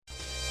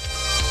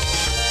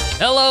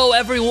Hello,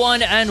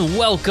 everyone, and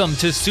welcome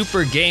to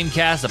Super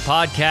Gamecast, a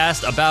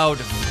podcast about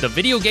the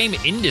video game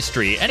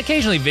industry and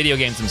occasionally video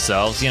games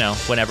themselves,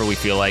 whenever we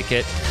feel like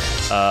it.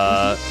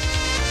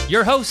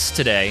 Your host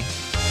today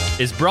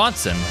is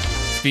Bronson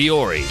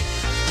Fiore,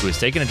 who is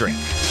taking a drink.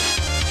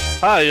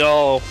 Hi,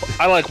 y'all.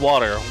 I like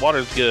water.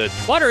 Water's good.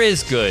 Water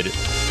is good.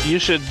 You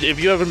should, if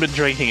you haven't been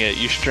drinking it,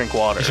 you should drink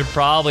water. You should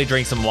probably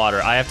drink some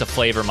water. I have to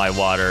flavor my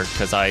water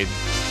because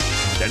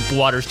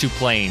water's too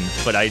plain,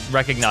 but I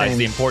recognize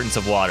the importance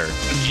of water.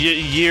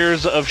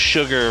 Years of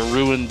sugar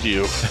ruined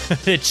you.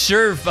 It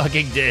sure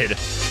fucking did.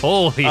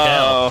 Holy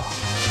hell.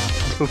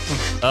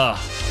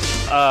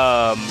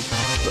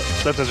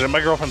 That's it. My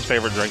girlfriend's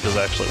favorite drink is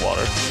actually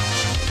water.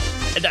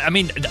 I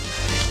mean,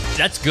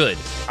 that's good.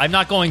 I'm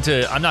not going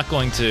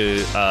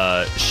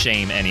to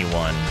shame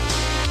anyone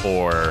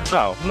for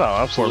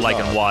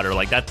liking water.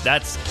 Like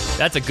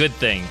that's a good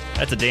thing.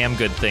 That's a damn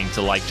good thing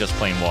to like just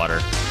plain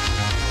water.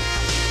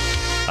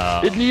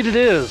 Indeed it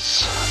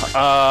is.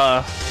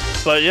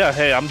 But yeah,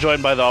 hey, I'm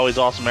joined by the always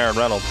awesome Aaron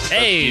Reynolds.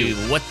 Hey,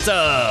 what's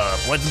up?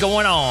 What's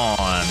going on?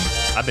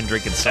 I've been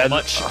drinking so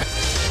much.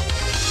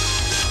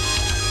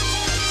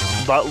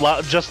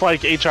 But just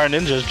like HR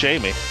Ninja's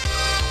Jamie.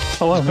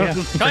 Hello, yeah.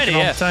 Kinda, yeah.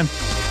 All the time.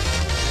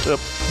 Yep.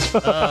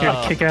 Here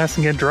to kick ass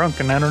and get drunk,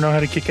 and I don't know how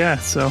to kick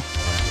ass, so.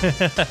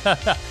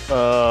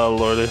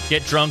 Lordy.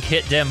 Get drunk,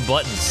 hit them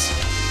buttons.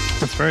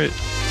 That's right.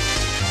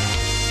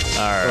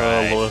 All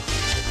right. Lord.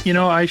 You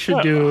know, I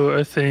should do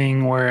a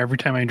thing where every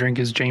time I drink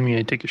as Jamie,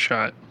 I take a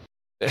shot.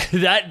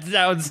 That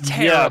sounds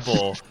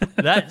terrible. Yes.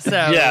 That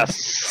sounds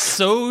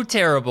so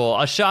terrible.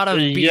 A shot of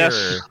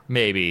beer,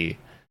 maybe.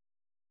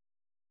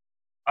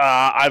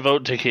 I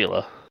vote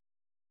tequila.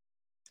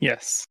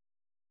 Yes.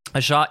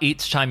 A shot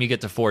each time you get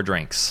to 4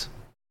 drinks,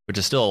 which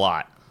is still a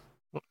lot.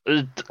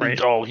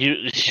 Right. Oh,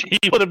 he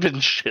would have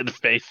been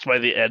shit-faced by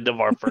the end of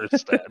our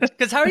first set.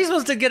 Because how are you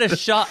supposed to get a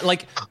shot?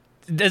 Like,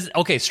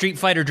 Street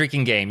Fighter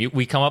drinking game.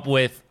 We come up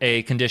with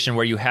a condition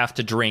where you have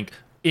to drink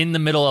in the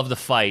middle of the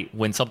fight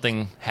when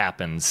something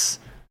happens.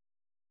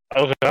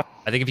 Okay. I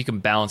think if you can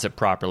balance it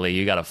properly,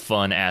 you got a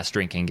fun-ass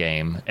drinking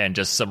game and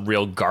just some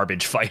real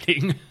garbage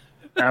fighting.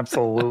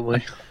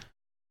 Absolutely.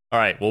 All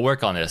right, we'll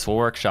work on this. We'll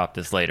workshop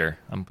this later.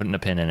 I'm putting a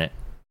pin in it.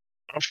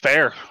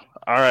 Fair.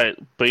 All right,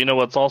 but you know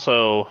what's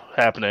also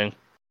happening?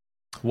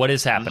 What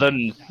is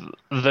happening?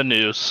 The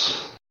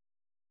news.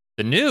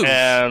 The news?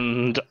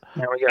 And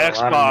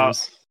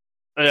Xbox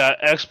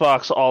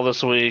all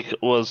this week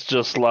was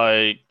just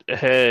like,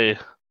 hey,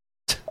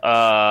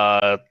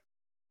 we're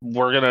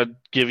going to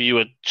give you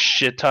a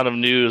shit ton of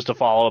news to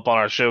follow up on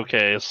our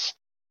showcase.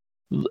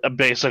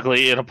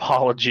 Basically an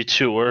apology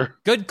tour.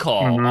 Good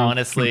call,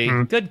 honestly.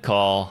 Good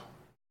call.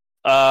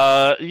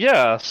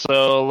 Yeah,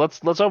 so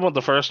let's open with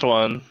the first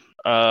one,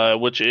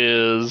 which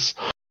is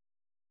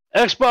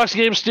Xbox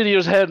Game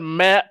Studios head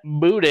Matt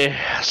Booty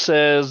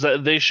says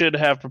that they should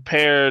have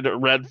prepared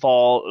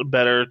Redfall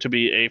better to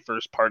be a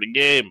first-party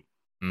game.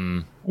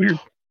 Weird.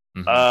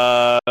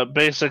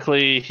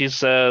 Basically, he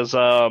says,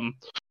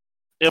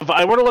 if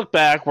I were to look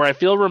back, where I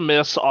feel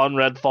remiss on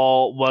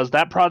Redfall was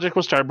that project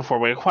was started before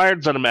we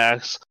acquired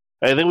ZeniMax.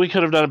 I think we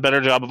could have done a better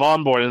job of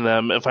onboarding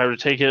them. If I were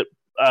to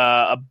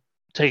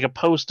take a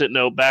post-it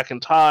note back in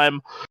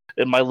time,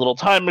 in my little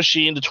time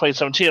machine to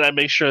 2017, I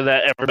make sure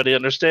that everybody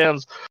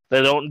understands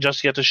they don't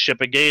just get to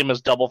ship a game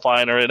as Double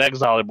Fine or an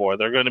Excalibur.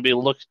 They're going to be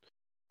looked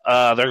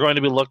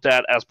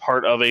at as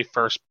part of a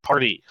first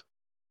party.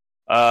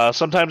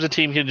 Sometimes a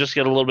team can just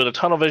get a little bit of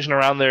tunnel vision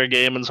around their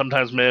game, and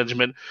sometimes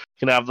management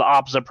can have the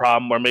opposite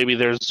problem where maybe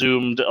they're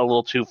zoomed a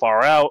little too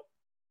far out,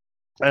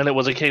 and it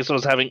was a case of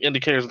us having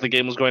indicators that the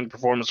game was going to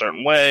perform a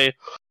certain way,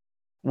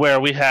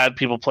 where we had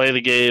people play the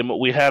game,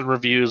 we had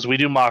reviews, we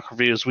do mock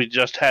reviews, we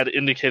just had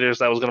indicators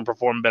that was going to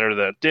perform better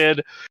than it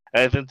did,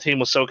 and I think the team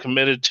was so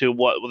committed to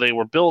what they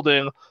were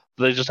building,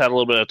 they just had a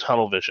little bit of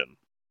tunnel vision.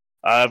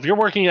 If you're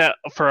working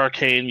for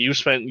Arcane, you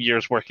spent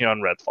years working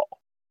on Redfall.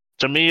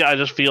 To me, I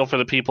just feel for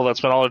the people that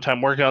spent all their time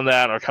working on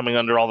that and are coming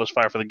under all this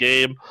fire for the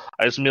game.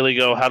 I just merely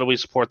go, how do we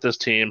support this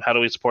team? How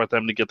do we support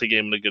them to get the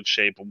game in a good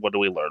shape? And what do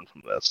we learn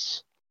from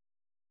this?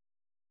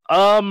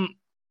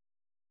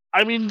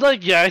 I mean,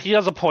 yeah, he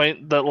has a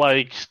point that,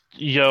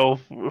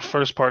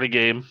 first party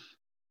game.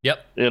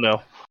 Yep. There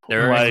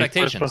are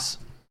expectations.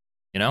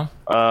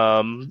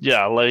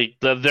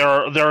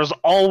 There's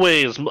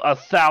always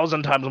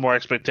 1,000 times more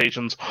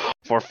expectations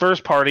for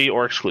first party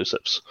or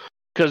exclusives.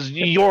 Because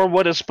you're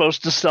what is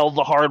supposed to sell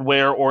the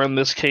hardware, or in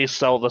this case,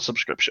 sell the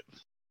subscription.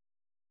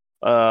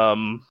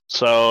 And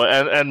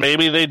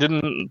maybe they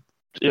didn't,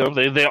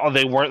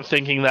 they weren't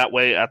thinking that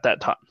way at that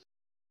time.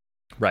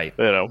 Right.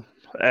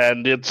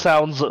 And it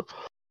sounds,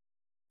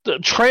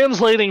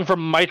 translating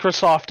from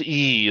Microsoft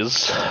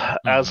Ease,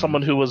 as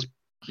someone who was,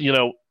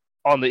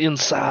 on the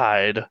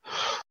inside,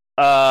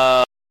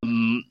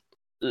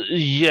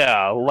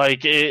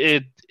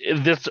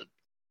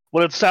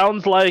 what it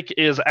sounds like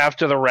is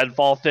after the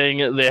Redfall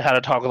thing, they had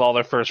a talk with all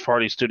their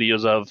first-party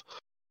studios of,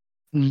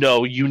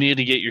 no, you need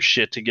to get your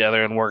shit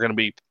together, and we're going to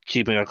be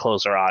keeping a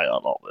closer eye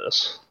on all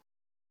this.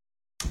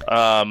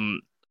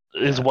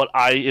 is what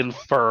I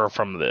infer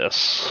from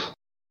this.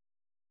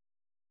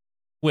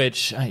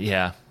 Which,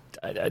 yeah,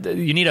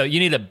 you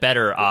need a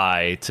better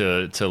eye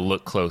to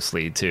look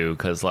closely to,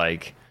 because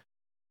like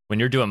when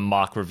you're doing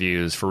mock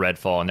reviews for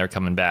Redfall and they're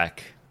coming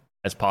back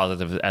as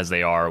positive as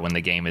they are when the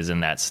game is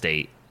in that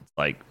state, it's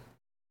like,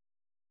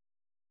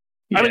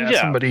 I mean,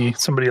 yeah,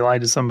 somebody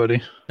lied to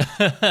somebody.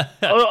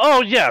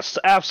 oh yes,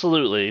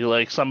 absolutely.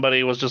 Like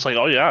somebody was just like,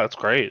 "Oh yeah, it's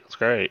great, it's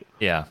great."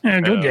 Yeah,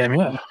 good game,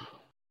 yeah.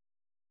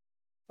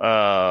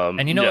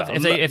 And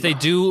if they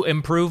do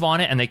improve on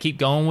it and they keep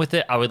going with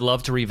it, I would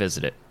love to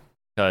revisit it,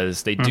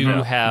 because they do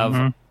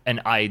have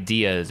an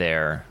idea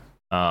there,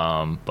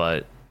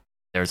 but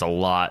there's a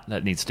lot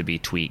that needs to be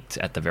tweaked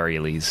at the very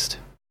least.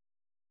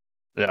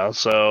 Yeah,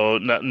 so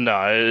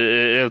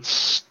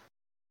it's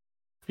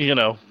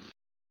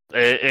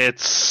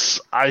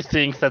it's. I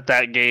think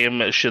that game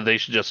they should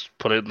just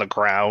put it in the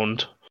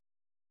ground.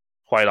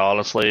 Quite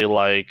honestly,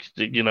 like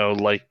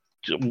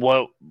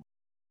what.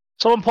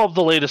 Someone pull up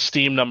the latest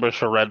Steam numbers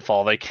for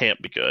Redfall. They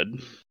can't be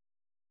good.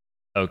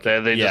 Okay.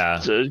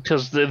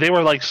 Because they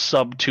were like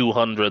sub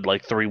 200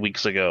 like 3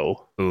 weeks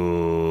ago.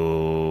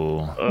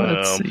 Ooh.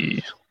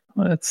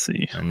 Let's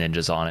see. And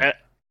Ninja's on it.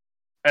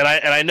 And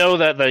I know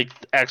that like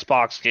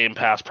Xbox Game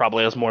Pass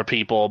probably has more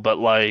people, but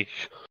like,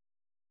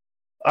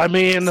 I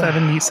mean,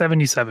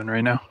 77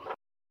 right now.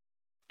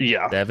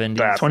 Yeah. 70.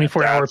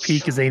 24-hour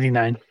peak is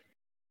 89.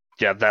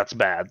 Yeah, that's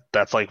bad.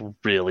 That's like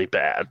really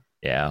bad.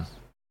 Yeah.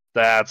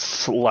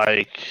 That's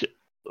like,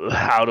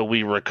 how do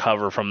we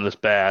recover from this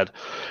bad?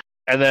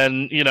 And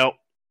then,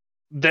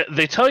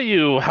 they tell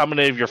you how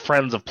many of your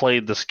friends have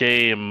played this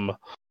game.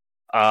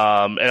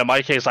 And in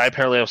my case, I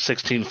apparently have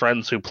 16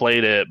 friends who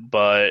played it,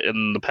 but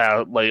in the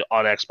past, like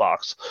on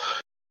Xbox,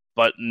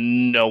 but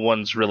no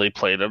one's really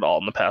played it all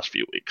in the past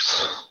few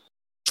weeks.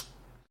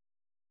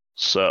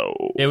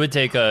 So it would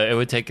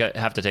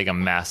have to take a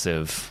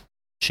massive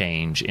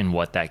change in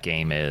what that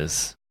game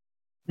is.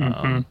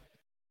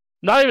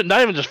 Not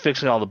even just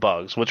fixing all the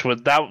bugs, which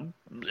to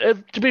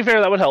be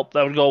fair, that would help.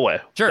 That would go away.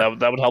 Sure.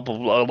 That would help a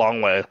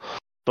long way.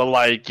 But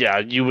like, yeah,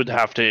 you would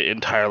have to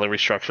entirely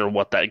restructure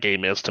what that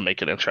game is to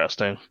make it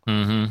interesting.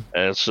 And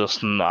it's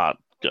just not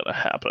gonna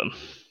happen.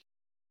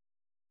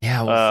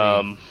 Yeah,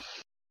 we'll see.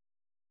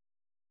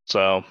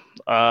 So,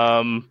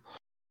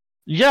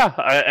 yeah,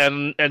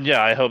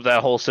 I hope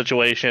that whole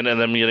situation and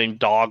them getting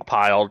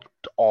dogpiled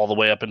all the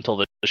way up until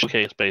the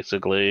showcase,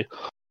 basically,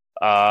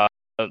 it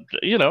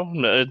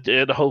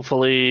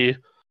hopefully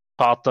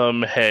taught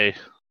them, hey,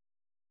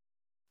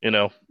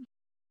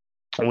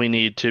 we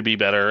need to be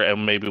better,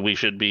 and maybe we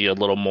should be a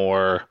little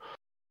more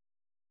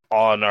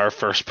on our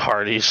first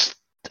party's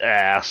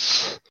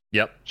ass.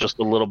 Yep. Just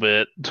a little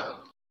bit.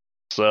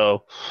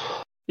 So,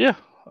 yeah.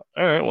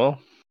 All right, well.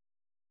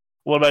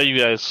 What about you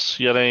guys?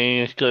 You got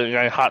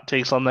any hot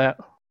takes on that?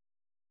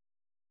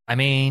 I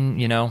mean,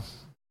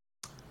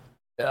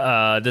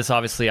 this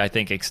obviously I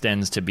think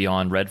extends to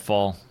beyond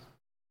Redfall.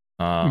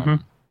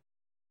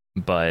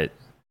 But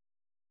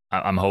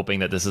I'm hoping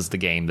that this is the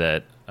game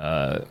that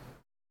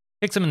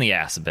kicks him in the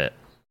ass a bit.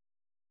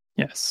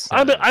 Yes.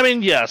 I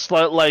mean, yes.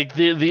 Like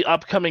the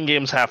upcoming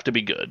games have to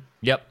be good.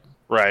 Yep.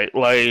 Right.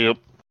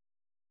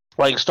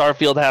 Like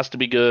Starfield has to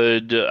be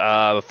good.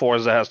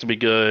 Forza has to be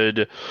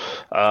good.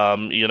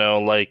 After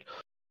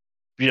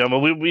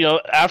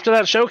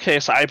that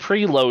showcase, I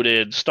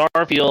preloaded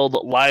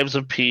Starfield, Lies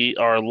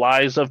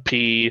of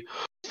P,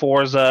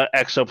 Forza,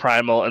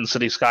 Exoprimal, and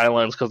City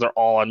Skylines because they're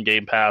all on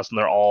Game Pass and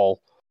they're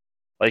all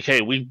like,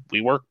 hey, we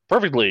work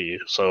perfectly.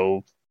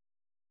 So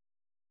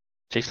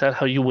take that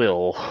how you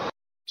will.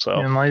 So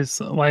and Lies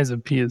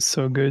of P is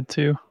so good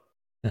too.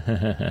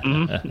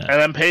 And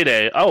then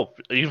Payday. Oh,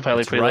 you can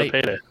finally play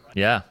Payday.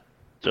 Yeah,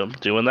 so I'm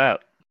doing that.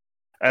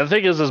 And the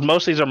thing is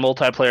most of these are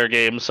multiplayer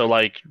games, so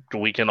like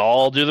we can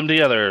all do them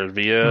together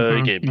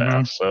via Game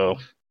Pass. So,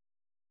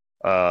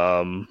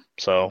 yeah.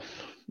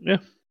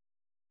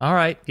 All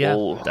right, yeah.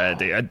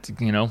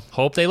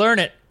 Hope they learn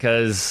it,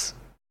 because,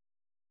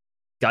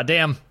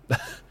 goddamn,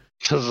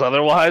 because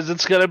otherwise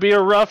it's gonna be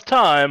a rough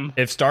time.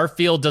 If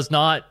Starfield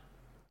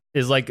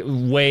is like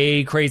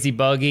way crazy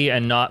buggy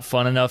and not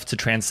fun enough to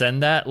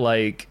transcend that,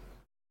 like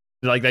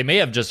they may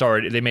have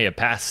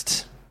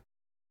passed.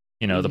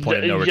 The point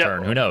of no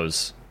return. Who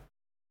knows?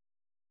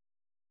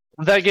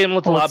 That game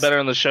looked a lot better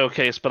in the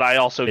showcase, but I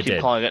also keep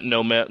calling it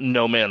No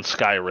Man's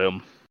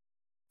Skyrim.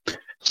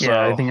 So,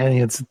 yeah, I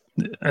think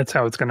that's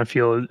how it's going to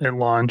feel at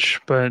launch.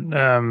 But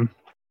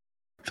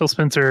Phil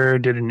Spencer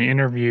did an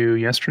interview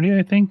yesterday,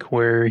 I think,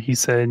 where he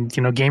said,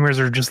 gamers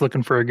are just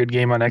looking for a good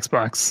game on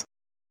Xbox.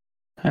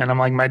 And I'm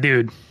like, my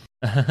dude.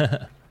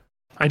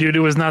 My dude, it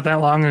was not that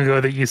long ago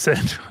that you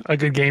said a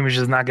good game is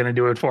just not going to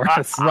do it for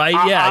us. Right?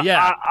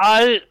 Yeah.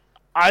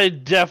 I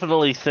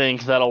definitely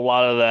think that a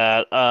lot of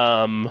that.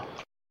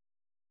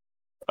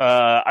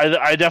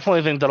 I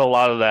definitely think that a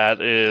lot of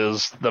that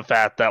is the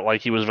fact that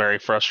he was very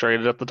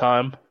frustrated at the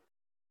time.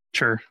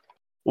 Sure.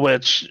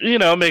 Which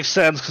makes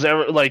sense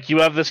because you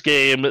have this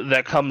game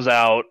that comes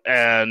out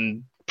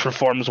and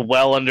performs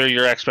well under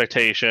your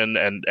expectation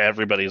and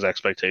everybody's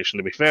expectation.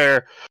 To be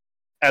fair,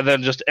 and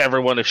then just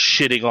everyone is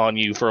shitting on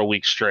you for a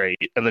week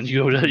straight, and then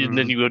you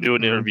go do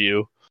an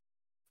interview.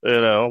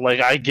 You know,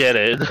 like, I get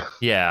it.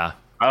 Yeah.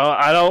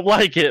 I don't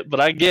like it, but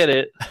I get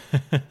it.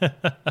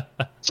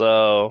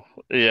 So,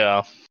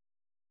 yeah.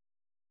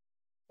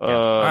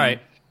 All right.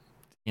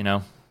 You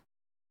know,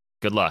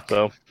 good luck.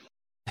 So,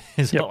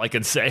 is all I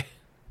can say.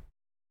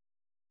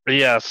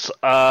 Yes.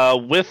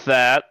 With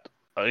that,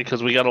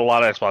 because we got a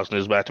lot of Xbox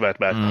news back to back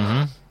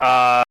to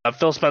back.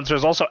 Phil Spencer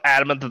is also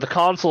adamant that the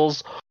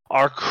consoles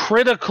are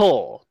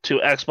critical to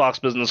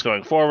Xbox business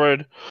going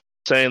forward,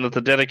 saying that the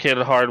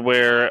dedicated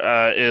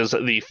hardware is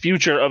the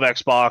future of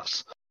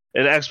Xbox.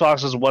 In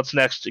Xbox's What's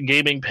Next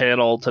gaming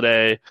panel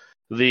today,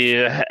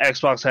 the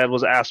Xbox head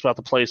was asked about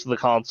the place of the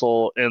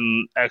console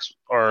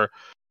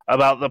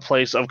about the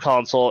place of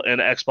console in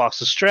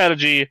Xbox's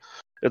strategy.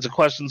 It's a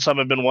question some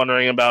have been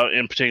wondering about,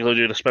 in particular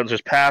due to Spencer's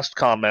past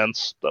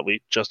comments that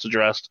we just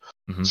addressed,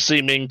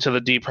 seeming to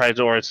the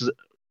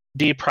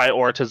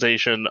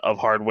deprioritization of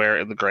hardware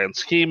in the grand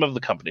scheme of the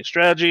company's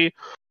strategy.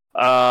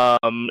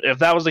 If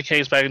that was the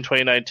case back in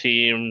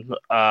 2019,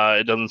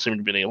 it doesn't seem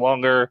to be any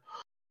longer.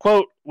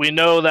 Quote, we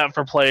know that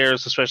for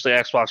players, especially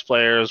Xbox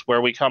players,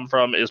 where we come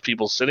from is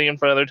people sitting in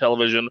front of their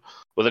television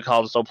with a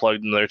console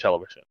plugged into their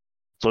television.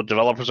 So what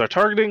developers are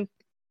targeting,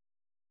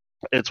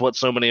 it's what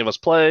so many of us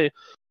play.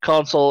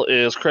 Console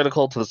is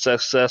critical to the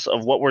success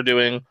of what we're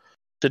doing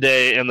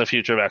today and the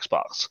future of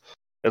Xbox.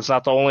 It's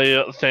not the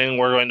only thing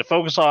we're going to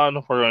focus on.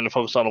 We're going to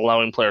focus on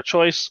allowing player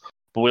choice,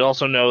 but we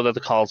also know that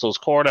the console is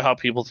core to how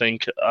people the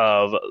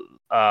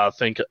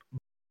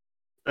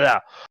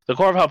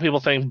core of how people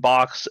think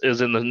box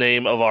is in the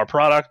name of our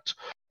product.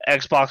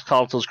 Xbox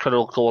console is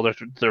critical to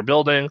their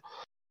building.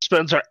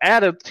 Spencer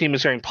added the team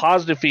is hearing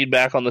positive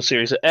feedback on the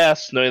Series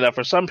S, knowing that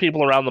for some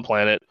people around the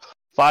planet,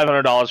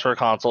 $500 for a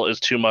console is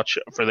too much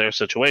for their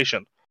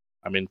situation.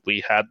 I mean,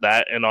 we had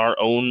that in our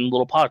own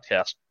little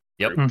podcast.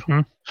 Yep.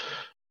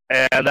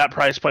 And that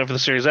price point for the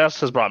Series S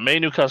has brought many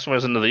new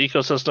customers into the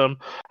ecosystem.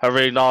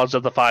 However, he acknowledged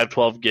that the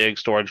 512 gig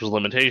storage was a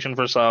limitation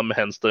for some,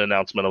 hence the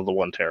announcement of the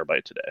 1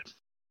 terabyte today.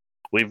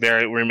 We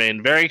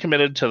remain very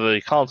committed to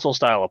the console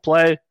style of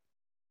play,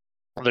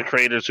 the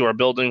creators who are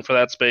building for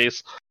that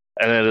space,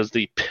 and it is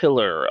the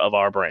pillar of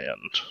our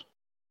brand.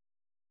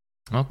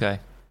 Okay.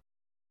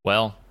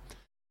 Well,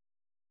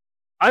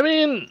 I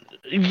mean,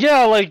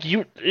 yeah, like,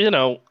 you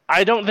know,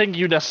 I don't think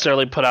you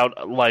necessarily put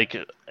out, like,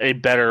 a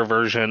better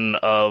version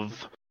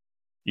of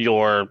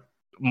your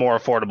more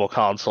affordable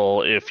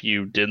console if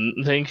you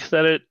didn't think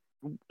that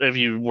if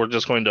you were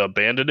just going to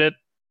abandon it.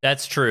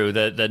 that's true.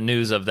 The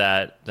news of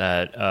that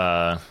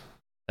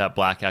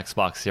black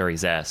Xbox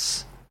Series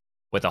S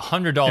with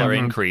 $100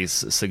 increase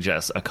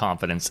suggests a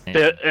confidence in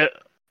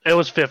it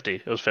was 50.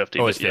 It was 50.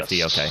 Oh, it's 50.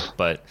 Yes. Okay,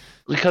 but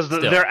because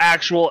their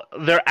actual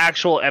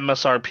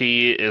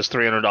MSRP is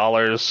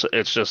 $300.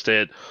 It's just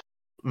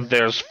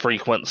there's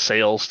frequent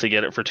sales to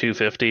get it for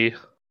 $250.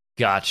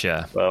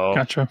 Gotcha. So,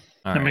 Gotcha. All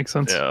That right. makes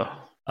sense. Yeah.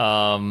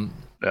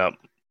 Yeah.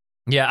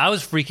 Yeah, I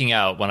was freaking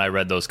out when I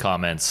read those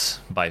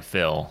comments by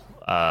Phil.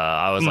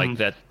 I was like,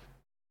 that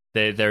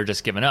they're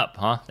just giving up,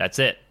 huh? That's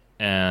it.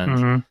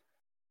 And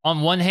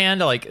on one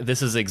hand, like,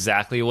 this is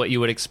exactly what you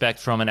would expect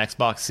from an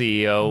Xbox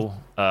CEO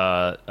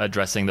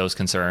addressing those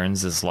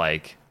concerns, is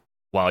like,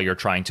 while you're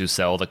trying to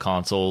sell the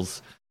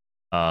consoles,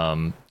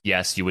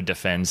 yes, you would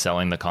defend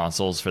selling the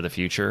consoles for the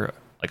future,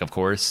 like, of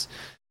course.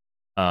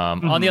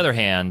 On the other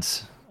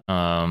hand,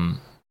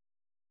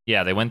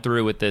 yeah, they went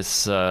through with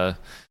this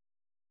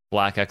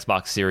black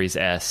Xbox Series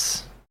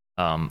S.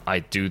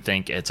 I do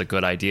think it's a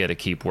good idea to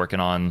keep working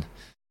on,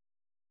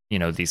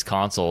 these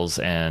consoles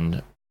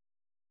and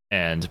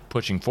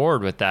pushing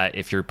forward with that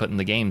if you're putting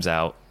the games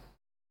out.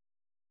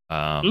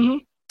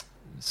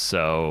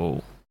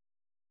 So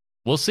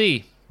we'll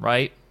see,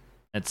 right?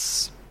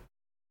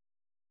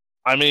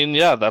 I mean,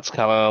 yeah, that's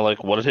kind of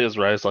like what it is,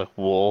 right? It's like,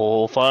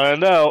 we'll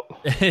find out.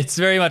 It's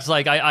very much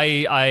like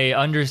I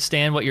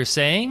understand what you're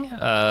saying.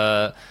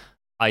 I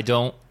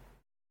don't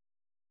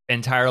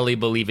entirely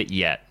believe it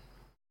yet,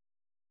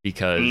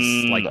 because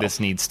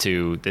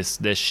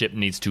this ship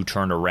needs to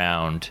turn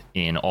around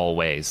in all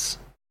ways.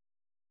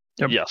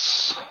 Yep.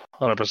 Yes,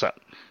 100%.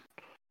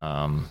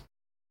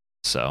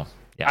 So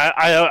yeah,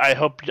 I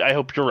hope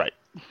you're right.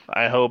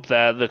 I hope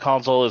that the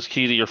console is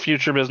key to your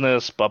future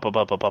business.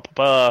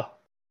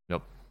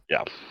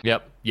 Yep.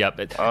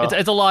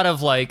 It's a lot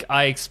of, like,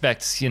 I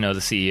expect the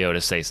CEO to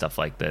say stuff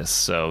like this.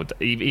 So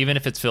even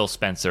if it's Phil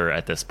Spencer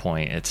at this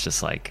point, it's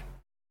just like,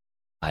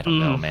 I don't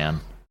know, man.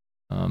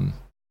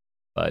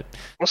 But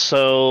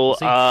so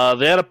we'll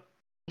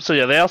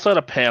they also had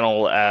a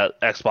panel at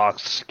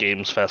Xbox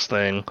Games Fest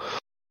thing.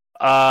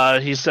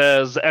 He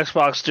says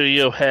Xbox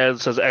studio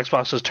head says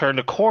Xbox has turned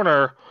a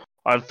corner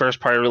on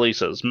first-party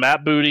releases.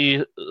 Matt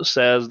Booty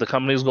says the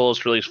company's goal is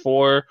to release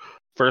 4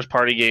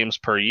 first-party games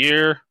per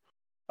year.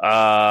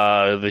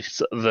 They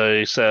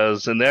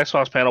says in the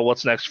Xbox panel,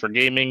 what's next for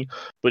gaming?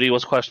 Booty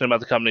was questioning about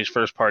the company's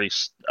first-party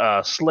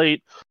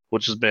slate,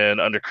 which has been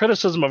under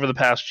criticism over the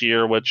past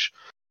year, which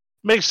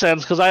Makes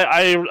sense, because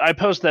I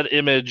post that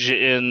image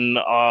in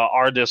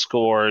our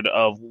Discord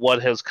of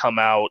what has come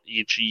out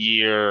each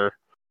year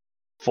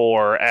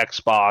for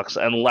Xbox,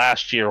 and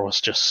last year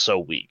was just so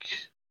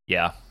weak.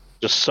 Yeah.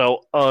 Just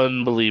so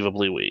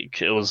unbelievably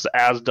weak. It was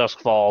As Dusk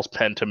Falls,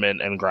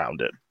 Pentiment, and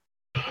Grounded.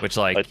 Which,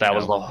 like that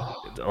was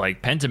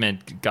like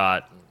Pentiment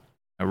got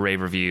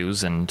rave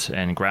reviews,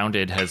 and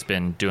Grounded has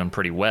been doing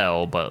pretty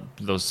well, but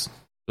those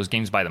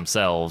games by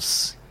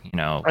themselves,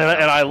 and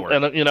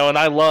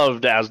I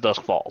loved As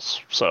Dusk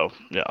Falls, so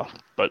yeah,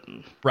 but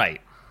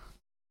right,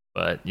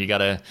 but you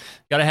gotta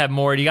have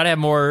more. You gotta have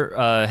more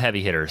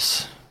heavy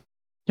hitters.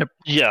 Yep.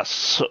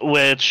 Yes,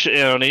 which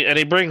and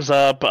he brings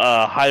up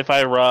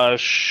Hi-Fi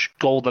Rush,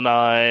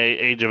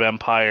 GoldenEye, Age of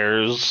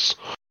Empires,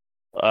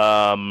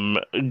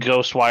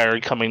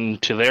 Ghostwire coming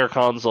to their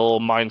console,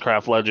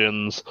 Minecraft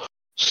Legends,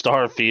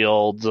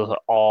 Starfield,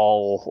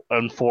 all,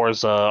 and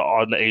Forza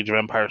on Age of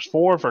Empires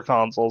 4 for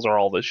consoles are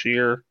all this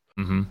year.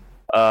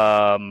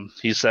 Mm-hmm.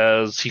 He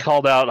says he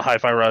called out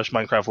Hi-Fi Rush,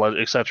 Minecraft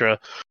Legends, etc.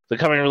 The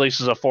coming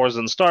releases of Forza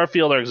and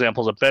Starfield are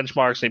examples of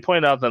benchmarks, and he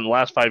pointed out that in the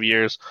last 5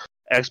 years,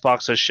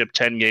 Xbox has shipped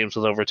 10 games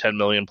with over 10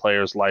 million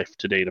players life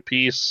to date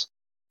apiece.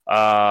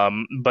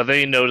 But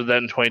they noted that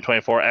in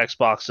 2024,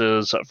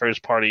 Xbox's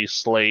first-party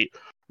slate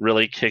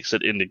really kicks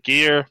it into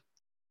gear.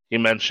 He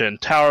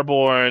mentioned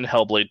Towerborn,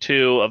 Hellblade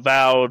 2,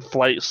 Avowed,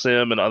 Flight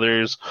Sim, and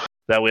others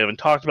that we haven't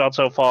talked about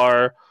so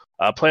far.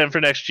 Planned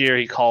for next year,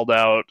 he called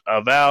out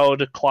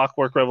Avowed,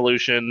 Clockwork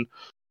Revolution,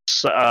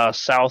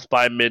 South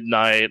by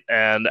Midnight,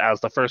 and as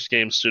the first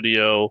game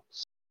studio,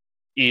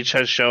 each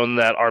has shown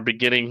that are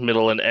beginning,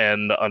 middle, and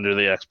end under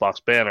the Xbox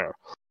banner.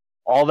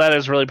 All that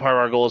is really part of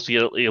our goal is to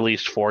get at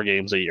least 4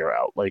 games a year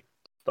out, like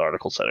the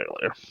article said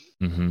earlier.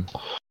 Mm-hmm.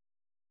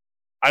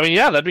 I mean,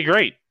 yeah, that'd be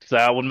great.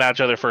 That would match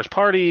other first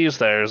parties.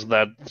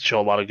 That show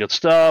a lot of good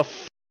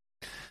stuff.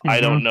 Mm-hmm. I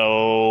don't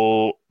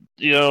know.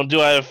 Do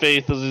I have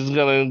faith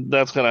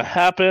that's gonna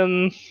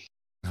happen?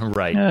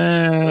 Right.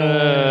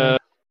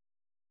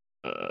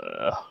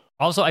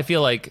 Also, I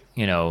feel like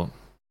the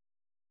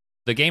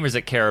gamers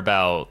that care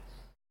about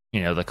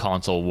the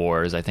console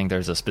wars, I think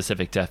there's a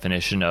specific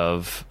definition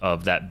of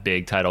that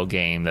big title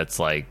game that's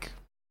like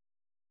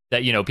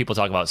that. People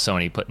talk about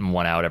Sony putting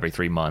one out every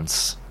 3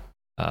 months.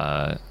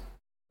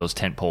 Those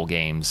tentpole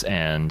games,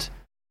 and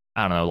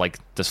I don't know, like,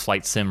 does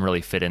Flight Sim really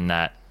fit in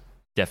that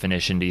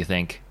definition, do you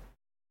think?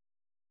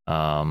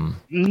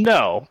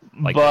 No,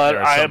 like, but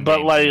there are some games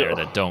in there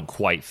that don't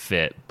quite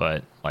fit,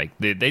 but like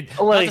they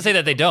not to say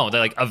that they don't. They're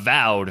like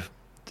Avowed,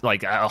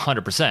 like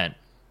 100%.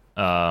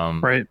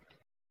 Right.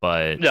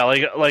 But yeah,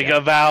 like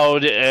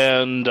Avowed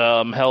and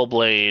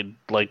Hellblade,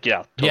 like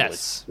totally.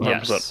 Yes.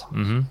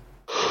 Mm-hmm.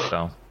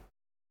 So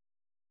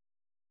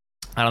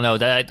I don't know.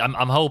 That I'm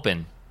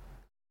hoping.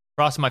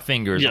 Crossing my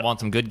fingers. Yeah. I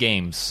want some good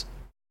games.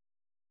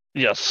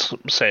 Yes,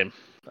 same.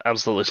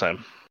 Absolutely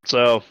same.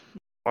 So,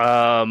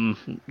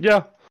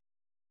 yeah.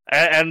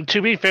 And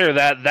to be fair,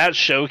 that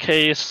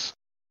showcase,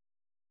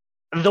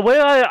 the way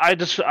I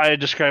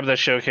describe that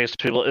showcase to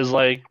people is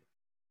like,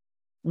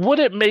 would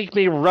it make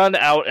me run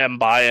out and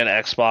buy an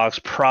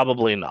Xbox?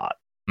 Probably not.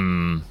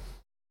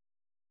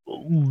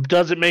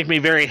 Does it make me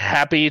very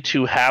happy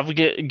to have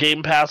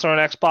Game Pass on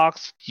an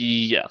Xbox?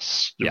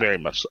 Yes, very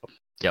much so.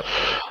 Yep.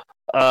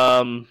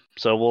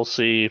 So we'll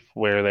see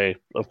where they,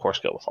 of course,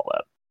 go with all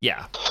that.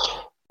 Yeah.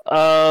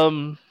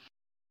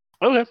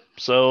 Okay,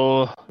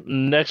 so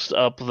next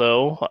up,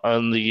 though,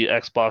 on the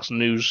Xbox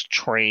news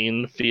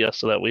train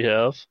fiesta that we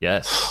have,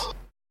 yes,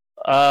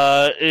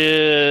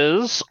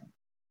 is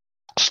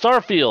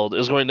Starfield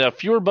is going to have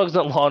fewer bugs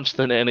at launch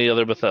than any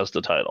other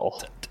Bethesda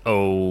title.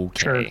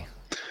 Okay.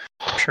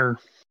 Sure.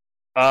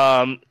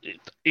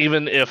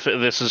 Even if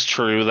this is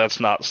true, that's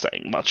not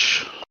saying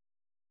much.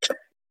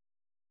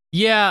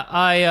 Yeah,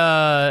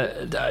 I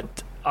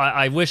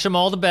wish them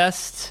all the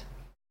best.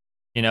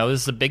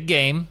 This is a big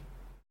game.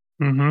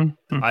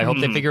 Mm-hmm. I hope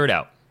they figure it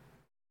out.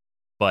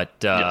 But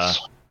yes.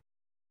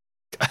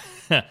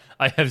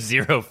 I have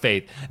zero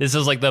faith. This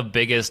is like the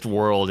biggest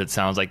world it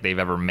sounds like they've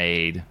ever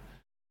made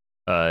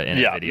in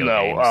a video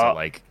game. So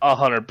like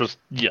 100%.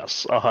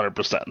 Yes,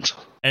 100%.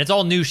 And it's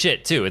all new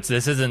shit too.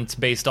 This isn't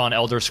based on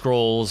Elder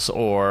Scrolls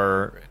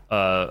or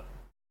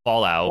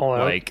Fallout.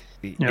 Like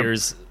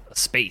here's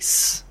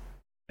space,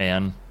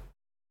 man.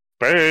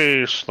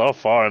 Space, the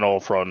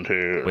final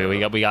frontier.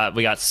 We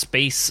got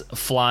space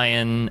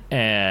flying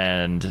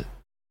and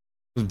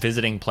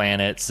visiting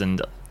planets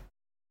and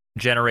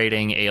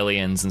generating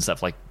aliens and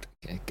stuff like.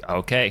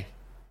 Okay.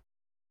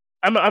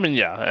 I mean,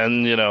 yeah,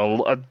 and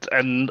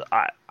and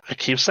I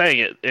keep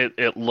saying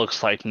it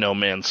looks like No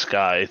Man's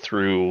Sky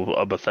through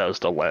a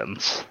Bethesda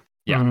lens.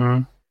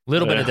 Yeah,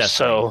 little bit of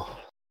Destiny. So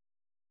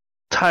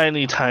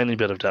tiny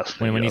bit of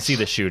Destiny. When you see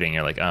the shooting,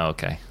 you're like, oh,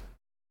 okay.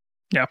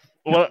 Yeah.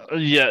 Well,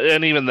 yeah,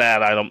 and even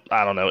that, I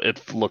don't know.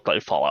 It looked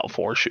like Fallout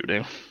 4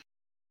 shooting.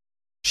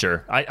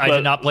 Sure, I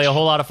did not play a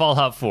whole lot of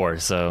Fallout 4,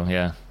 so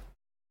yeah.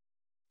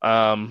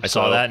 I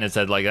saw that and it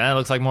said like, it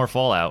looks like more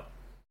Fallout.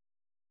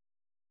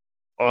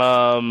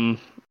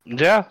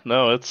 Yeah,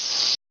 no,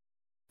 it's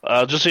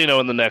Just so you know,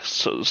 in the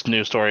next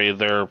news story,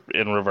 they're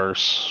in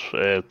reverse.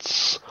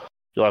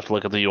 You'll have to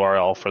look at the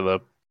URL for the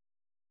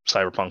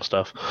Cyberpunk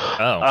stuff.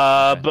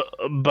 Oh, okay.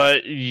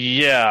 but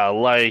yeah,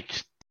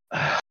 like,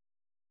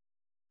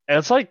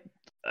 it's like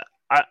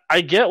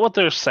I get what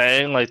they're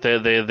saying. Like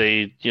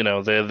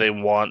they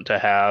want to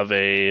have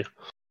a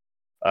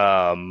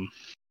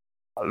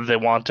they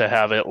want to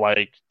have it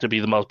like to be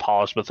the most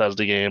polished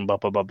Bethesda game,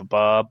 but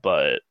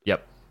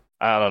Yep.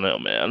 I don't know,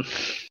 man.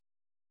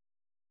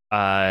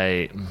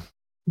 I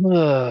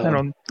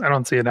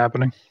don't see it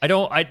happening.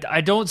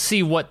 I don't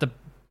see what the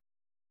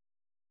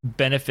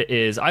benefit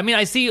is. I mean,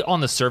 I see on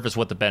the surface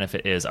what the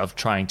benefit is of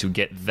trying to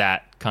get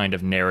that kind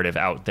of narrative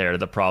out there.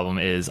 The problem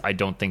is I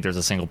don't think there's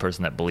a single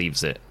person that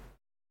believes it.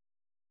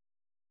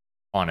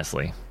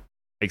 Honestly.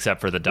 Except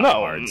for the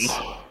diehards.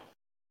 No.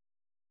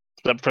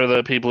 Except for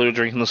the people who are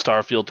drinking the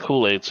Starfield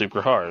Kool-Aid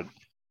super hard.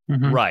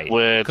 Mm-hmm. Right.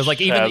 Because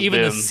like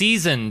even the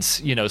seasoned,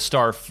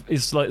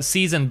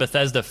 seasoned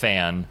Bethesda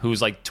fan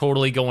who's like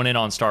totally going in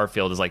on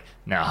Starfield is like,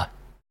 nah.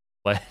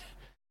 What?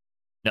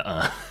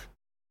 Nuh-uh.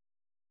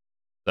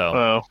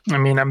 So I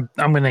mean, I'm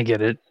gonna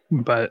get it,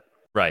 but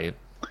right.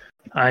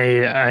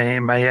 I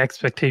my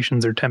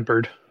expectations are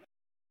tempered.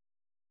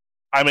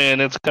 I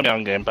mean, it's coming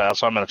on Game Pass,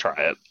 so I'm gonna try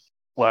it.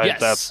 Like yes,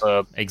 that's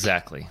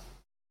exactly.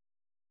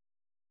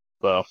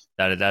 So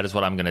that is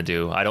what I'm gonna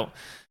do. I don't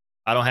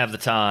have the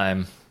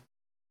time,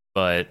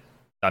 but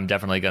I'm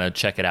definitely gonna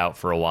check it out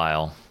for a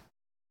while.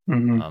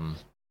 Mm-hmm.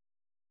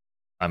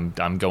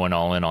 I'm going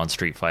all in on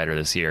Street Fighter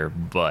this year,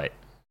 but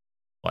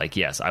like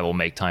yes, I will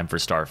make time for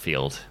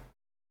Starfield.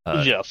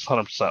 Yes,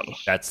 100%.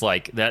 That's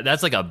like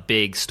that's like a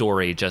big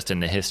story just in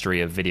the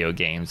history of video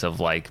games of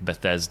like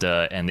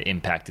Bethesda and the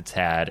impact it's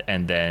had,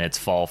 and then its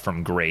fall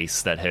from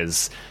grace that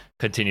has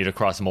continued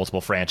across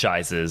multiple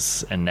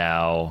franchises, and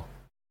now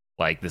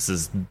like this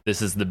is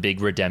the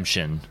big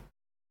redemption.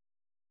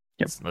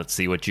 Yep. Let's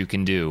see what you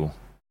can do.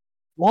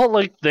 Well,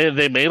 like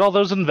they made all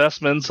those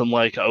investments in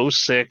like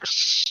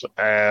 2006,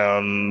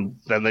 and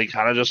then they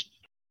kind of just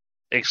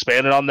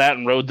expanded on that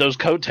and rode those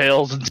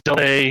coattails until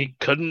they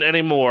couldn't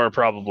anymore,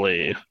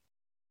 probably.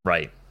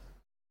 Right.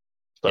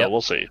 So yep. We'll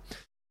see.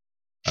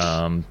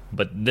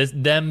 But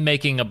them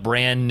making a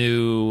brand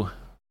new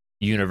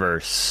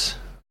universe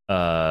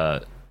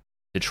to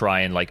try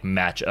and like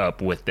match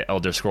up with the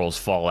Elder Scrolls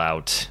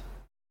Fallout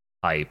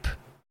hype.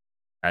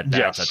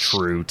 That's a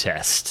true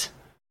test.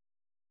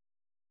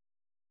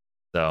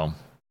 So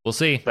we'll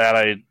see. That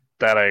I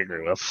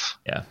agree with.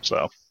 Yeah.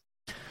 So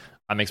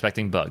I'm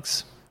expecting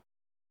bugs.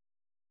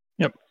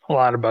 Yep, a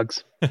lot of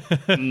bugs.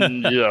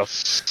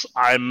 Yes,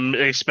 I'm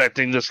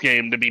expecting this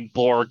game to be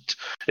borked,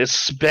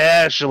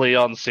 especially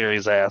on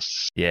Series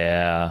S.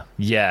 Yeah.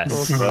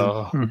 Yes.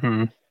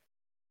 Mm-hmm.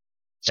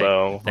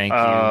 So thank you,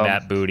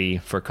 Matt Booty,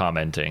 for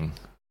commenting.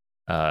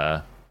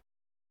 Yes.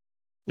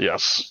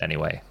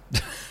 Anyway.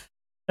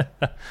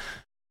 All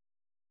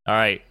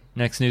right.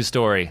 Next news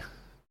story.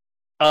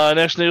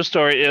 Next news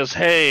story is,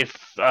 hey,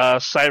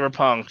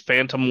 Cyberpunk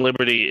Phantom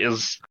Liberty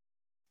is...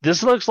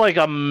 This looks like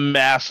a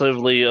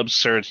massively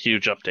absurd,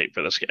 huge update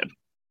for this game.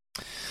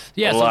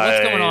 Yeah, so what's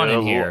going on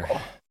in here?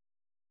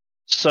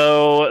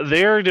 So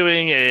they're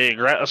doing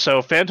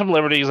so Phantom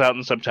Liberty is out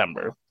in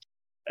September.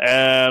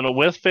 And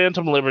with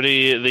Phantom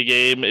Liberty, the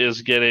game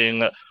is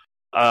getting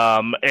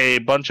a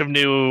bunch of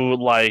new,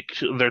 like,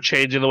 they're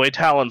changing the way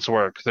talents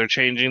work. They're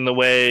changing the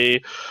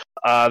way...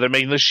 they're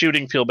making the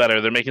shooting feel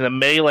better. They're making the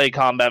melee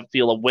combat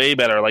feel way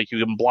better. Like,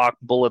 you can block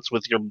bullets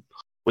with your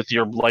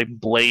like,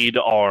 blade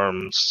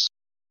arms.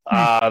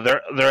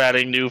 They're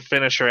adding new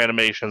finisher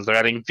animations. They're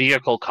adding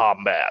vehicle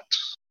combat.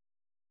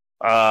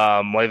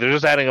 Like they're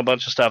just adding a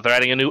bunch of stuff. They're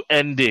adding a new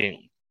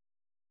ending.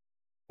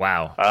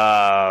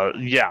 Wow.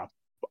 Yeah.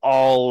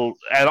 All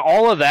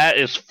of that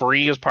is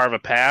free as part of a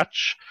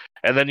patch,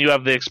 and then you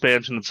have the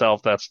expansion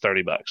itself. That's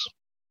 $30.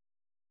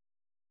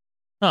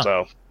 Huh.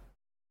 So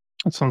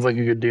that sounds like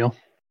a good deal.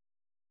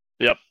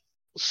 Yep.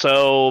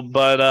 So,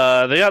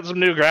 but they got some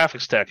new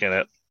graphics tech in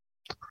it.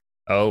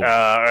 Oh.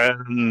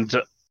 And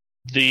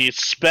the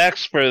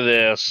specs for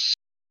this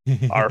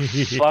are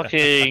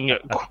fucking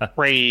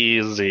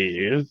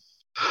crazy.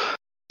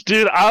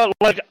 Dude,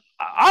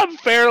 I'm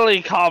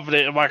fairly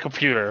confident in my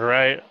computer,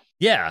 right?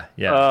 Yeah.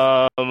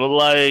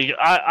 Like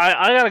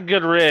I got a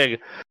good rig,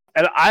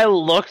 and I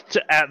looked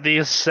at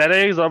these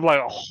settings, I'm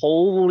like,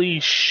 holy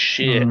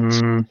shit.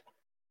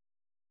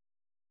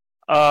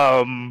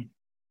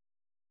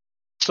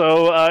 So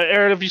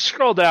Aaron, if you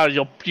scroll down,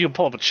 you'll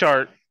pull up a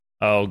chart.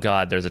 Oh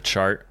god, there's a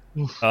chart.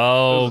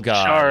 Oh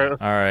god. Chart.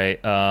 All right.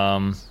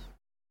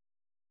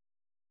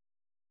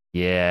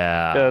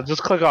 Yeah,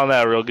 just click on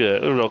that real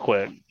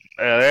quick.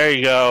 There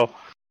you go.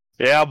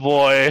 Yeah,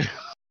 boy.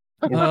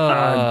 Oh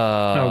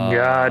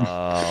god.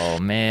 Oh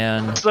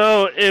man.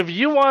 So if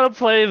you want to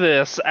play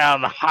this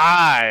on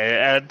high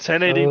at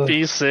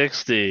 1080p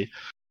 60,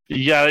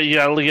 you gotta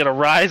get a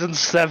Ryzen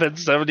 7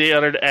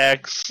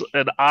 7800X,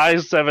 an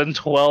i7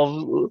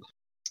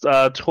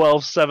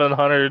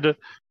 12700,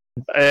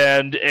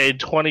 and a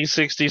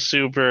 2060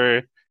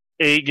 Super,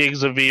 8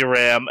 gigs of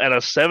VRAM, and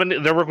a 70.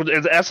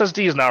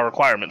 SSD is now a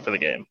requirement for the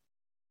game.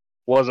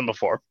 Wasn't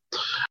before.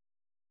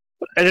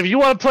 And if you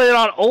want to play it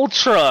on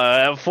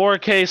Ultra at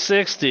 4K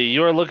 60,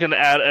 you are looking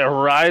at a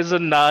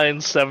Ryzen 9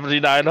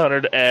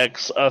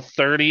 7900X, a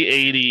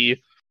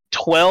 3080,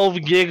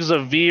 12 gigs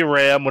of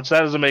VRAM, which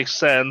that doesn't make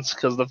sense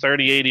because the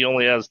 3080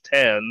 only has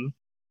 10,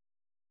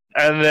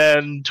 and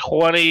then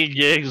 20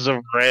 gigs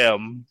of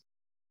RAM.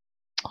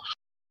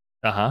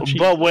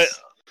 But wait,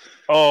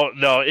 oh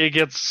no, it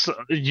gets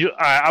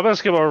I'm gonna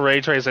skip over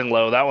ray tracing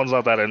low. That one's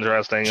not that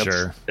interesting.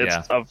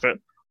 It's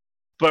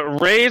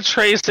but ray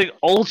tracing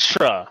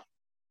Ultra.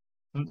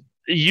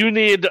 You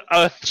need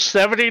a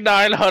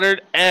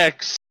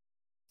 7900X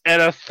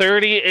and a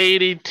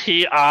 3080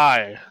 Ti.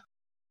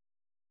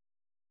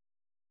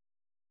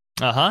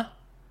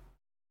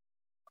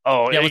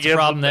 Oh, yeah, what's the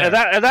problem there? And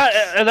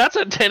that's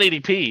at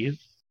 1080p.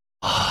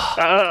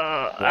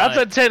 That's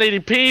at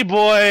 1080p,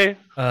 boy.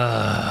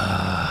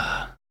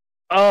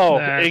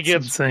 It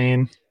gets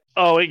insane.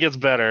 Oh, it gets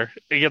better.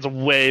 It gets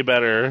way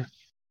better.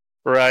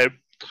 Right.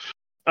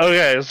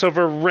 Okay, so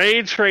for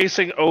ray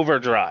tracing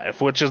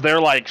overdrive, which is their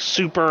like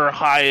super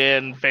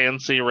high-end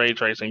fancy ray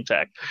tracing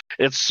tech,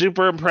 it's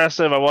super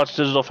impressive. I watched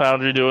Digital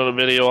Foundry doing a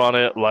video on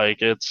it.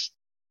 Like it's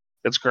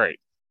great.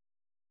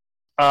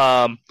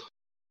 Ryzen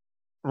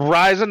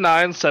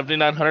 9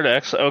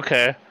 7900X,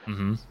 okay.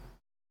 Mm-hmm.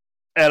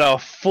 And a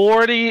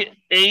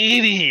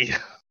 4080.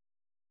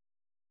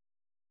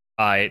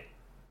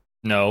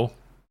 No.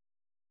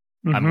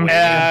 Mm-hmm. I'm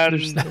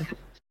and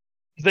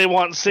they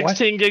want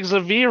 16 gigs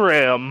of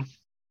VRAM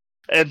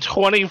and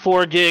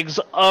 24 gigs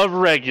of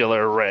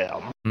regular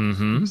RAM.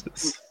 Mm-hmm.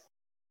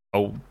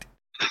 Oh.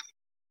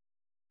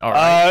 All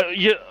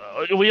right.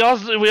 We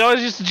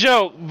always used to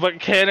joke, but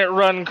can it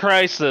run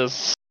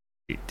Crysis?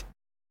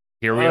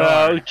 Here we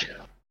are.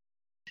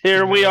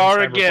 Here we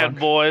are again,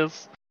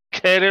 boys.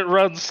 Can it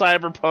run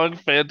Cyberpunk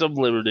Phantom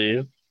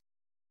Liberty?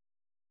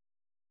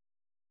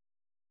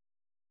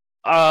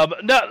 No,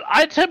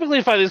 I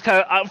typically find these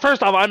kind of...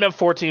 first off, I'm at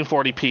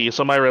 1440p,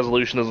 so my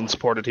resolution isn't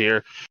supported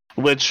here,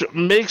 which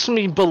makes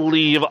me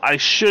believe I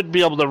should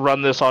be able to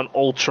run this on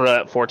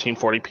Ultra at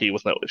 1440p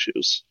with no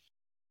issues.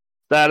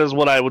 That is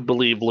what I would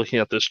believe looking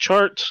at this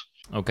chart.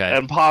 Okay.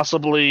 And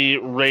possibly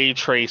ray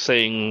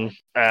tracing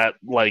at,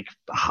 like,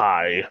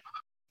 high.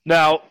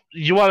 Now,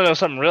 you want to know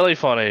something really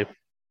funny?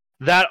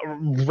 That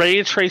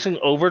ray tracing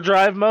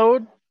overdrive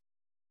mode,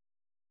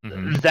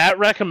 that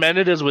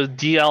recommended is with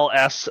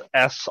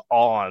DLSS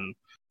on.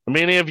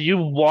 Meaning if you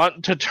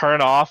want to turn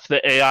off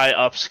the AI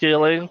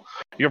upscaling,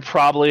 you're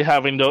probably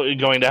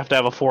going to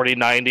have a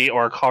 4090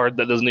 or a card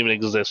that doesn't even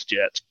exist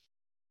yet.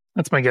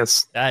 That's my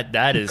guess.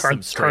 That is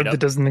some straight card up that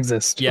doesn't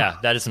exist. Yeah,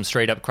 that is some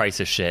straight up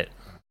Crysis shit.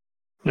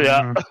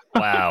 Yeah.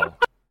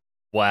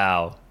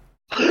 Wow.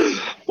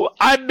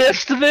 I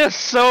missed this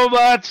so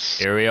much.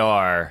 Here we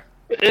are.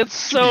 It's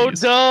so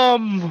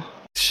dumb.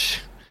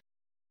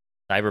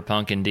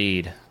 Cyberpunk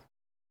indeed.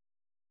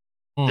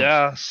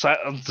 Yeah,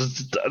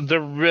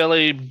 they're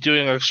really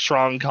doing a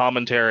strong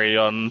commentary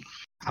on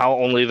how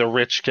only the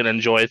rich can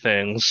enjoy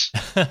things.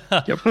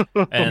 Yep.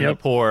 And the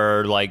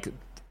poor, like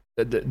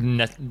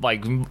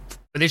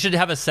they should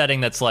have a setting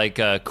that's like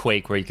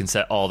Quake, where you can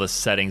set all the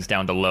settings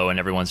down to low, and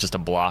everyone's just a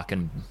block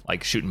and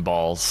like shooting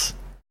balls.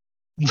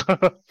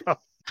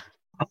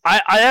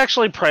 I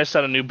actually priced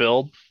out a new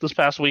build this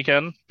past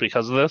weekend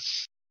because of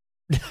this.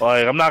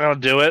 Like, I'm not gonna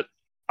do it.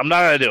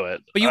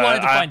 But you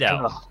wanted to find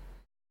out.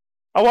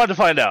 I wanted to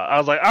find out. I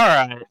was like, all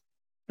right,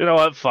 you know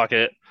what? Fuck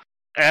it.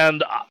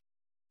 And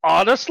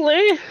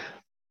honestly,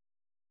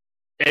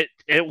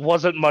 it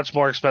wasn't much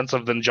more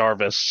expensive than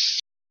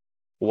Jarvis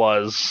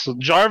was.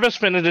 Jarvis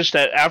finished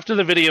at, after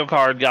the video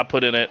card got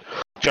put in it,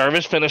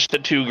 Jarvis finished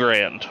at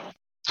 $2,000.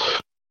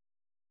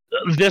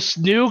 This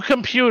new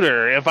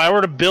computer, if I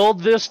were to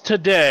build this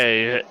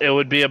today, it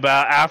would be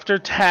about, after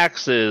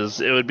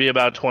taxes, it would be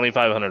about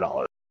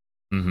 $2,500.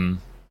 Mm-hmm.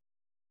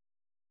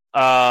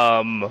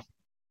 And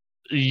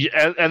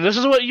this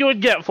is what you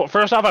would get for.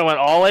 First off, I went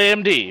all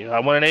AMD. I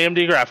went an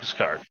AMD graphics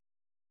card.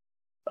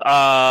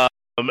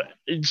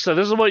 So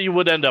this is what you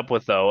would end up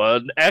with, though: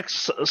 an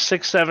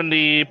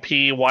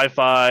X670p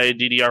Wi-Fi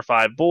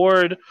DDR5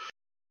 board,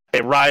 a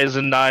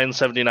Ryzen 9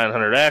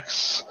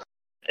 7900X,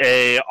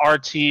 a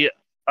RT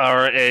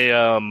or a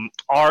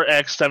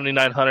RX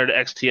 7900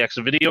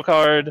 XTX video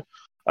card,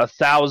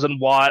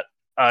 1,000-watt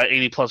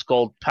 80+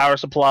 gold power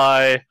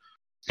supply,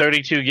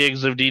 32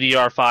 gigs of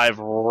DDR5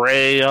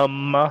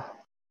 RAM,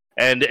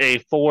 and a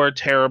 4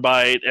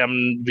 terabyte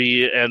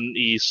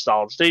NVMe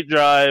solid state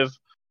drive,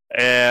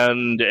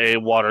 and a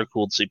water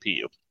cooled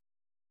CPU.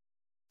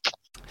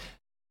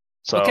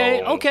 So,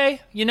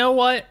 okay. You know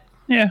what?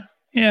 Yeah,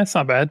 it's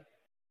not bad.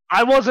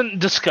 I wasn't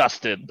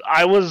disgusted.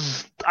 I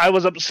was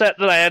upset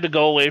that I had to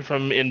go away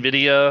from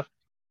Nvidia,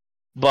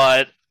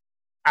 but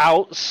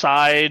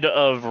outside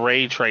of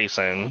ray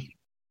tracing,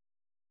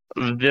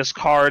 this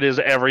card is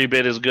every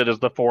bit as good as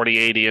the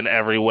 4080 in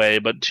every way,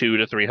 but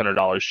 $200 to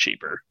 $300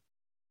 cheaper.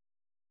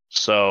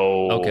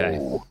 So, okay.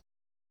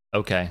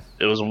 Okay.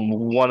 It was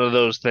one of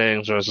those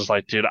things where it's just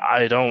like, dude,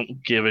 I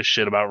don't give a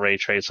shit about ray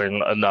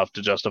tracing enough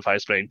to justify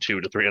spending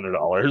 $200 to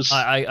 $300.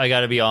 I got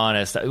to be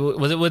honest.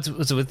 Was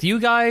it with you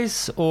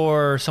guys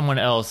or someone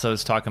else? I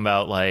was talking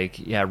about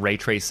like, yeah, ray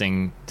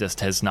tracing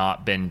just has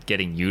not been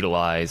getting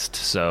utilized.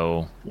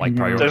 So like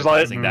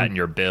prioritizing that in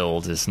your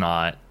build is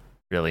not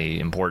really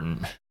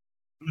important.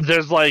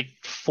 There's like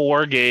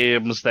 4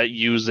 games that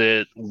use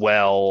it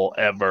well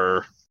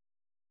ever.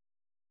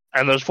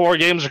 And those 4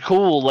 games are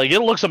cool. Like, it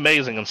looks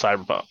amazing in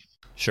Cyberpunk.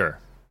 Sure.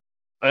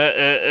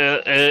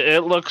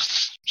 It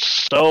looks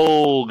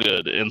so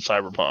good in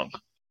Cyberpunk.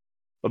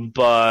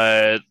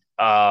 But,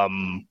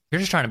 you're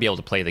just trying to be able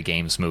to play the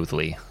game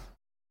smoothly.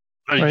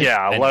 Right.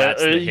 Yeah. And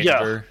that's the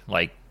hinder.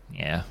 Like,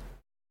 yeah.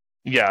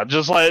 Yeah,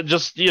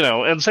 just, you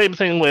know, and same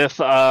thing with,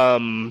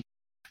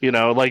 you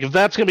know, like, if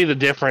that's going to be the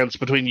difference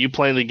between you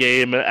playing the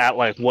game at,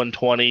 like,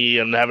 120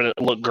 and having it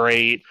look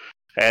great,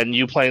 and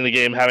you playing the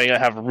game having it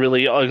have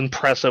really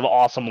impressive,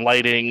 awesome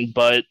lighting,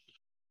 but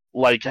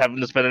like having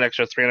to spend an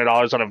extra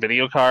 $300 on a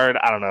video card,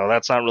 I don't know.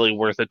 That's not really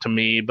worth it to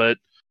me. But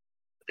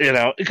you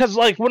know, because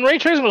like when ray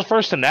tracing was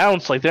first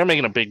announced, like they're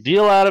making a big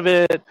deal out of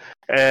it,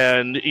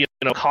 and you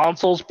know,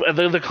 consoles,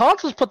 the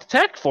consoles put the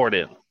tech for it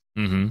in.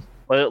 Mm-hmm.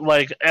 But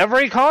like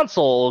every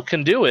console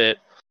can do it,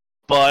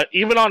 but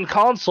even on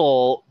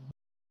console,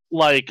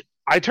 like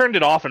I turned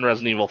it off in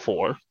Resident Evil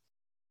 4.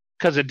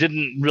 Because it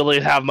didn't really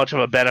have much of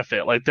a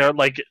benefit. Like they're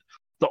like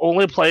the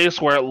only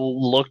place where it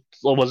looked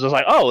was just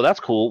like, oh, that's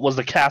cool, was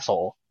the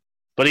castle.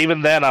 But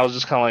even then, I was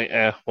just kind of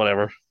like,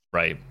 whatever.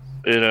 Right.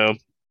 You know,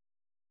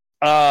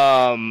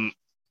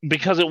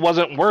 because it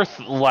wasn't worth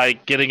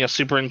like getting a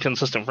super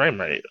inconsistent frame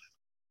rate.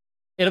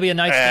 It'll be a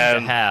nice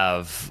thing to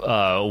have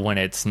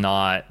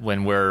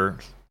when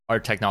our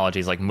technology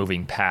is like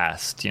moving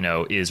past. You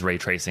know, is ray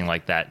tracing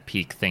like that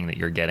peak thing that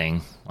you're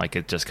getting? Like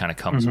it just kind of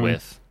comes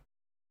with.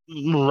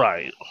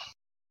 Right.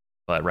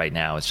 But right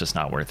now, it's just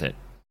not worth it.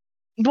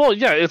 Well,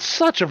 yeah, it's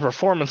such a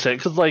performance hit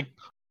because, like,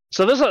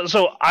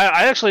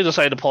 I actually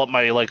decided to pull up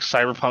my like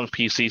Cyberpunk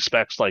PC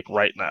specs like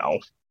right now.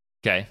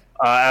 Okay.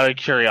 Out of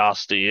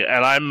curiosity,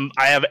 and I'm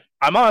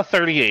on a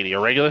 3080, a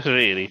regular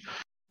 3080,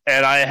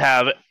 and I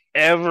have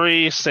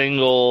every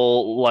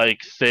single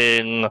like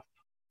thing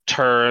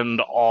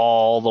turned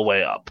all the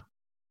way up.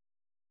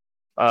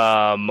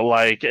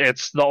 Like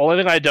it's the only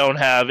thing I don't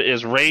have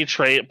is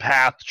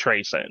path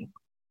tracing.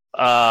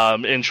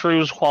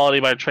 Improves quality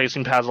by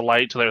tracing paths of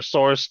light to their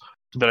source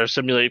to better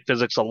simulate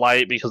physics of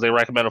light because they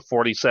recommend a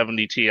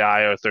 4070 Ti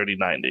or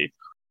 3090.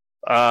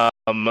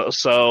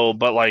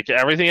 But like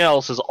everything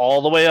else is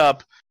all the way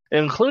up,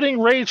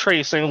 including ray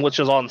tracing, which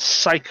is on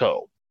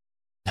Psycho.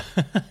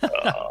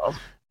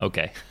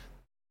 Okay.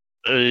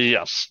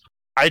 Yes,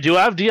 I do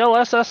have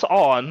DLSS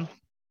on,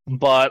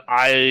 but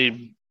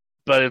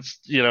it's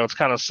you know it's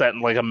kind of set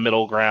in like a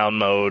middle ground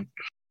mode.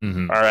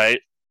 Mm-hmm. All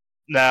right,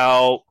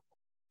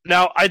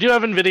 Now, I do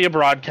have NVIDIA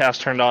Broadcast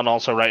turned on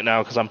also right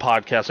now because I'm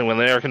podcasting with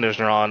the air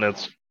conditioner on.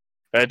 It's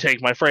going to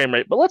take my frame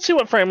rate. But let's see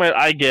what frame rate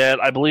I get.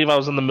 I believe I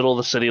was in the middle of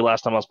the city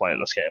last time I was playing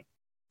this game.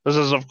 This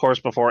is, of course,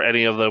 before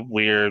any of the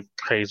weird,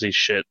 crazy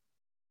shit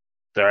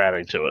they're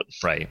adding to it.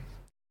 Right.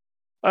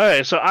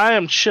 Alright, so I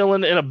am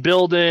chilling in a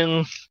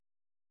building,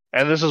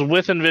 and this is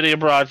with NVIDIA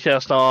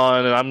Broadcast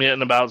on, and I'm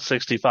getting about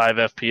 65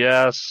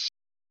 FPS.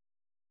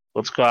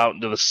 Let's go out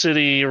into the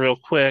city real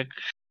quick.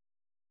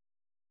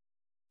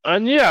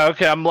 And yeah,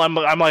 okay, I'm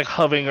like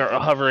hovering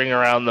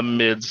around the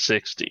mid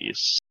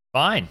 60s.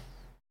 Fine.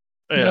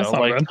 You know,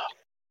 like bad.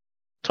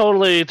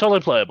 totally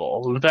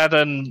playable. In fact,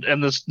 in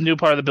this new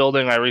part of the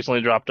building, I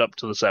recently dropped up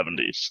to the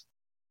 70s.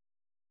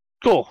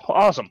 Cool,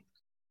 awesome.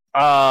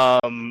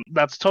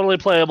 That's totally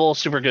playable,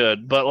 super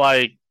good. But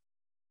like,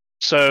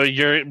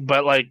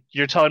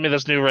 you're telling me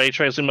this new ray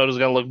tracing mode is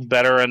going to look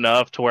better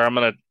enough to where I'm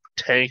going to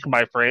tank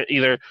my frame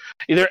either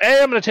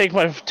A, I'm going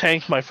to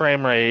tank my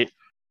frame rate.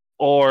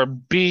 Or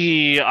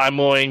B, I'm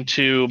going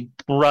to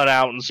run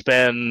out and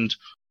spend.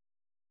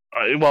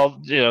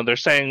 Well, you know, they're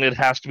saying it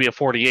has to be a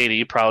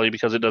 4080, probably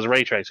because it does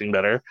ray tracing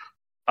better.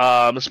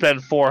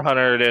 Spend spend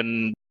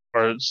an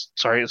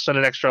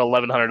extra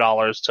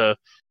 $1,100 to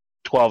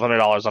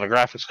 $1,200 on a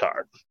graphics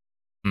card.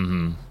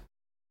 Mm-hmm.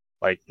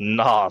 Like,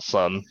 nah,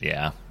 son.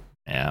 Yeah.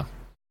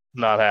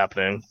 Not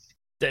happening.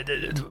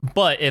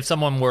 But if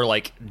someone were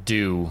like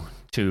due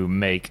to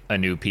make a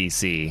new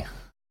PC.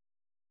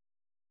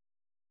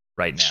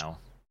 Right now,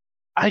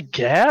 I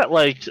get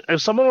like if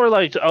someone were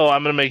like, "Oh,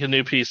 I'm going to make a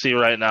new PC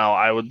right now,"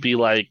 I would be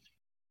like,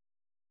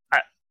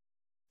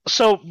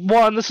 So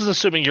one, this is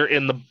assuming you're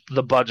in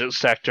the budget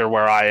sector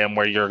where I am,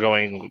 where you're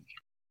going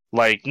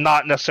like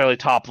not necessarily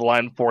top of the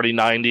line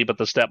 4090, but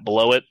the step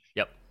below it.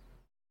 Yep.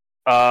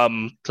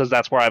 Because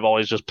that's where I've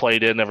always just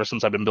played in ever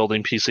since I've been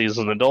building PCs as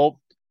an adult.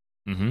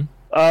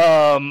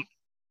 Mm-hmm.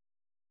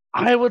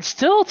 I would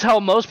still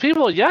tell most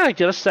people, yeah,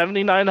 get a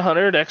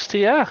 7900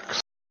 XTX.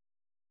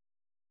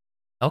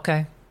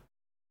 Okay.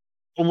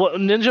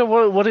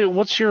 Ninja,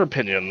 what's your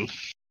opinion?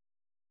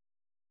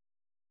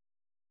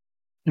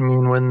 I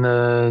mean, when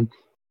the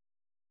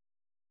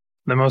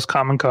the most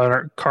common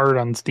card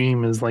on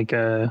Steam is like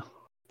a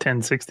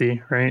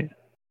 1060, right?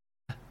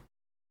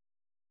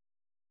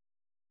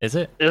 Is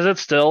it? Is it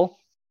still?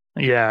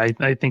 Yeah,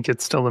 I think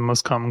it's still the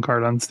most common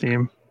card on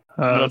Steam.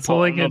 I'm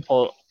gonna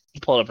pull it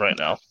up right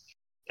now.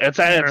 It's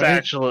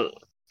actually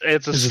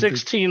it's a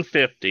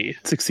 1650.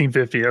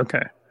 1650.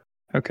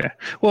 Okay.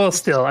 Well,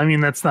 still, I mean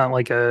that's not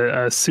like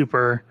a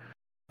super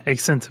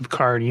expensive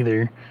card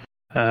either.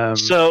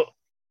 So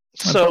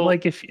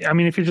like if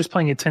you're just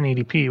playing at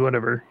 1080p,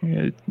 whatever,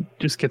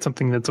 just get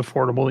something that's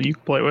affordable that you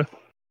can play with.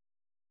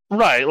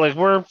 Right, like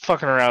we're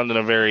fucking around in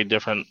a very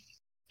different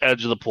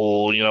edge of the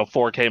pool.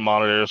 4K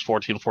monitors,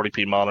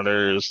 1440p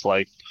monitors,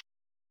 like,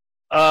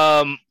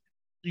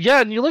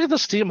 yeah. And you look at the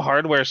Steam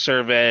hardware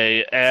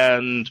survey,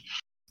 and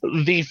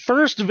the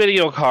first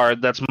video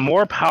card that's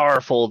more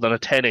powerful than a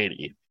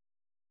 1080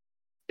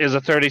 is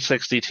a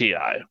 3060 Ti.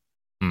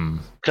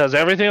 Because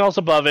everything else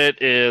above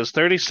it is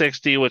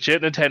 3060, which it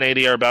and a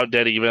 1080 are about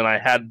dead even. I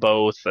had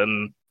both,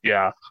 and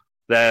yeah.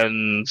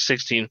 Then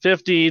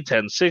 1650,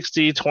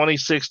 1060,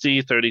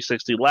 2060,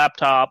 3060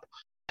 laptop,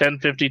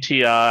 1050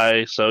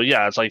 Ti. So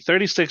yeah, it's like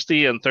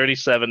 3060 and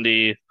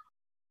 3070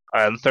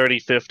 and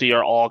 3050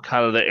 are all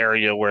kind of the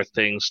area where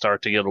things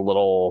start to get a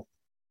little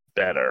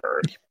better.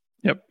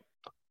 Yep.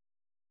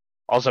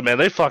 Also, man,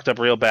 they fucked up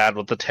real bad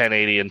with the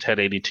 1080 and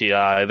 1080 Ti.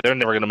 They're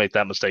never going to make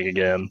that mistake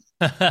again.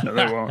 No,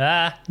 they won't.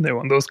 They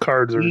won't. Those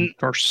cards are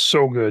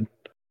so good.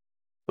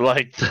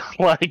 Like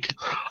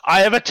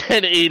I have a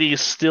 1080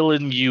 still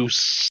in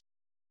use.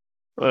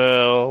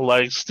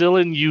 Still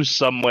in use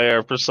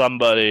somewhere for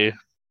somebody.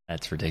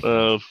 That's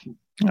ridiculous.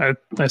 I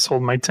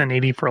sold my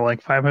 1080 for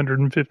like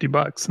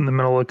 $550 in the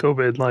middle of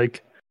COVID.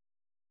 Like,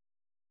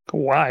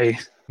 why?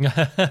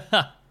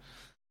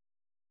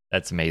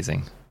 That's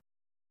amazing.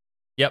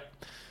 Yep.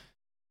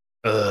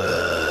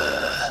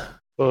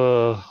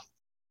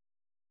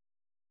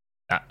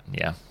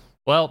 Yeah.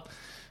 Well,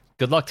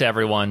 good luck to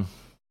everyone.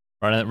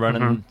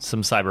 Running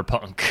some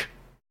Cyberpunk.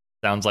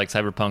 Sounds like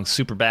Cyberpunk's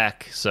super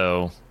back,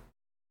 so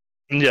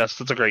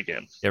yes, it's a great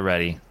game. Get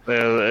ready.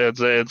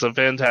 It's a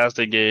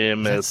fantastic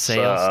game. Is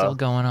sale still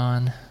going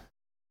on?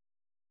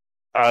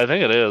 I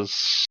think it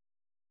is. I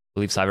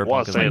believe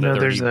Cyberpunk is like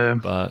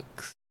 $30.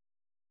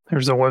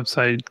 There's a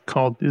website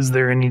called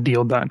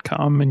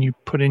isthereanydeal.com, and you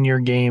put in your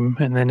game,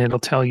 and then it'll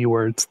tell you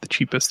where it's the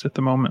cheapest at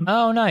the moment.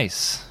 Oh,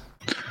 nice.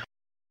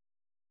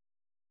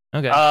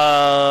 Okay.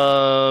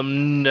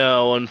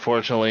 No,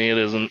 unfortunately, it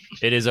isn't.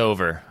 It is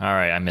over. All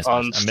right, I missed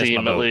on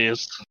Steam at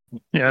least.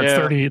 Yeah, it's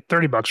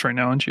 $30 right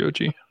now on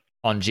GOG.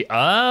 On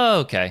Oh,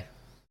 okay.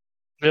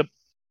 Yep.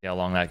 See how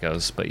long that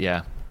goes, but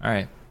yeah. All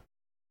right.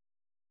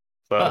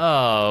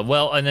 But,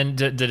 well, and then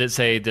did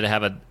it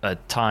have a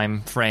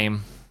time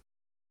frame?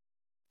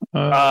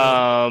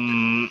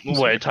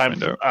 Wait, time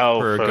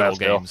for Go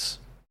games.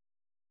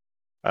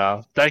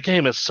 That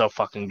game is so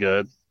fucking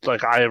good.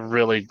 Like, I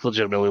really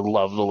legitimately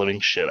love the living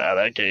shit out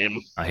of that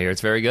game. I hear it's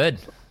very good.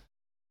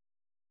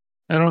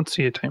 I don't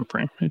see a time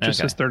frame. It just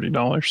says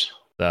 $30.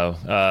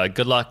 So,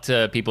 good luck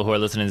to people who are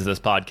listening to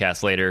this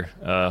podcast later.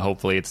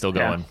 Hopefully, it's still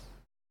going.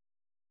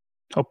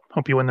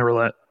 Hope you win the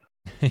roulette.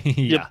 Yeah.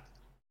 Yep.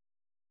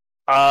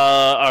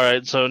 All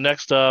right. So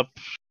next up,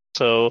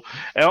 and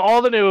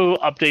all the new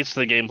updates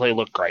to the gameplay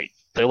look great.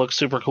 They look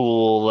super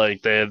cool.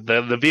 Like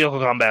the vehicle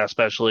combat,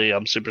 especially,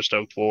 I'm super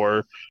stoked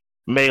for.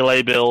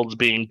 Melee builds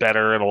being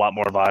better and a lot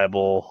more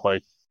viable.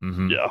 Like,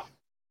 yeah.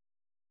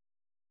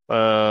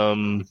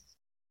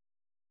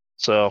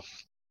 So,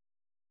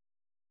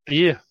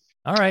 yeah.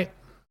 All right.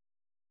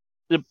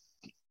 Yep.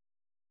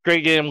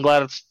 Great game.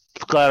 Glad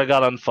I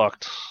got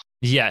unfucked.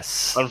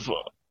 Yes. All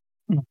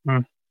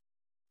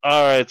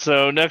right.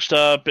 So next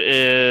up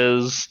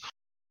is,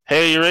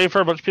 hey, you ready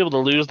for a bunch of people to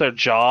lose their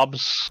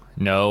jobs?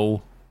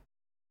 No.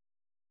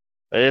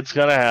 It's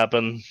gonna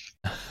happen.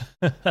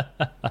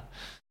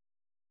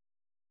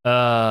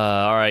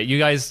 All right, you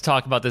guys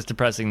talk about this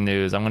depressing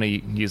news. I'm gonna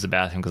use the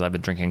bathroom because I've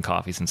been drinking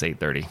coffee since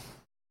 8:30.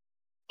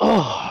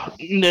 Oh,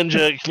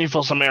 Ninja, can you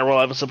fill some air while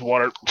I have a sip of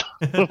water?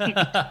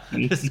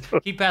 Just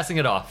keep passing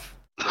it off.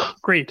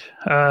 Great.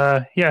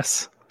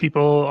 Yes,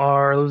 people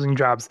are losing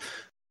jobs.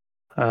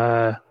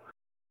 There's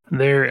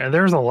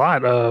a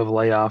lot of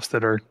layoffs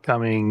that are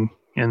coming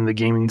in the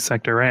gaming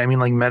sector, right? I mean,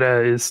 like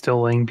Meta is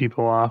still laying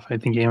people off. I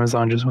think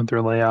Amazon just went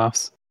through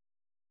layoffs.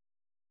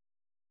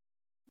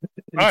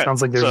 It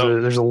sounds like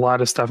there's a lot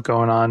of stuff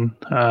going on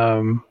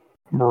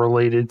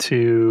related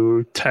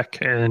to tech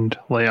and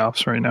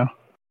layoffs right now.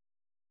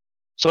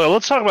 So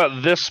let's talk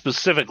about this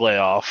specific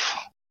layoff.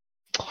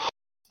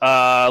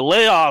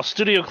 Layoffs,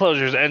 studio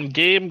closures, and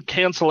game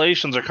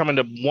cancellations are coming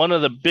to one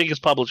of the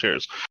biggest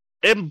publishers.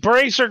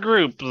 Embracer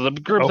Group, the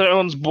group that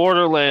owns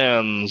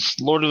Borderlands,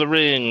 Lord of the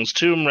Rings,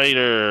 Tomb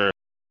Raider,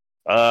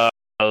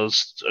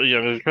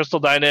 Crystal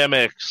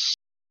Dynamics.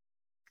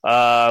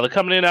 The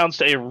company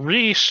announced a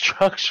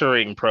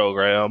restructuring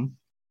program.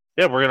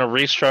 Yeah, we're going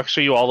to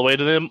restructure you all the way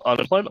to the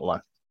unemployment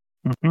line.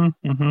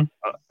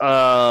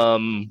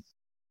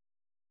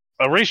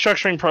 a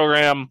restructuring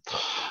program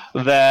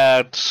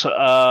that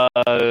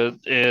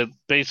it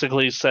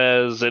basically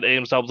says it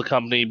aims to help the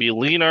company be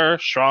leaner,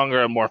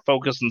 stronger, and more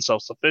focused and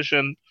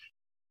self-sufficient.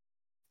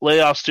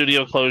 Layoff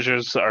studio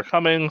closures are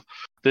coming.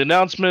 The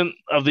announcement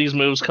of these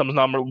moves comes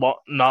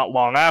not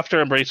long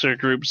after Embracer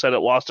Group said it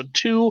lost a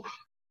 $2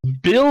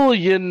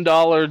 billion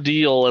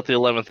deal at the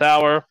 11th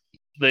hour.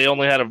 They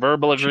only had a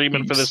verbal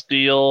agreement for this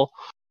deal,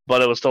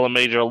 but it was still a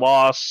major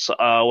loss.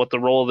 What the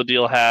role of the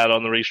deal had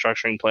on the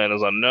restructuring plan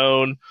is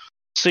unknown.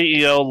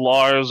 CEO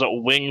Lars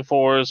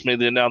Wingfors made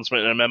the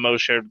announcement in a memo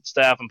shared with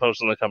staff and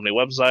posted on the company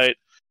website.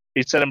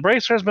 He said,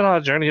 Embracer has been on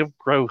a journey of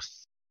growth.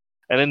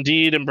 And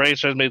indeed,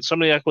 Embracer has made so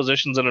many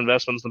acquisitions and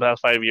investments in the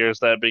past 5 years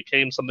that it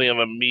became something of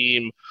a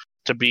meme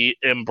to be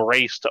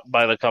embraced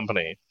by the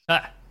company.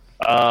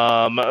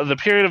 The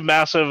period of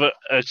massive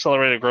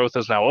accelerated growth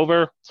is now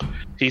over.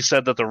 He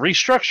said that the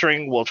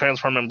restructuring will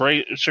transform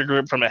Embracer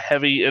Group from a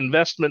heavy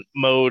investment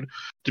mode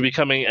to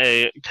becoming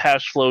a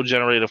cash flow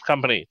generative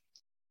company.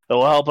 It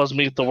will help us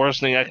meet the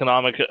worsening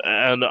economic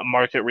and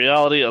market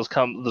reality as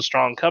the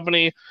strong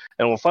company,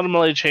 and will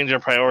fundamentally change our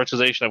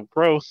prioritization of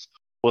growth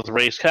with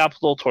raised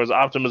capital towards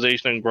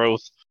optimization and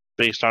growth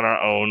based on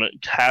our own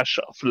cash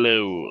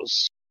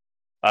flows.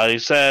 He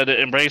said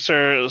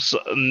Embracer's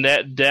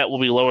net debt will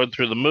be lowered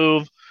through the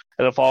move,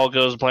 and if all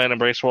goes to plan,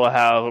 Embracer will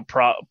have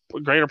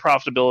greater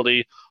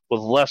profitability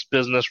with less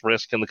business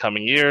risk in the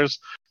coming years.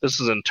 This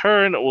is in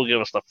turn will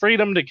give us the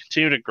freedom to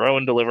continue to grow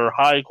and deliver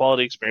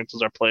high-quality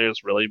experiences our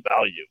players really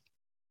value.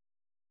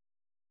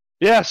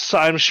 Yes,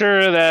 I'm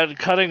sure that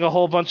cutting a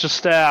whole bunch of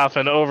staff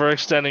and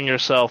overextending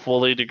yourself will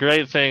lead to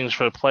great things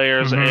for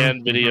players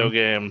and video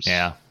games.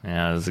 Yeah,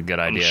 that's a good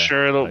idea.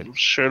 I'm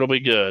sure it'll be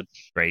good.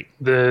 Great.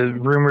 The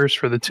rumors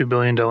for the $2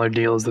 billion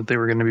deal is that they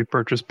were going to be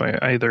purchased by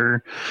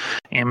either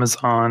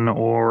Amazon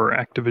or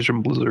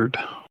Activision Blizzard.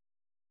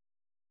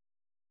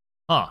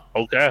 Huh.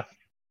 Okay.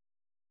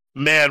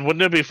 Man,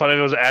 wouldn't it be funny if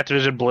it was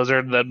Activision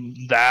Blizzard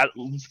that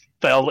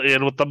fell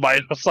in with the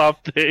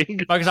Microsoft thing?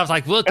 Microsoft's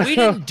like, look, we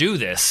didn't do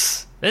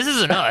this. This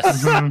isn't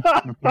us.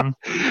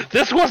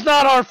 This was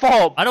not our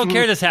fault. I don't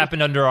care this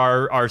happened under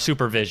our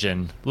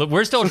supervision. Look,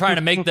 we're still trying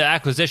to make the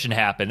acquisition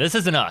happen. This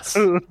isn't us.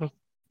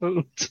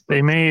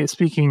 They may,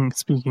 speaking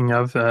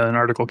of, an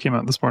article came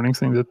out this morning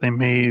saying that they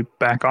may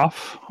back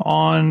off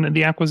on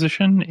the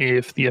acquisition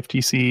if the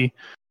FTC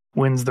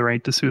wins the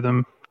right to sue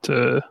them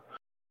to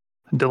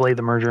delay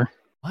the merger.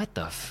 What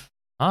the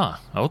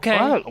okay.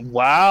 What?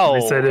 Wow.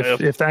 They said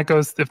if that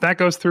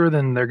goes through,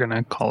 then they're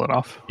gonna call it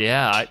off.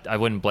 Yeah, I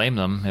wouldn't blame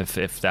them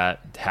if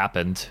that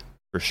happened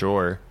for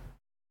sure.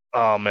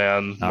 Oh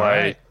man, all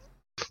right.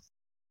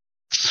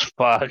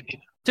 Fuck.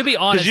 To be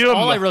honest,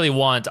 all I really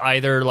want,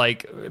 either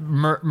like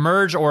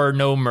merge or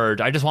no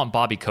merge, I just want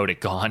Bobby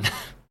Kotick gone.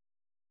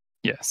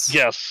 Yes.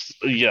 That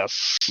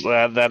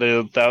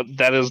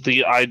is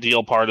the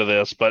ideal part of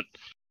this, but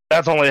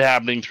that's only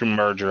happening through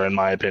merger, in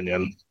my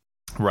opinion.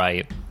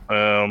 Right.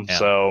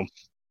 So.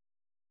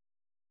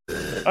 All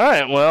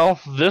right. Well,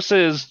 this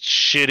is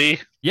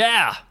shitty.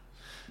 Yeah.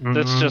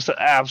 This just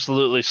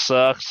absolutely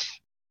sucks.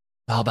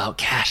 All about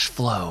cash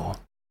flow.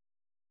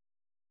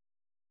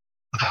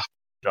 Oh,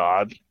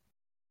 God.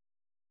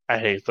 I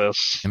hate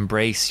this.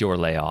 Embrace your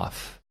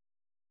layoff.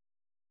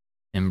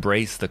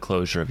 Embrace the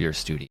closure of your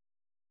studio.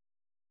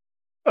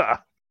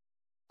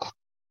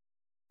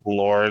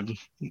 Lord.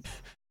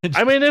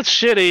 I mean, it's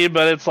shitty,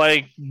 but it's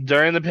like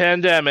during the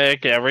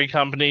pandemic, every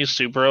company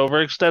super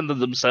overextended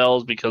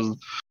themselves because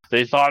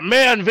they thought,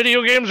 man,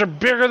 video games are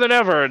bigger than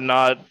ever, and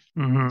not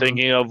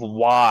thinking of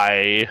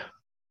why.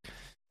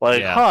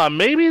 Like,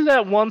 maybe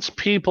that once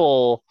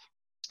people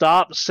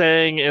stop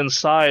saying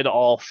inside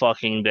all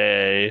fucking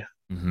day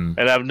and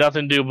have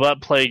nothing to do but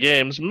play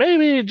games,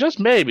 maybe, just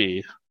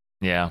maybe.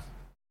 Yeah.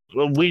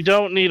 We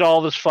don't need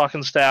all this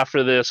fucking staff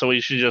for this, and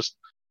we should just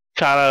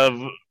kind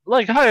of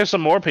like hire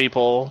some more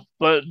people,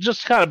 but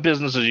just kind of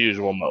business as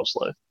usual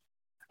mostly.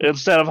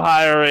 Instead of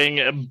hiring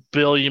a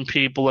billion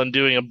people and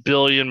doing a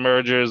billion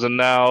mergers, and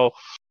now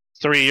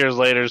 3 years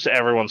later,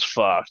 everyone's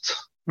fucked.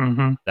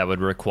 That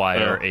would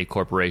require a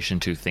corporation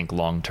to think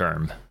long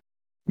term.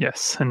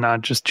 Yes, and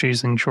not just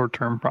chasing short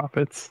term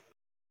profits.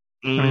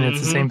 I mean, it's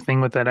the same thing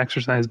with that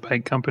exercise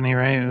bike company,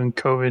 right? When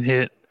COVID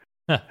hit,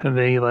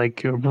 they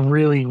like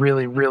really,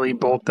 really, really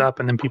bulked up,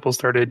 and then people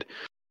started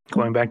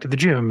going back to the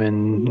gym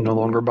and no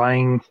longer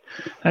buying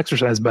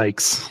exercise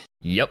bikes.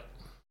 Yep.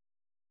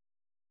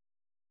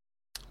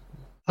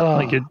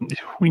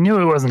 We knew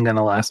it wasn't going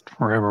to last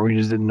forever. We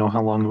just didn't know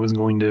how long it was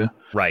going to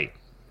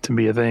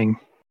be a thing.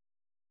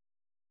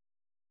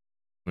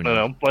 I don't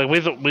know. Like we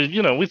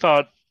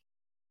thought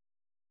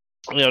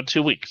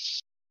 2 weeks.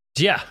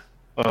 Yeah.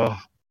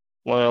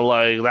 Well,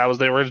 like that was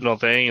the original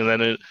thing, and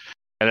then it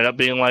ended up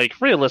being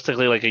like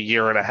realistically like a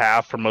year and a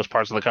half for most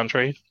parts of the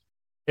country.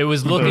 It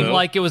was looking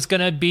like it was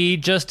going to be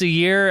just a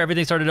year.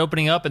 Everything started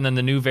opening up, and then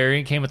the new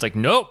variant came. It's like,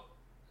 nope.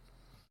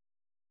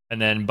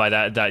 And then by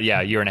that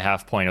year and a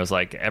half point, it was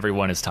like,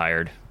 everyone is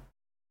tired.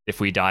 If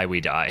we die, we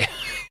die.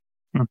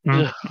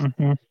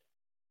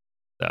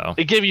 So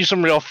it gave you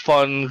some real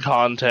fun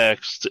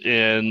context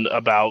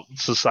about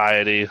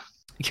society.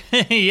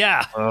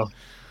 yeah.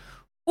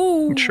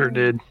 It sure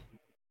did. It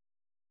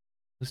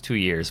was 2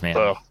 years, man.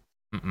 So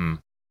Mm-mm.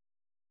 it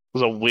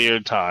was a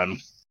weird time.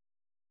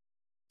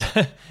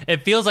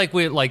 It feels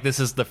like this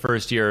is the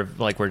first year of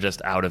we're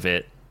just out of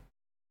it,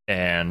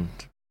 and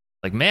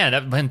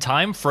man, when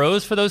time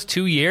froze for those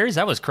 2 years,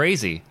 that was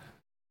crazy.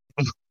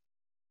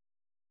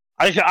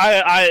 If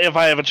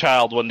I have a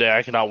child one day,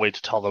 I cannot wait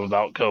to tell them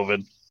about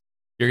COVID.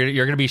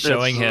 You're gonna be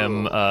showing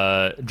him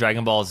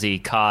Dragon Ball Z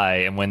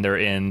Kai, and when they're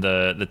in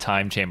the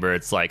time chamber,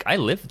 it's like, I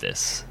lived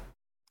this.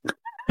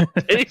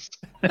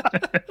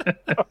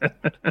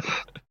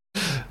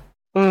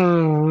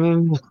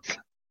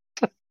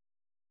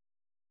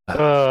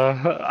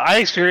 I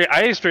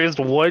experienced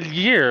 1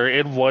 year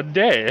in one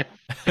day.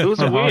 It was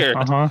weird.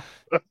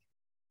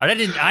 I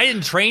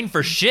didn't train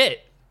for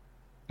shit.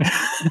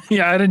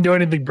 Yeah, I didn't do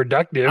anything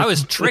productive. I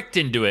was tricked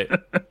into it.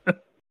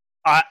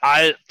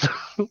 I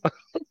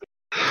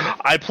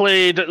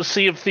played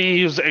Sea of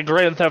Thieves and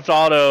Grand Theft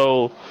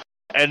Auto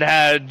and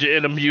had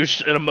an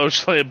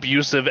emotionally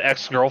abusive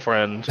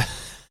ex-girlfriend.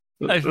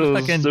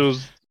 It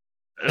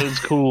was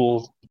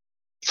cool.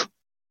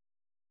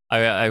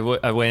 I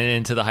went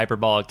into the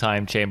hyperbolic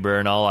time chamber,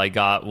 and all I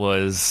got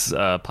was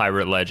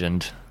Pirate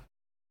Legend.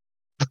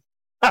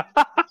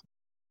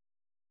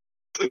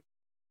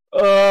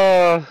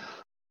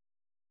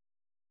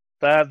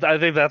 I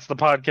think that's the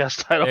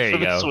podcast title There you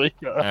for this go. week.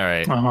 All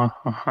right.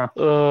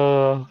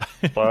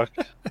 Fuck.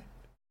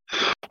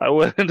 I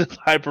went into the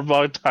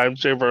hyperbolic time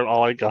chamber, and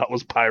all I got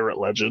was Pirate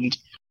Legend.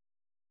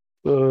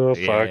 Fuck.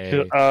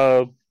 Yay.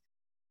 All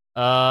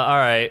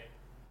right.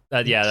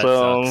 That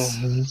sucks.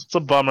 It's a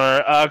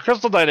bummer.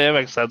 Crystal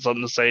Dynamics had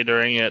something to say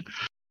during it.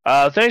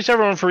 Thanks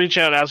everyone for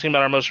reaching out and asking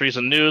about our most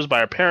recent news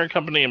by our parent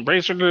company,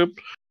 Embracer Group,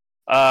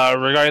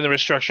 regarding the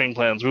restructuring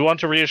plans. We want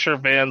to reassure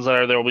fans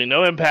that there will be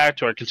no impact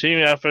to our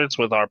continuing efforts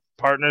with our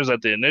partners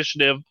at the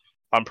Initiative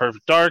on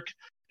Perfect Dark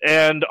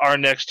and our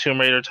next Tomb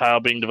Raider title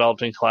being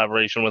developed in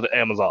collaboration with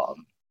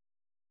Amazon.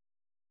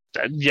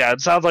 Yeah,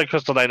 it sounds like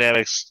Crystal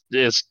Dynamics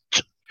is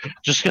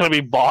just going to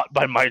be bought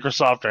by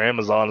Microsoft or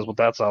Amazon is what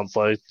that sounds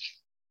like.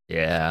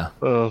 Yeah.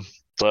 All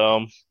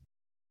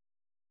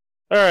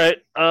right.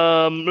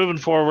 Moving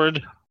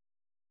forward.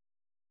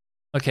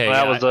 Okay.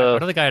 That was I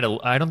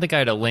don't think I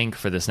had a link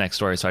for this next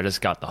story, so I just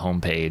got the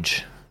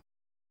homepage.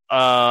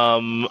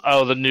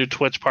 The new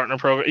Twitch partner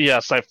program.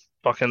 Yes, I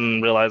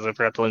fucking realized I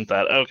forgot to link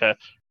that. Okay.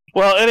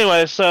 Well,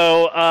 anyway,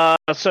 so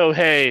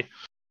hey,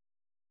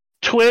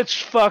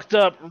 Twitch fucked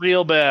up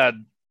real bad.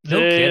 No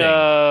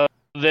kidding.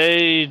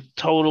 They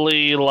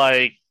totally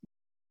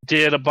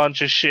did a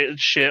bunch of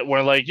shit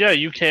where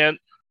you can't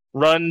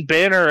run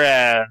banner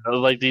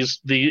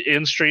ads the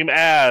in-stream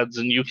ads,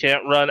 and you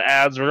can't run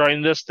ads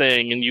regarding this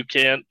thing, and you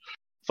can't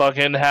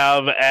fucking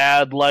have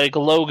ad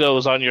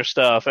logos on your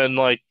stuff, and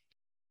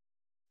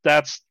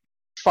that's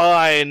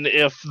fine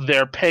if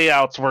their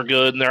payouts were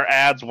good and their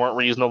ads weren't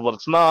reasonable, but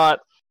it's not,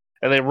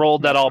 and they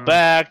rolled that all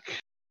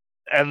back.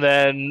 And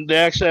then they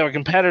actually have a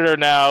competitor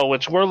now,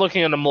 which we're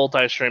looking into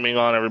multi-streaming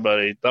on,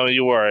 everybody. Don't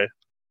you worry.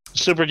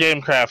 Super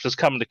Gamecraft is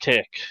coming to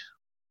kick.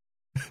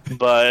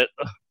 But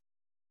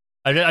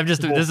I'm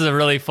just this is a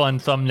really fun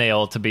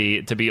thumbnail to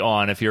be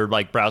on if you're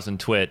browsing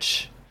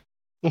Twitch.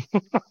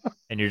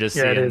 And you're just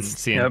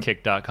seeing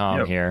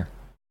kick.com here.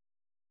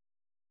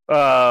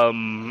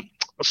 So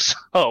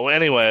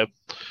anyway.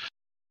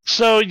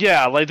 So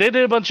yeah, they did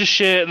a bunch of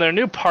shit, and their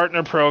new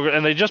partner program,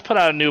 and they just put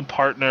out a new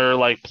partner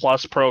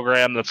plus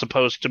program that's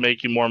supposed to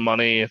make you more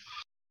money,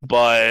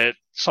 but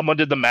someone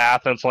did the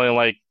math, and it's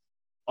only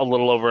a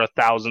little over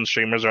 1,000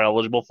 streamers are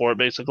eligible for it,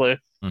 basically.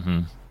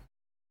 Mm-hmm.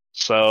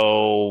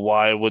 So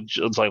why would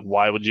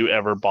you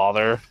ever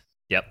bother?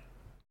 Yep.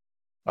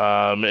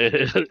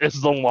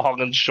 It's the long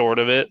and short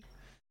of it.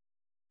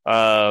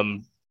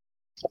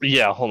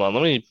 Yeah, hold on.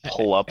 Let me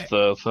pull up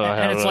the.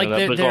 And it's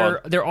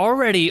they're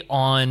already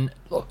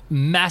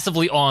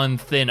massively on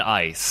thin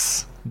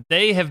ice.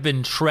 They have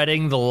been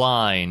treading the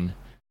line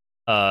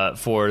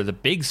for the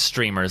big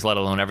streamers, let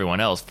alone everyone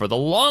else, for the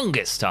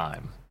longest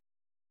time.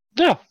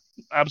 Yeah,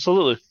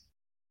 absolutely.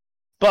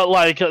 But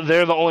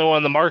they're the only one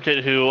in the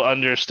market who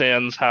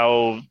understands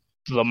how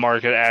the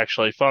market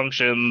actually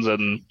functions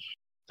and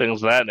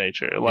things of that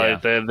nature.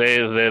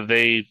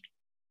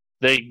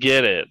 They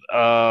get it.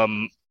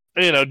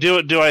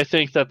 Do I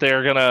think that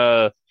they're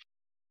gonna?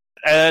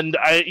 And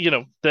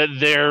that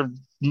they're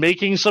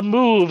making some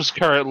moves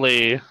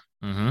currently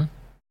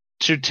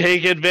to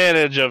take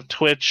advantage of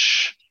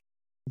Twitch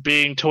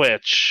being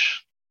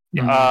Twitch.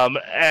 Mm-hmm.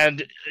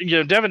 And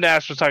Devin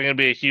Nash was talking to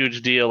be a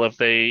huge deal if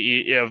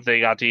they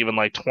got to even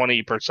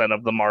 20%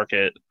 of the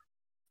market,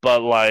 but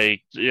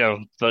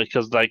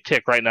because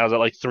Kick right now is at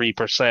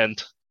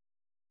 3%,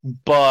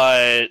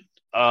 but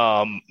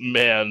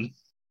man.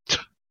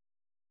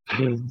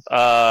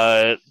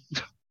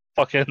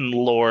 Fucking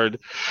Lord.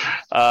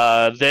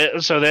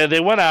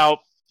 They went out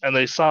and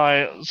they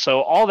signed.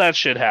 So all that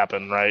shit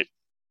happened, right?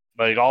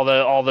 All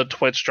the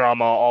Twitch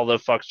drama, all the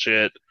fuck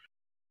shit.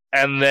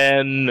 and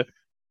then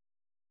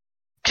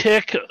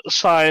Kick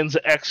signs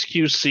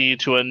XQC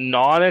to a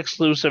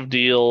non-exclusive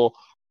deal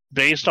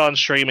based on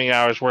streaming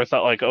hours worth at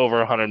like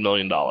over $100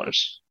 million.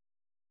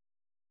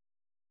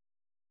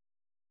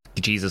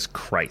 Jesus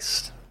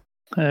Christ.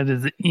 That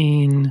is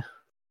insane.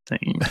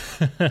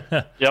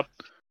 Yep.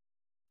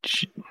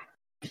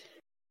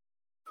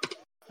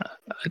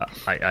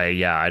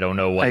 I don't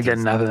know what I get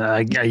nothing.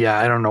 I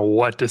don't know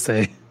what to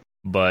say.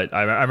 But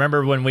I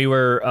remember when we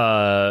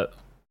were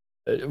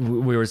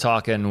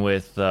talking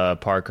with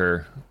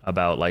Parker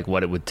about like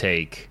what it would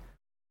take,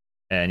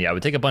 and it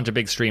would take a bunch of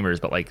big streamers,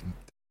 but like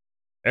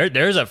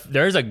there's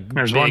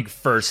big one.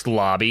 first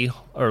lobby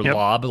or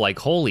lob, like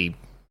holy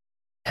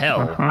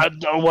hell.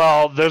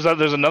 Well, there's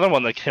another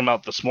one that came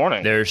out this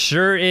morning. There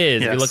sure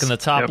is. Yes. If you look in the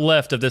top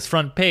left of this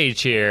front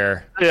page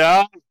here.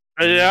 Yeah.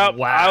 Wow.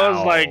 I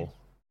was like,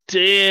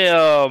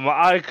 damn,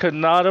 I could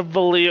not have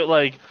believed,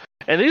 like,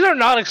 and these are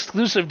not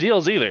exclusive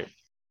deals either.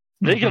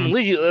 They can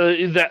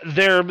leave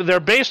they're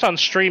based on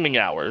streaming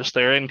hours,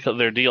 their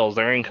deals,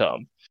 their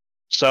income.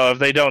 So if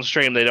they don't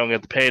stream, they don't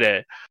get the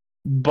payday.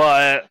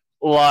 But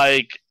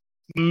like,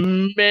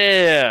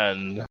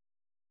 man,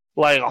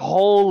 like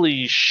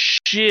holy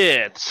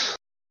shit.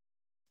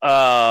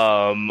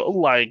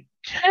 Like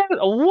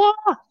what?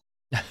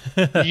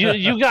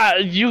 you got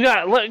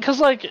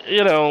because like,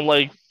 you know,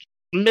 like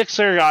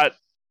Mixer got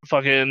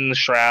fucking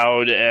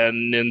Shroud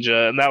and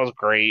Ninja, and that was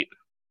great.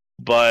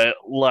 But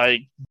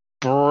like,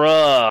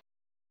 bruh.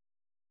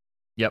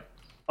 Yep.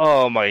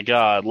 Oh my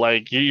god!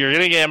 Like you're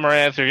getting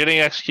Amaranth, you're getting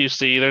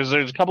XQC. There's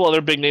a couple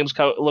other big names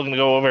looking to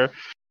go over.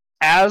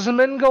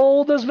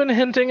 Asmongold has been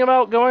hinting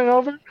about going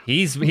over.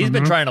 He's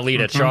been trying to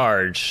lead a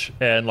charge,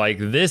 and like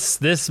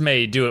this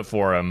may do it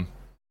for him.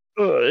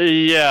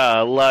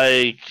 Yeah,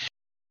 like,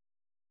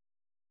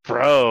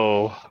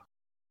 bro.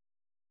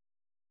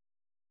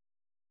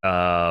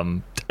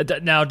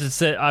 Now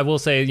I will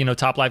say, you know,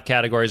 top live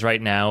categories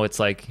right now, it's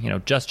like, you know,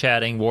 Just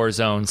Chatting,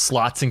 Warzone,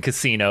 slots and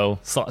casino.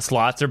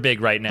 Slots are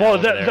big right now. Well,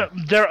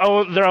 they're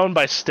owned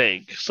by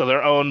Stake, so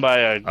they're owned by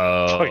a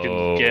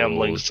fucking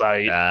gambling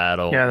site. That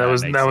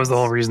was the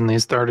whole reason they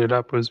started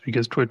up, was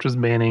because Twitch was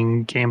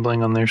banning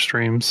gambling on their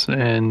streams,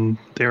 and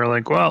they were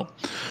like, well,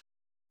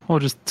 we'll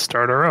just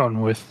start our own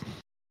with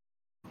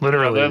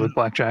with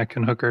blackjack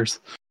and hookers.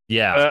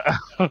 Yeah.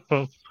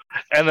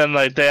 And then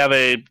like they have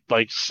a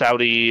like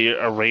Saudi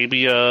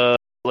Arabia,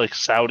 like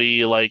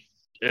Saudi like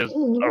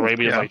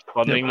Arabia's like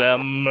funding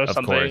them or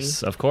something.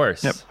 Of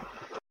course. Yep.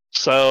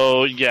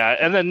 So yeah,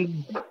 and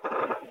then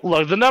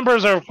look, the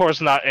numbers are of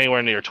course not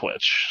anywhere near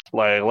Twitch.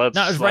 Like let's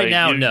not like, right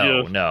now.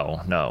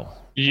 No.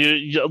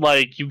 You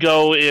like you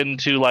go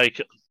into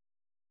like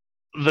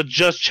the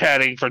Just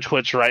Chatting for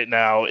Twitch right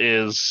now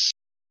is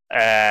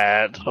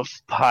at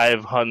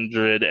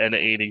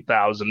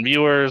 580,000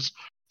 viewers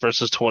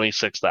versus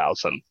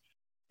 26,000.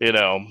 You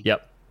know.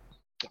 Yep.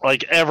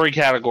 Like every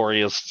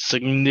category is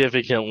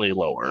significantly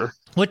lower.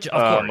 Which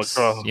of course,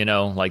 you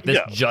know, like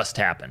this just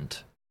happened.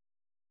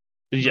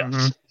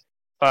 Yes.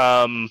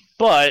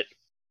 But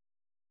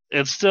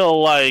it's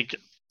still like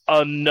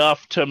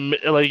enough to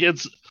like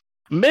it's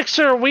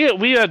Mixer.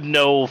 We had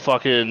no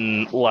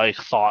fucking like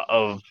thought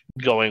of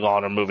going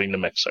on or moving to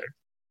Mixer.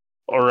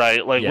 All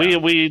right, like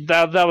we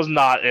that was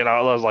not, you know,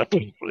 I was like,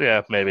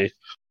 yeah, maybe.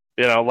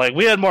 You know, like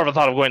we had more of a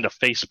thought of going to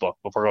Facebook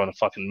before going to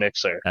fucking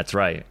Mixer. That's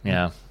right.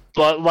 Yeah.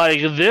 But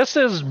like this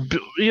is,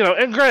 you know,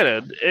 and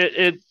granted,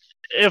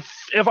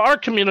 if our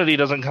community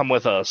doesn't come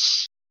with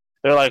us,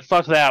 they're like,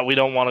 fuck that, we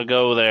don't want to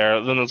go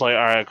there. Then it's like,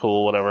 all right,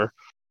 cool, whatever.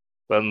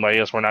 Then I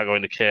guess we're not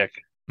going to Kick.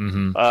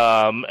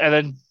 Mm-hmm. And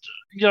then,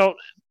 you know,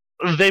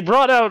 they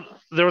brought out.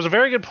 There was a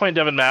very good point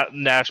Devin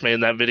Nash made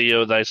in that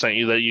video that I sent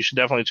you that you should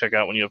definitely check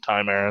out when you have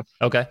time, Aaron.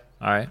 Okay.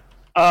 All right.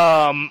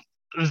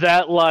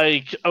 That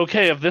like,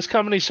 okay, if this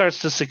company starts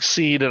to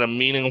succeed in a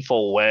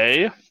meaningful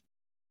way,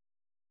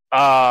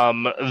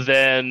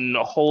 then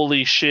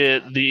holy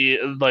shit,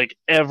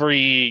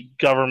 every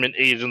government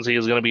agency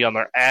is going to be on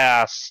their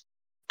ass.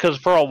 Because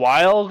for a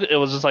while it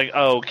was just like,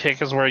 oh,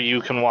 Kick is where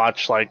you can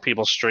watch like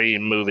people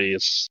stream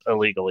movies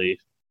illegally.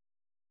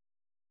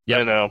 Yep.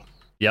 You know.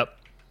 Yep.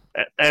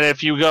 And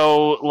if you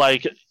go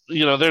like,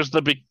 you know, there's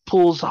the big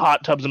pools,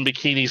 hot tubs, and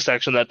bikini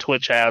section that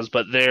Twitch has,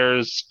 but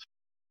there's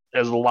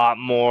a lot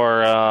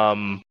more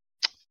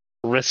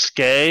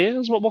risque,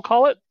 is what we'll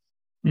call it.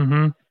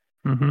 That's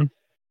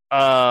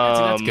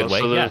a good way.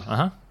 So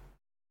yeah.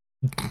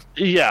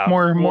 Yeah.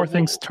 More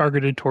things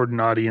targeted toward an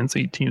audience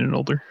 18 and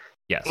older.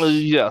 Yes.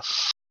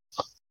 Yes.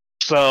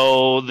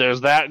 So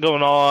there's that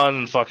going on,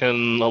 and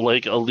fucking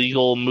like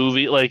illegal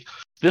movie. Like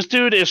this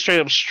dude is straight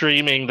up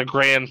streaming the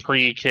Grand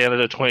Prix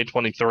Canada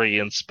 2023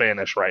 in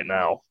Spanish right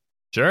now.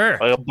 Sure.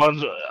 Like a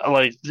bunch,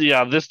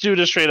 this dude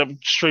is straight up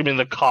streaming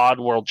the COD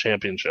World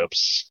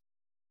Championships.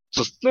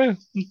 Just no.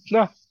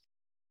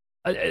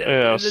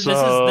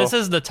 This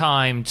is the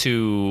time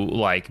to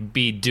like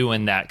be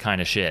doing that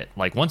kind of shit.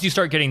 Like once you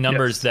start getting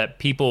numbers that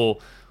people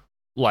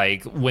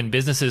like, when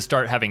businesses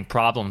start having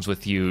problems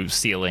with you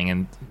stealing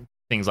and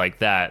things like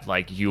that,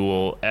 like you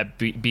will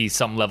be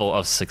some level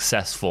of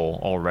successful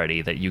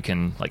already that you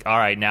can like, all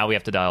right, now we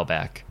have to dial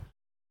back.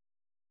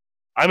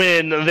 I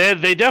mean,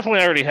 they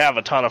definitely already have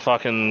a ton of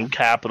fucking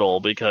capital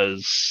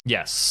because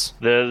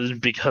they're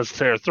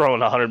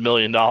throwing $100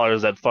 million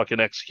at fucking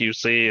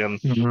XQC,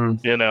 and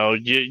you know,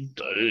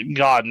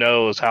 God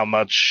knows how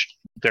much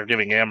they're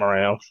giving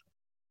Amaranth.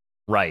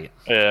 Right.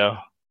 Yeah.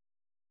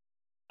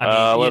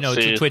 I mean, you know,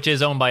 Twitch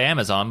is owned by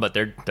Amazon, but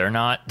they're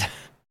not.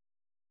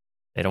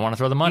 They don't want to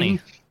throw the money.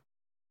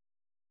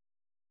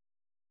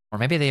 Or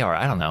maybe they are.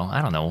 I don't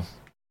know.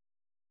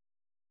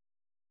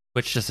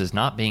 Twitch just is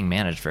not being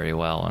managed very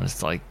well, and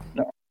it's like...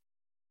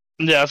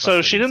 Yeah,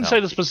 so she didn't say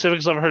the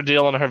specifics of her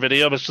deal in her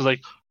video, but she's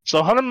like,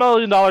 so $100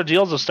 million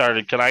deals have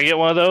started. Can I get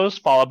one of those?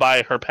 Followed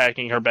by her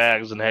packing her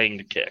bags and heading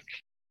to Kick.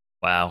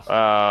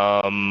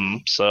 Wow.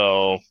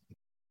 So...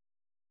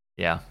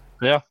 Yeah.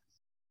 Yeah.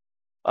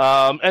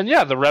 And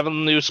yeah, the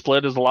revenue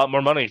split is a lot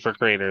more money for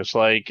creators.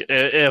 Like,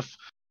 if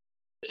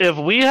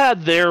we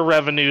had their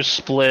revenue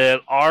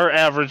split, our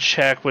average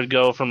check would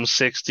go from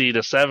 $60 to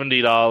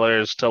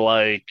 $70 to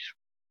like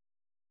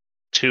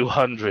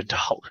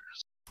 $200.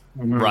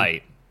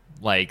 Right.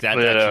 Like that's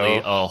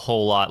actually a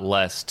whole lot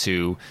less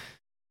to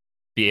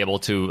be able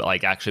to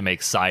like actually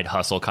make side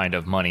hustle kind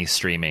of money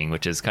streaming,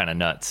 which is kind of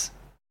nuts.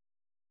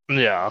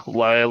 Yeah,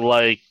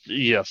 like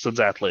yes,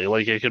 exactly.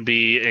 Like it could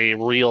be a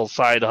real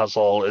side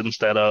hustle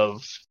instead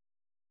of,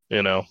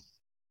 you know,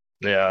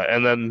 yeah.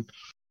 And then,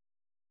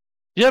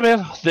 yeah,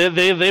 man,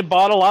 they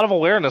bought a lot of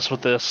awareness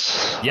with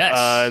this. Yes,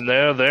 and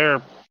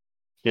they're,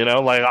 you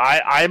know, like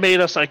I made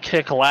us a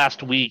Kick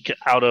last week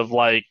out of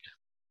like,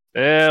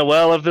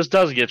 well, if this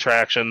does get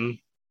traction,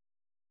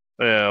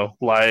 you know,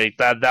 like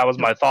that was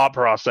my thought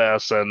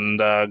process, and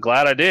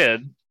glad I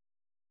did.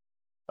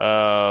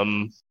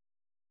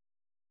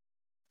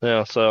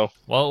 Yeah, so...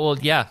 Well,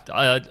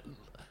 yeah.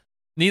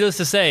 Needless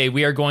to say,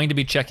 we are going to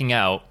be checking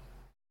out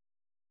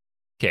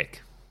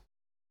Kick.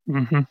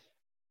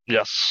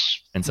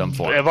 Yes. In some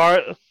form. If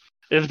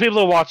the people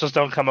who watch us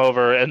don't come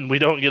over and we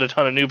don't get a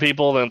ton of new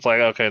people, then it's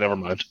like, okay, never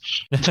mind.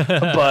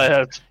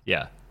 But...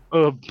 yeah.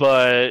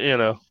 But, you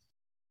know,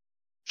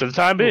 for the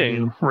time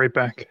being... Right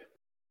back.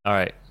 All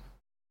right.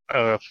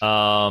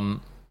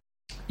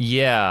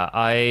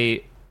 Yeah,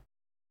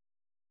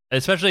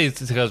 especially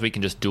because we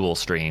can just dual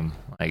stream.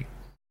 Like...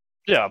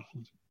 Yeah.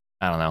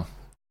 I don't know.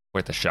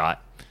 Worth a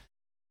shot.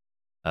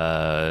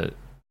 And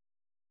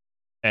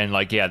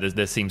like, yeah,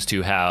 this seems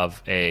to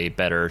have a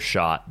better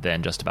shot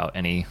than just about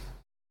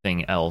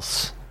anything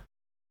else.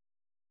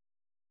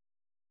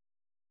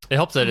 It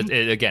helps that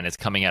it's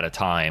coming at a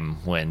time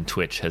when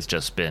Twitch has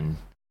just been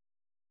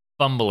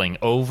fumbling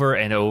over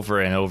and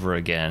over and over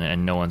again,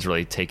 and no one's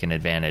really taken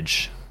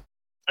advantage.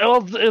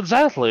 Well,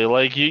 exactly.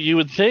 Like you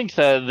would think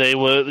that they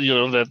would, you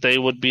know, that they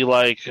would be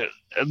like,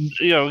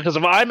 you know, because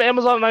if I'm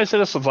Amazon and I say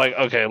this, it's like,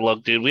 okay,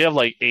 look, dude, we have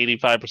like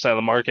 85% of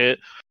the market.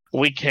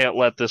 We can't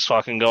let this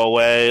fucking go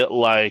away.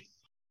 Like,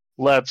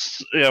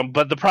 let's, you know.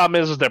 But the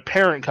problem is their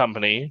parent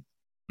company,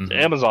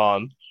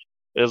 Amazon,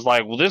 is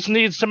like, well, this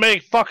needs to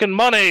make fucking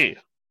money.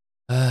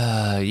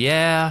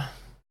 Yeah.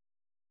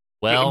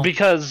 Well,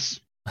 because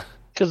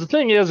the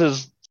thing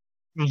is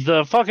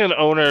the fucking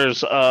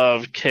owners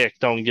of Kick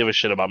don't give a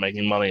shit about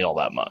making money all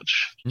that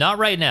much. Not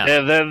right now.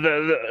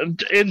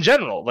 And in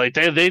general, like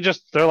they're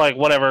like,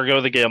 whatever, go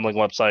to the gambling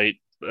website.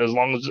 As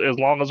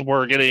long as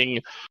we're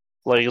getting,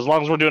 like, as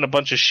long as we're doing a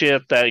bunch of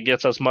shit that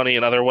gets us money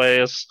in other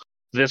ways,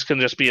 this can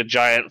just be a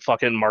giant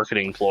fucking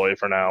marketing ploy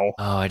for now.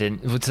 Oh, I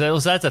didn't. So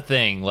that's a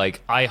thing. Like,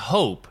 I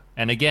hope,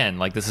 and again,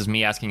 like, this is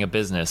me asking a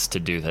business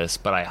to do this,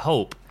 but I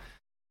hope,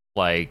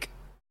 like.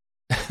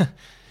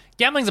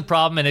 Gambling's a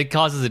problem and it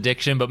causes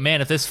addiction, but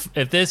man, if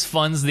this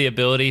funds the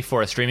ability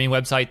for a streaming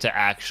website to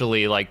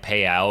actually like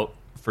pay out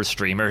for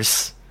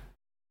streamers.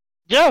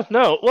 Yeah,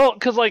 no. Well,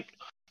 because like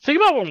think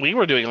about when we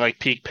were doing like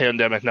peak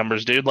pandemic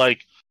numbers, dude.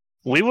 Like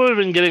we would have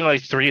been getting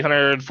like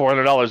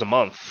 $300-$400 a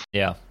month.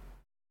 Yeah.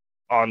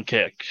 On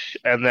Kick.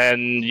 And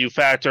then you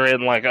factor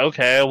in like,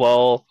 okay,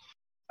 well,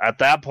 at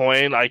that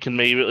point I can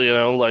maybe, you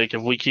know, like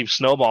if we keep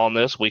snowballing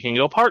this, we can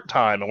go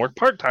part-time and work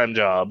part-time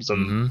jobs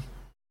and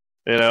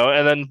you know,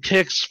 and then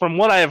Kick's, from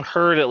what I have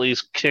heard, at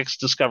least Kick's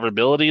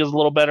discoverability is a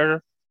little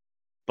better,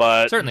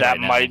 but certainly that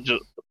right might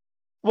just,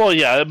 well,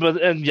 yeah,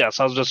 and yes,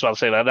 I was just about to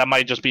say that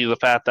might just be the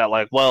fact that,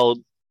 like, well,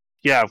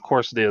 yeah, of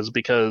course it is,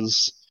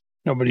 because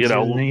nobody's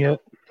using it yet.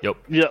 Yep.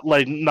 Yeah,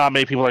 like not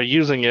many people are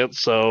using it,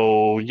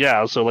 so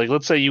yeah, so like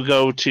let's say you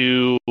go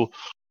to,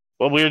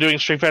 well, we were doing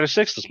Street Fighter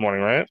 6 this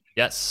morning, right?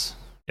 Yes,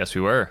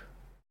 we were.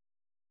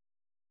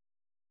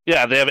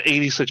 Yeah, they have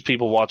 86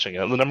 people watching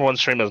it. The number one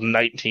stream has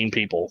 19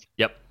 people.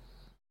 Yep.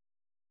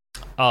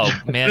 Oh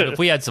man, if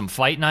we had some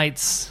fight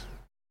nights.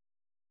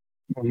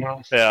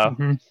 Yeah.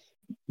 The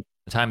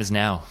time is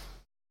now.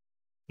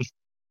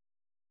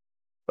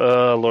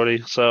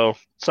 Lordy. So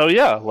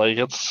yeah, like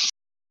it's,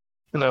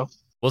 you know.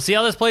 We'll see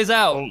how this plays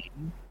out.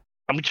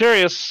 I'm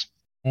curious.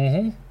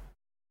 Yeah.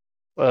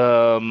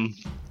 But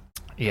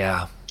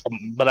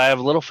I have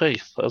little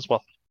faith as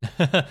well.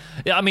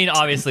 Yeah, I mean,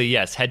 obviously,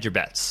 yes, hedge your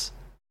bets.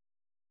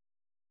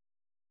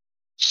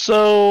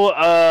 So,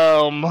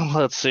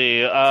 let's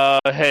see.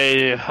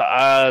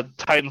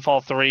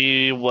 Titanfall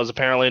 3 was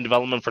apparently in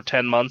development for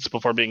 10 months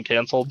before being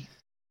canceled.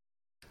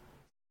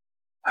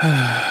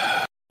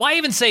 Why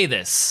even say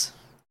this?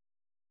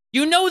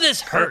 You know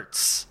this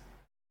hurts.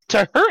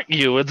 To hurt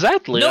you,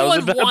 exactly. No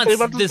one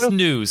wants this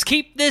news.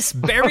 Keep this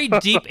buried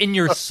deep in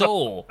your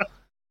soul.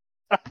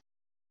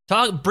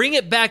 Bring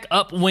it back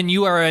up when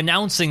you are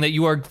announcing that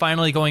you are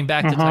finally going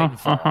back to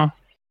Titanfall.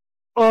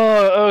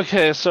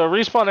 Okay, so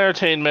Respawn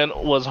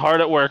Entertainment was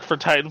hard at work for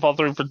Titanfall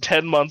 3 for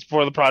 10 months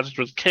before the project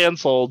was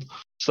canceled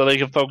so they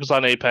could focus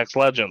on Apex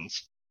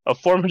Legends. A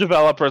former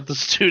developer at the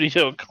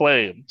studio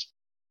claimed.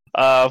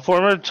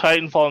 Former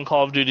Titanfall and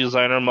Call of Duty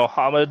designer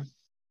Mohammed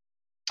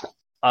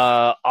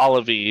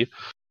Olivi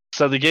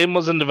said the game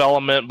was in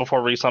development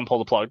before Respawn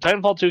pulled the plug.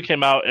 Titanfall 2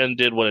 came out and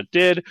did what it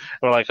did. And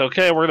we're like,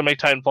 okay, we're going to make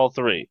Titanfall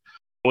 3.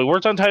 We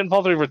worked on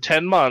Titanfall 3 for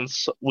 10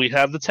 months. We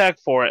had the tech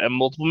for it and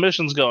multiple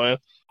missions going.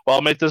 Well,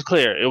 I'll make this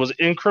clear. It was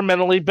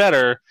incrementally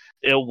better.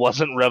 It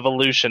wasn't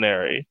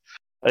revolutionary.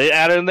 They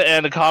added in the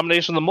end a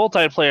combination of the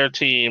multiplayer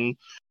team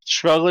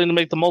struggling to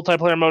make the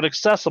multiplayer mode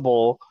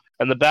accessible,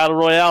 and the Battle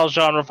Royale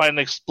genre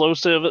finding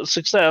explosive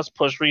success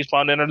pushed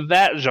Respawn to enter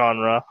that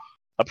genre.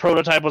 A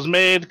prototype was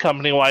made,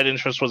 company-wide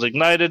interest was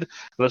ignited,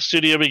 and the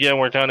studio began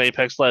working on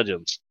Apex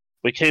Legends.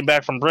 We came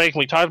back from break, and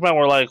we talked about it, and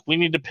we're like, we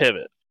need to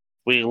pivot.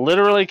 We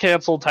literally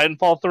canceled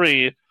Titanfall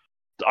 3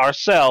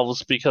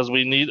 ourselves because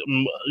we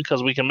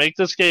can make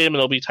this game and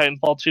it'll be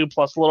Titanfall 2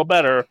 plus a little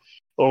better,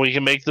 or we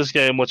can make this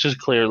game which is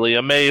clearly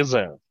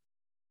amazing.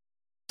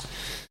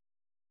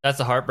 That's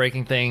the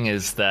heartbreaking thing,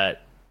 is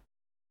that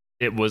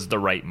it was the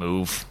right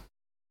move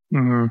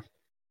for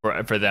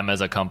them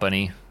as a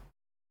company.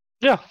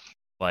 Yeah.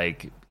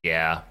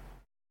 Yeah.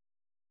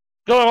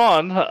 Going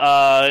on,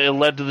 it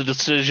led to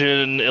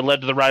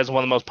the rise of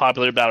one of the most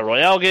popular Battle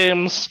Royale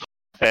games.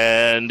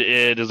 And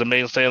it is a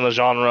mainstay in the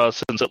genre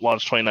since it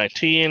launched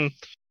 2019.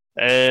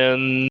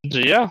 And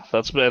yeah,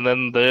 and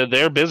then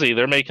they're busy.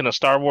 They're making a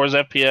Star Wars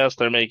FPS.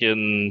 They're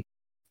making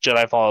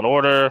Jedi Fallen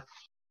Order.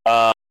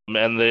 And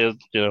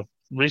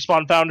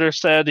Respawn founder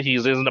said he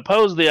isn't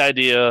opposed to the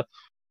idea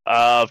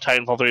of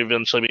Titanfall 3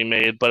 eventually being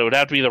made, but it would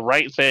have to be the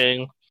right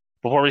thing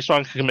before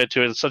Respawn could commit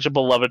to it. It's such a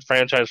beloved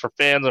franchise for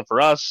fans and for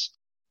us.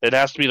 It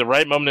has to be the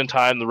right moment in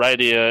time, the right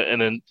idea,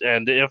 and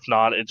if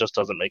not, it just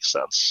doesn't make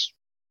sense.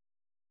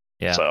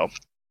 Yeah. So.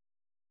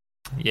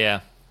 Yeah.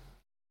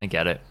 I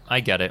get it.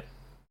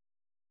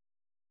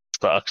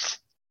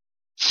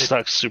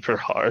 Sucks super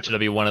hard. It'll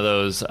be one of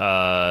those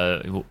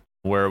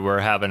where we're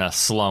having a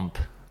slump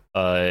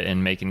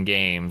in making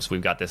games.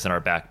 We've got this in our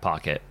back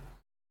pocket.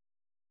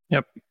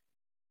 Yep.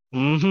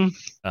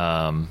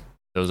 Mm-hmm.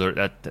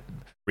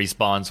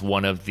 Respawn's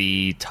one of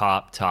the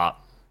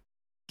top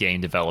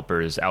game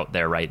developers out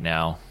there right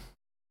now.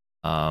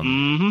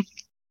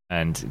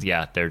 And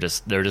yeah, they're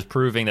just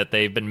proving that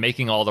they've been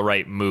making all the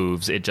right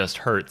moves. It just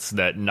hurts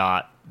that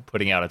not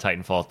putting out a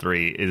Titanfall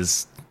 3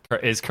 is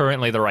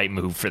currently the right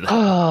move for them.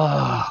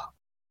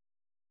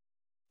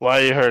 Why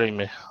are you hurting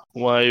me?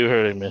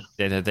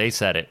 They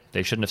said it.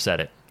 They shouldn't have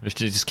said it. They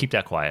should just keep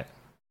that quiet.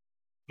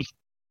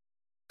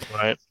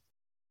 Right.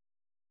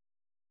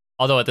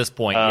 Although at this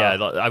point,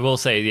 I will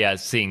say,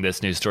 seeing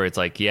this news story, it's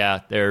like,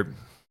 they're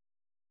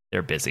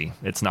busy.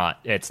 It's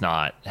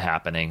not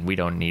happening. We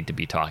don't need to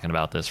be talking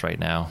about this right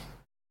now.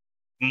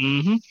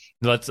 Mm-hmm.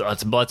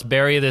 Let's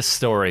bury this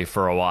story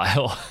for a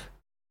while.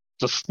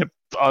 Just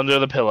under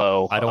the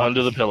pillow.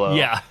 Under the pillow.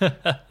 Yeah.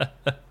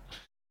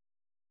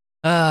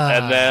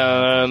 And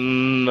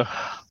then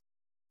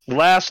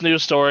last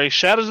news story: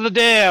 Shadows of the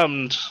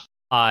Damned.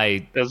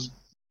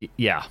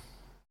 Yeah.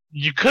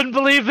 You couldn't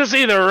believe this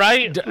either,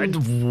 right?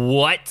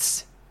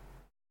 What?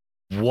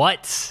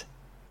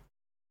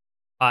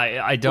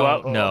 I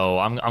don't know.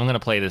 I'm gonna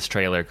play this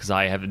trailer because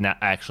I have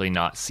actually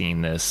not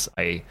seen this.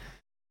 I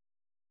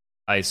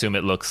assume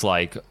it looks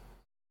like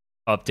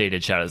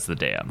updated Shadows of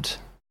the Damned.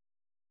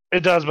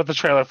 It does, but the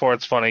trailer for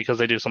it's funny because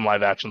they do some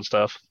live action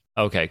stuff.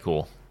 Okay,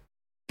 cool.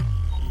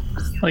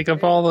 Like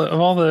of all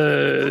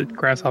the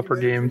Grasshopper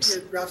games,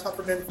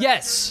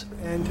 yes,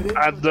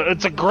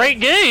 it's a great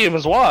game,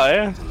 is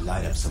why.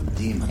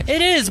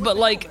 It is, but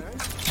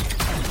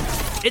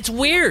it's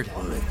weird.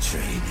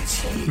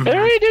 They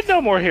already did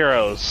No More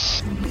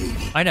Heroes.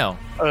 I know.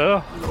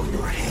 Redo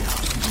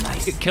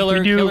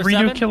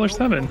Killer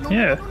 7.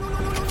 Yeah,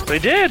 they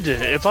did.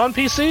 It's on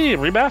PC,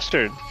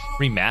 remastered.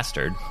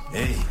 Remastered?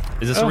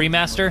 Is this a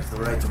remaster?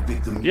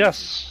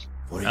 Yes.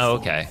 Oh,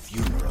 okay.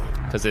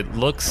 Because it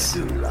looks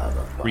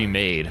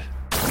remade.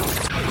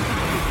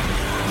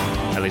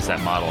 At least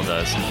that model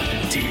does.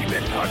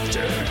 Demon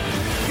Hunter,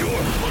 your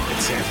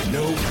bullets have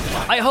no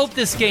fire. I hope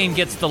this game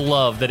gets the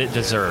love that it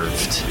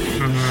deserved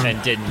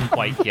and didn't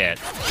quite get.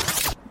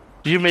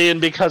 You mean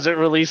because it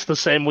released the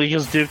same week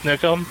as Duke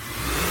Nukem?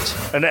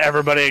 And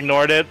everybody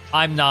ignored it?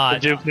 I'm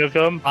not. Duke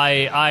Nukem?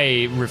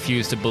 I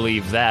refuse to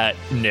believe that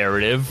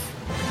narrative.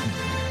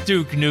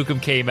 Duke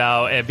Nukem came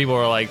out and people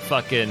were like,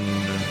 fucking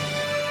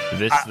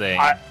this thing.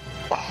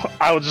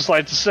 I would just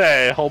like to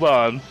say, hold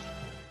on.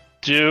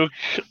 Duke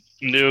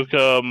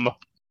Nukem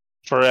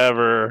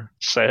Forever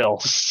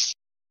sales.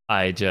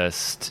 I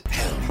just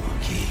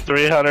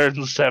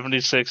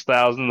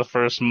 376,000 the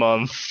first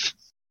month.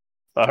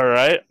 All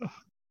right.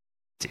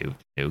 Duke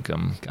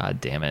Nukem. God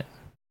damn it.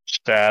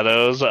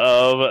 Shadows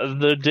of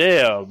the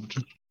Damned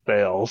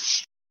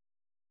sales.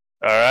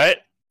 All right.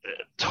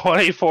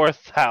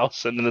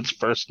 24,000 in its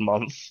first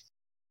month.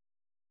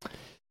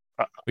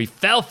 We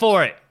fell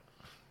for it.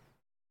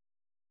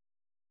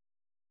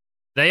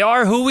 They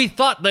are who we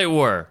thought they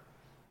were.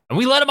 And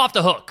we let them off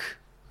the hook.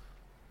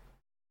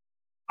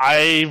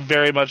 I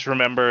very much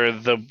remember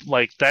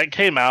that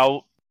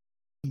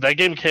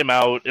game came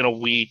out in a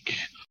week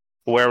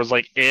where it was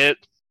like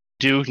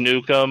Duke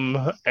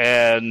Nukem,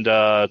 and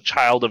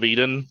Child of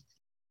Eden.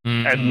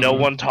 Mm-hmm. And no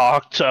one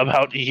talked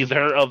about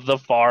either of the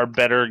far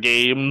better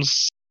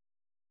games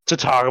to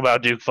talk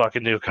about Duke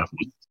fucking Nukem.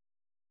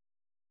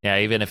 Yeah,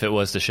 even if it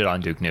was to shit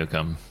on Duke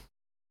Nukem,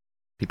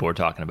 people were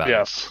talking about it.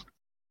 Yes.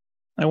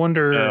 I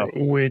wonder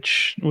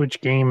which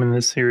game in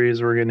this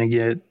series we're gonna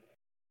get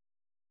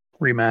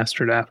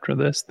remastered after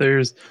this.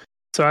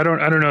 I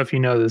don't know if you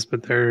know this,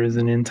 but there is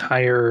an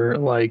entire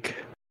like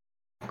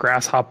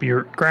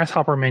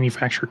grasshopper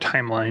manufacturer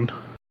timeline.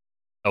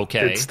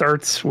 Okay. It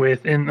starts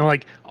with, and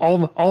like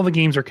all the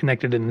games are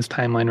connected in this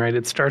timeline, right?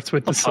 It starts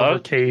with the Silver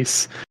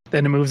Case,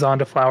 then it moves on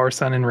to Flower,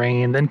 Sun, and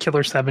Rain, then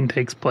Killer 7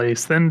 takes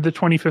place, then the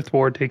 25th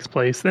Ward takes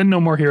place, then No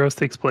More Heroes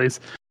takes place.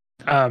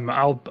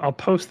 I'll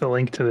post the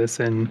link to this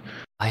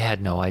I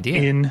had no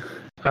idea. in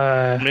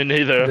Me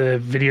neither. the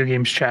video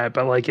games chat,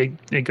 but like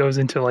it goes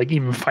into like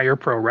even Fire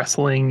Pro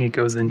Wrestling. It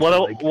goes into What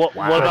about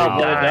Let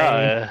It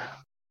Die?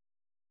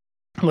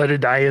 Let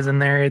It Die is in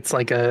there. It's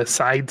like a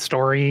side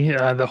story.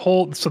 The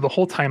whole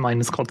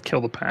timeline is called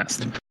Kill the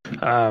Past.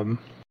 And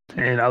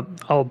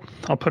I'll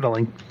put a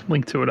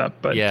link to it up.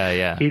 But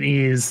yeah. it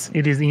is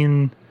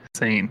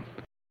insane.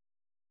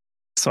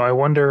 So I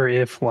wonder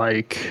if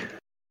like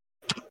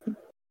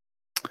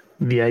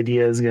the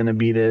idea is going to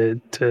be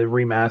to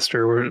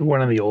remaster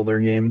one of the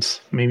older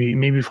games.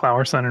 Maybe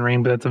Flower, Sun, and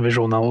Rain, but that's a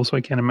visual novel, so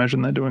I can't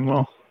imagine that doing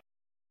well.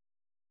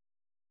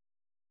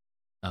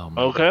 Oh,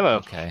 man. Okay then.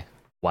 Okay.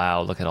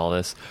 Wow, look at all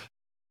this.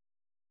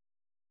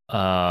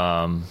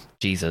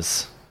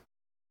 Jesus.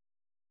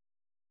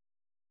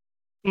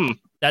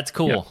 That's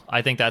cool. Yep.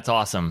 I think that's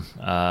awesome.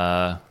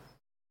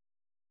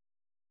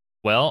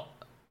 Well,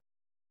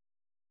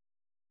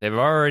 they've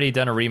already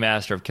done a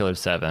remaster of Killer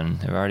 7.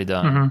 They've already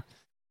done. Mm-hmm.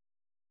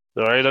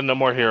 They've already done No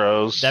More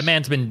Heroes. That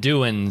man's been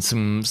doing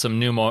some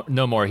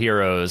No More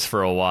Heroes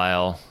for a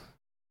while.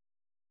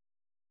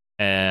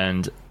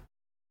 And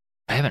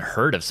I haven't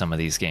heard of some of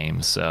these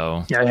games,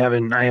 so Yeah, I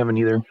haven't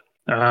either.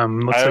 Looks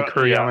like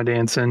Kuriyama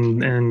Dance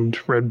and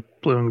Red,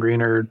 Blue, and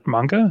Green are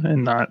manga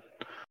and not.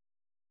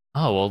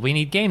 Oh well, we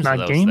need games Not of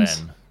those games?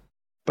 then.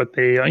 But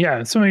they,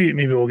 so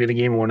maybe we'll get a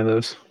game of one of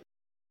those.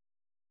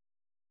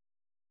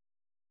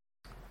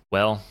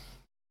 Well,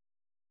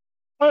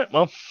 All right,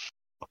 well.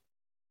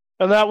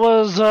 And that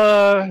was,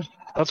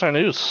 that's our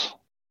news.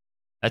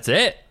 that's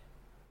it.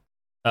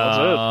 That's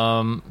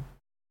it.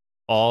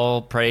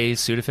 All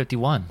praise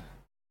Suda51.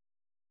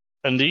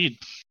 Indeed.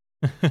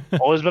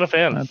 Always been a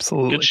fan.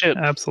 Absolutely. Good shit.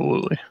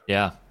 Absolutely.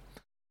 Yeah,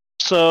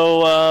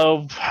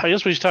 So, I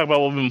guess we should talk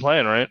about what we've been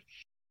playing, right?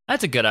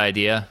 that's a good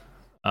idea.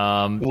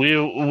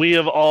 We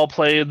have all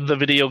played the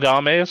video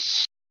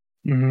games.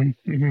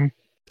 Mm-hmm. Mm-hmm.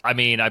 I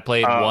mean, I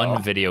played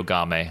one video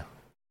game.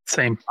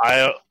 Same.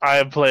 I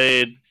have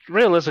played,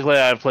 realistically,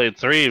 I've played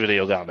 3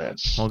 video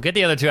games. Well, get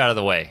the other 2 out of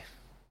the way.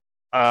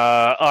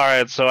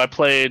 Alright, so I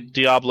played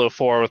Diablo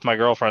 4 with my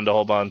girlfriend a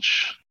whole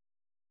bunch.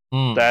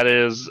 That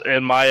is,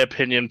 in my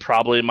opinion,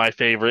 probably my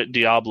favorite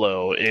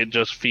Diablo. It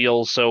just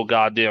feels so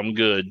goddamn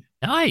good.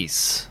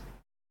 Nice.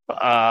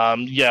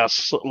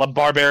 Yes,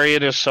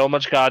 Barbarian is so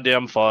much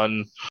goddamn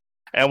fun.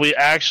 And we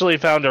actually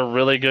found a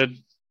really good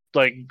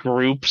like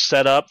group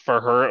set up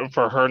for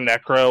her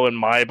Necro and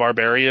my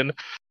Barbarian.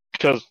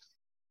 Because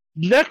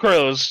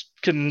Necros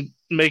can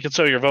make it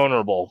so you're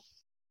vulnerable.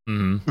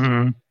 Mm-hmm.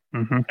 Mm-hmm.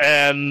 Mm-hmm.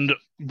 And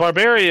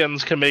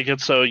Barbarians can make it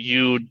so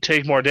you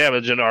take more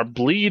damage and are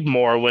bleed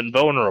more when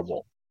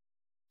vulnerable.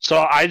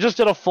 So I just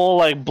did a full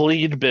like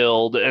bleed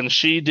build, and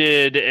she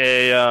did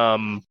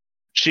a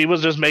she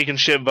was just making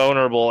shit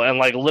vulnerable, and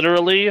like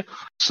literally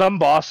some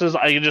bosses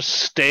I can just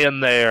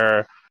stand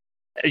there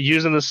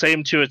using the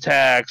same 2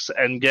 attacks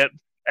and get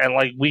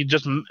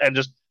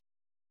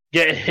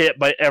hit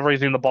by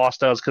everything the boss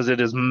does because it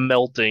is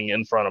melting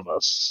in front of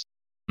us.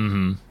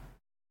 Mm-hmm.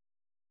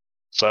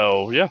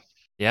 So yeah.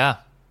 Yeah.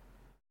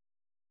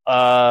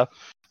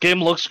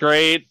 Game looks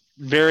great.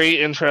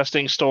 Very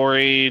interesting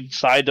story.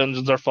 Side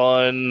dungeons are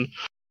fun.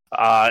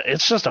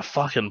 It's just a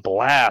fucking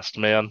blast,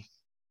 man.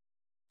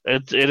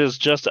 It is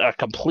just a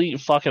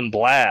complete fucking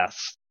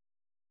blast.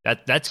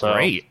 That's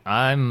great.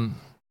 I'm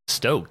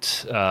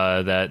stoked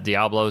that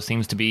Diablo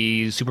seems to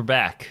be super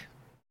back.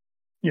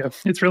 Yeah,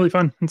 it's really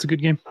fun. It's a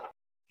good game.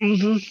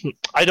 Mm-hmm.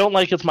 I don't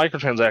like its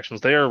microtransactions.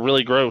 They are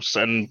really gross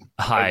and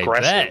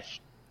aggressive. Bet.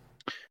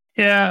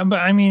 Yeah, but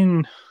I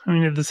mean,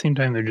 at the same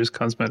time, they're just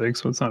cosmetic,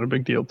 so it's not a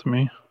big deal to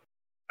me.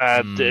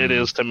 It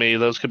is to me.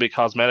 Those could be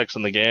cosmetics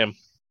in the game.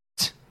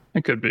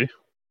 It could be.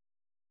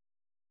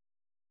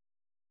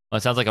 Well,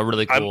 it sounds like a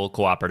really cool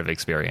cooperative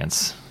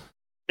experience.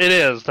 It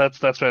is. That's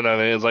been I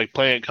mean, it's like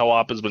playing it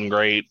co-op has been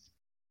great.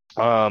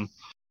 I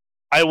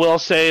will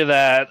say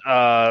that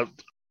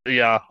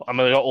yeah, I'm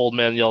gonna go old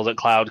man yells at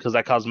Cloud because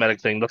that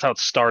cosmetic thing, that's how it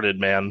started,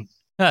 man.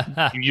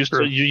 You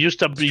used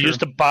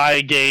to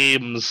buy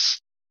games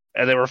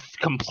and they were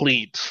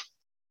complete.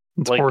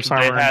 It's like horse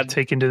armor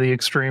taken to the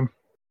extreme.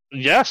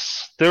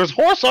 Yes, there's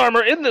horse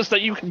armor in this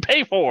that you can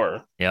pay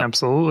for. Yeah,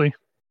 absolutely.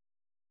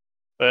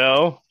 You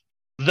know,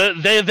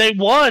 they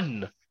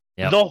won.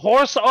 Yep. The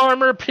horse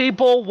armor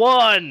people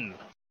won.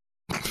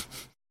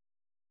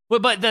 Well,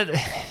 but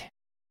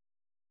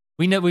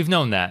we've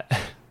known that.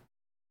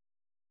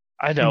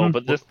 I know,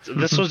 but this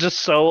was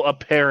just so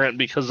apparent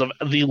because of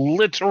the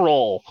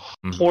literal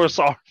horse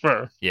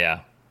armor.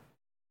 Yeah.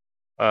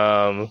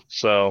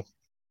 So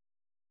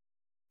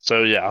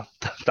yeah,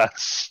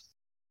 that's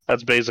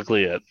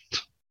basically it.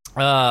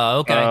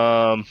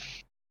 Okay.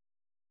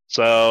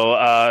 So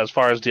as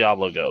far as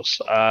Diablo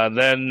goes,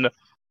 then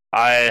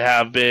I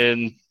have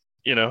been,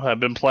 I've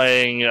been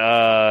playing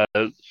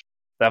that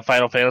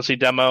Final Fantasy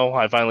demo.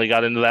 I finally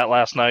got into that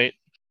last night.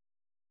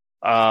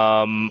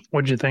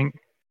 What'd you think?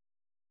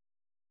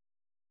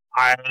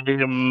 I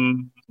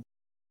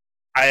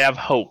have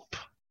hope.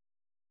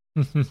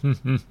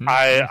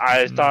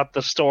 I thought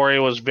the story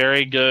was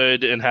very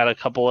good and had a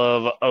couple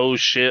of oh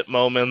shit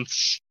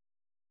moments.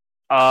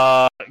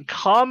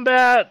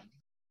 Combat,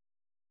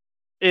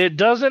 it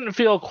doesn't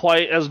feel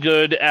quite as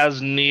good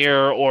as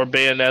Nier or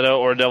Bayonetta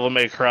or Devil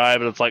May Cry,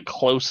 but it's like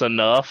close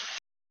enough.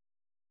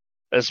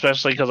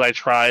 Especially because I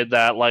tried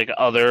that like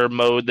other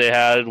mode they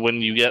had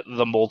when you get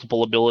the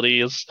multiple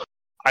abilities.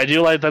 I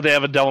do like that they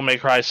have a Devil May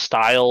Cry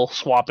style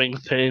swapping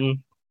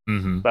thing.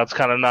 Mm-hmm. That's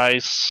kind of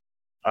nice.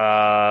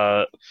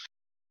 I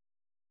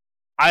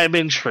am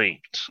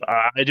intrigued.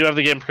 I do have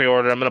the game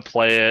pre-ordered. I'm going to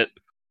play it.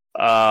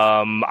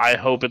 I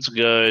hope it's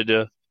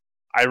good.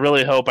 I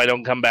really hope I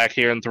don't come back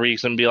here in 3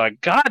 weeks and be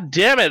like, God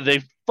damn it,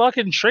 they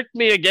fucking tricked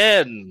me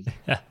again.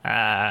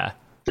 They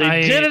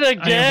did it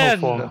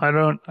again.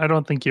 I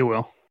don't think you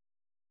will.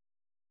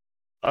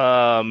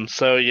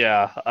 So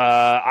yeah,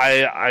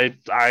 I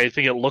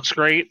think it looks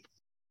great.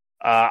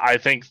 I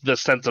think the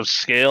sense of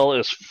scale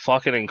is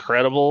fucking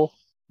incredible.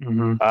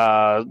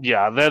 Mm-hmm.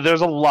 Yeah,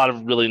 there's a lot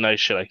of really nice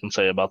shit I can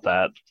say about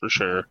that for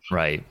sure.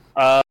 Right.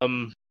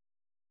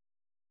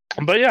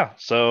 But yeah,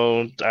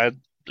 so I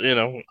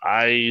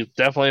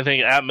definitely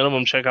think at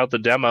minimum check out the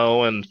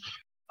demo and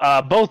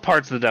both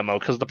parts of the demo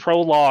because the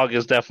prologue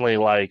is definitely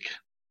like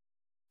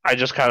I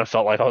just kind of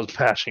felt like I was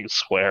mashing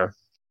square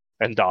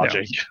and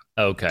dodging. Yeah.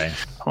 Okay.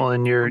 Well,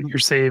 and your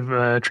save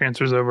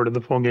transfers over to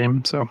the full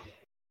game, so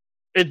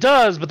it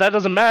does, but that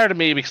doesn't matter to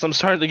me because I'm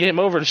starting the game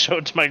over to show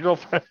it to my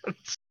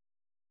girlfriends.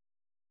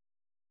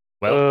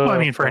 Well, I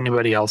mean, for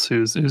anybody else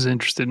who's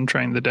interested in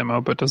trying the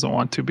demo but doesn't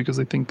want to because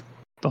they think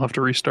they'll have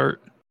to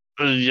restart.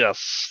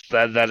 Yes,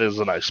 that is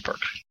a nice perk.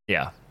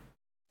 Yeah.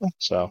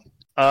 So,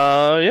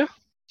 yeah.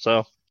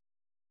 So,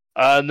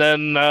 and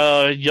then,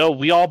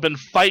 we all been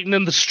fighting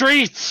in the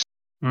streets.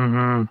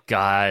 Mm-hmm.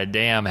 God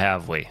damn,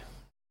 have we?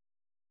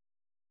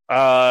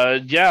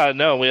 Yeah,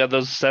 no, we had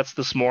those sets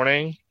this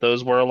morning.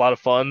 Those were a lot of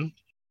fun.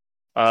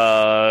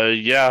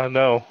 Yeah,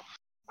 no,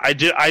 I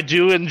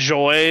do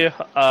enjoy.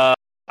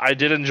 I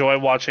did enjoy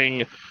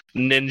watching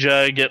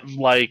Ninja get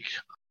like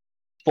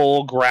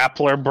full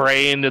grappler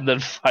brain and then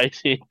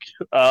fighting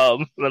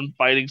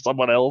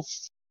someone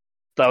else.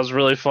 That was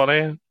really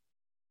funny.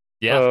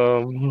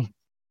 Yeah.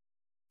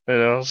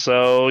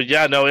 So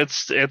yeah, no,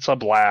 it's a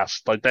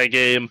blast. Like that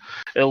game,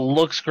 it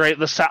looks great.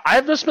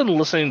 I've just been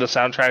listening to the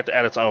soundtrack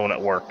at its own at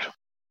work.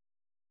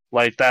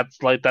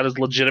 That is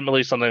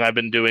legitimately something I've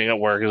been doing at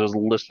work, is just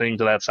listening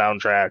to that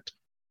soundtrack.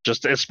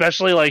 Just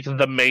especially like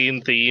the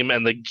main theme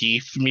and the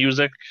Geef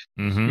music.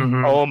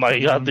 Mm-hmm. Oh my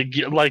god, the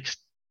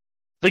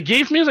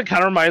Geef music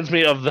kind of reminds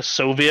me of the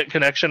Soviet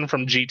Connection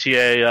from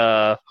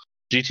GTA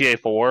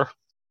 4.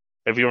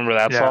 If you remember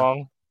that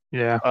song.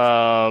 Yeah.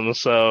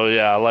 So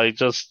yeah, like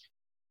just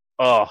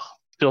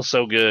feels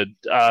so good.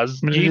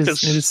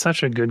 It is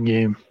such a good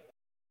game.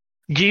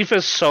 Geef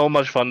is so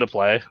much fun to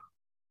play.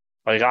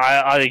 Like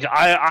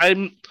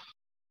I'm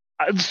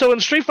so in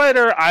Street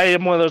Fighter, I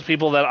am one of those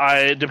people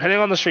that depending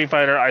on the Street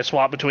Fighter, I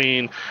swap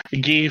between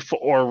Geef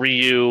or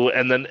Ryu,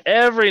 and then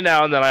every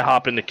now and then I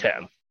hop into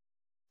Ken.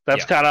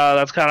 That's kind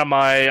of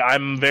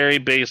I'm very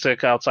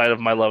basic outside of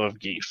my love of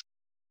Geef.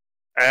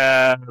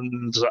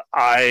 And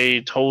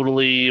I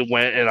totally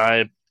went and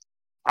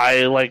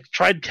I like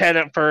tried Ken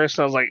at first,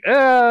 and I was like,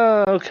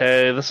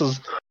 okay, this is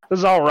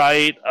all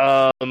right.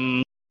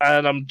 And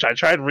I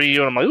tried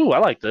Ryu, and I'm like, ooh, I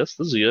like this.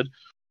 This is good.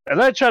 And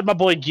then I tried my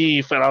boy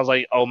Geef, and I was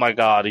like, oh my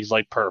god, he's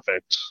like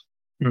perfect.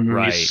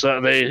 Right.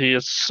 He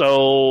is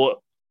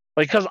so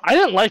like, because I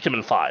didn't like him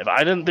in 5.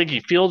 I didn't think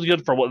he feels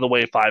good for the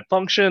way 5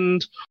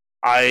 functioned.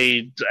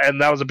 And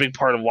that was a big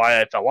part of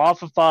why I fell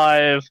off of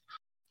 5.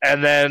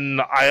 And then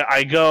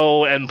I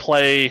go and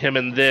play him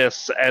in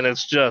this, and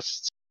it's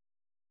just,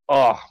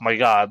 oh my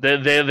god,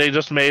 they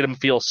just made him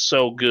feel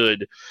so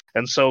good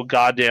and so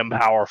goddamn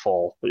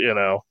powerful.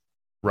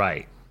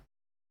 Right.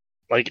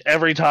 Like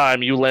every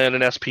time you land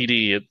an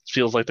SPD, it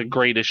feels like the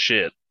greatest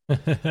shit.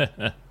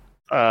 So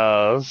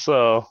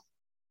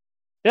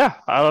yeah,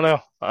 I don't know.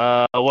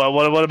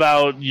 What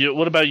about you?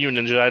 What about you,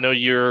 Ninja? I know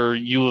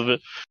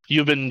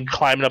you've been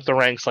climbing up the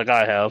ranks like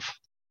I have.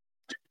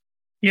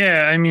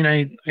 Yeah, I mean,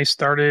 I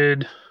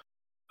started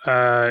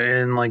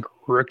in like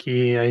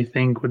rookie, I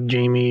think, with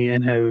Jamie,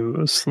 and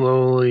have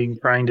slowly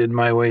grinded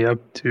my way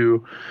up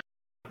to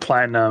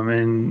platinum.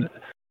 And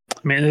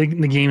I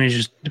mean, the game is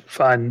just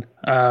fun.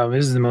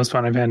 This is the most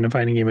fun I've had in a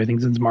fighting game, I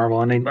think, since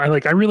Marvel. And I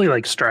really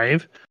like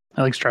Strive.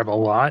 I like Strive a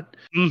lot.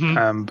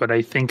 Mm-hmm. But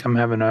I think I'm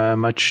having a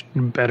much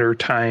better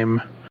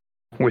time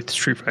with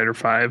Street Fighter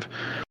V.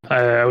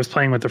 I was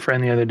playing with a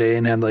friend the other day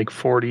and had like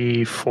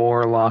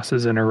 44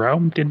 losses in a row.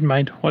 Didn't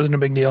mind. Wasn't a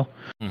big deal.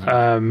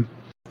 Mhm.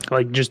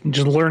 Like just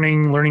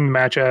learning the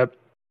matchup,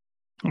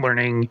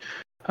 learning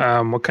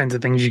what kinds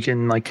of things you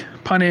can like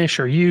punish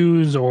or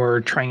use,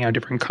 or trying out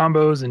different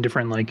combos and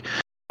different like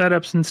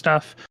setups and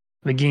stuff.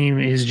 The game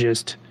is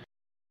just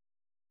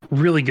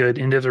really good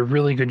and does a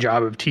really good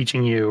job of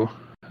teaching you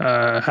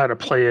how to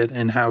play it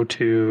and how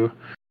to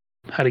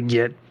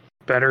get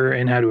better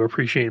and how to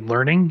appreciate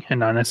learning and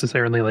not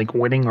necessarily like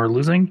winning or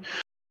losing.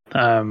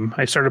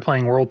 I started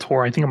playing World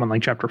Tour. I think I'm on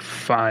like chapter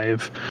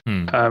 5.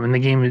 And the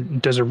game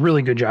does a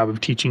really good job of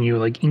teaching you,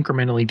 like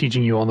incrementally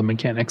teaching you all the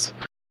mechanics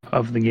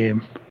of the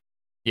game.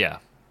 Yeah.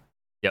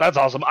 Yep. That's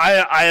awesome.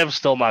 I have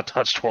still not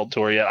touched World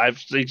Tour yet.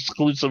 I've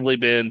exclusively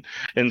been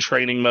in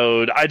training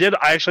mode. I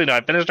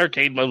finished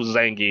arcade mode with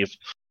Zangief,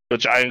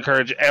 which I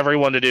encourage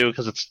everyone to do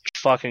because it's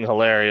fucking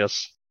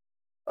hilarious.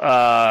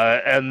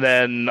 And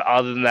then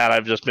other than that,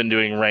 I've just been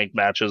doing ranked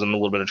matches and a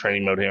little bit of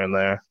training mode here and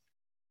there.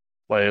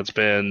 Like it's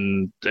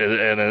been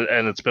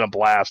a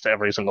blast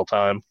every single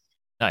time.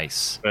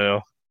 Nice.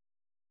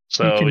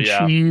 So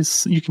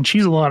you can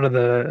cheese a lot of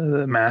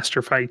the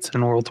master fights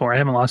in World Tour. I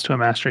haven't lost to a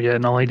master yet,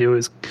 and all I do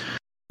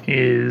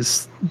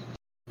is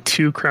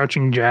 2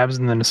 crouching jabs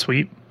and then a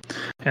sweep,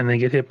 and they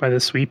get hit by the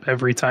sweep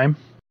every time.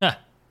 Huh.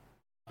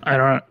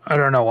 I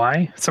don't know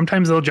why.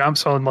 Sometimes they'll jump,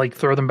 so I'll like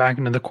throw them back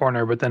into the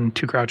corner, but then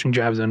 2 crouching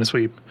jabs and a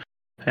sweep.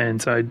 And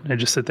so I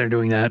just sit there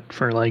doing that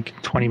for like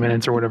 20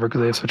 minutes or whatever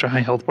because they have such a high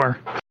health bar.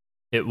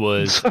 It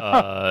was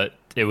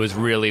it was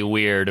really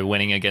weird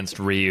winning against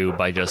Ryu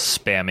by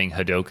just spamming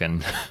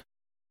Hadouken.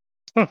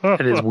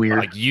 It is weird.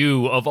 Like,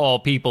 you of all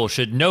people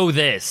should know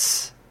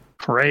this.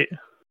 Right.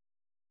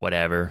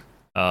 Whatever.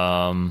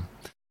 I'm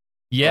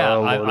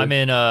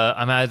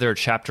either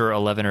chapter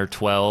 11 or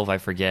 12, I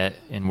forget,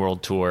 in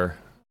World Tour.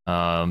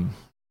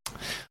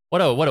 What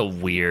a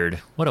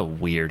weird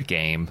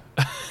game.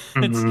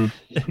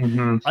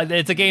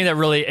 It's a game that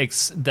really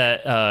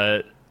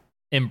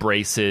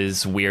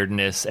embraces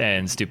weirdness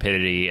and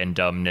stupidity and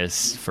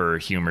dumbness for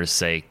humor's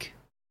sake,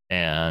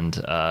 and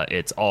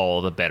it's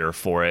all the better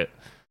for it.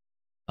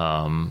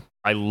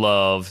 I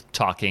love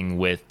talking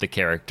with the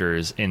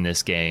characters in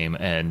this game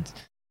and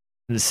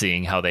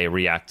seeing how they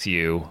react to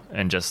you,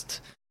 and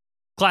just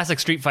classic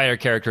Street Fighter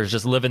characters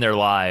just living their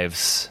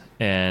lives,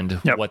 and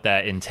what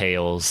that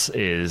entails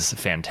is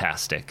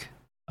fantastic.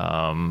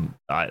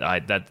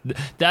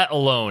 That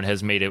alone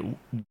has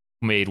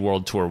made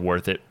World Tour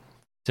worth it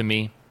to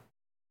me.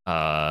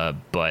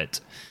 But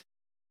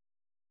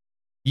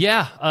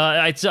yeah,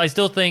 I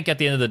still think at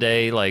the end of the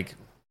day, like,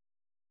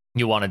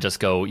 you want to just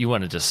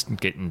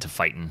get into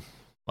fighting.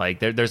 Like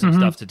there's some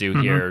stuff to do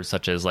here,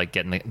 such as like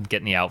getting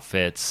the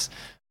outfits.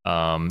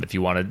 If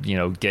you want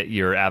to, get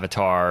your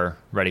avatar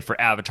ready for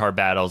avatar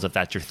battles, if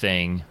that's your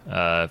thing,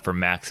 for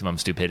maximum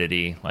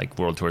stupidity, like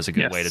World Tour is a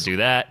good way to do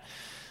that.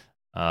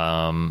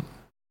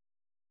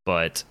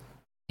 But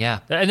yeah,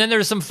 and then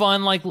there's some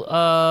fun, like,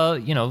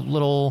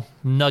 little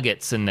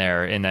nuggets in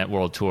there in that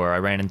World Tour. I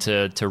ran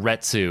into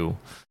Retsu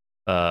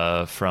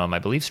from, I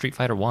believe, Street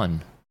Fighter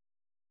 1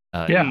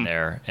 in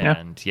there.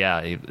 And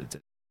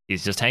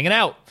he's just hanging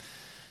out.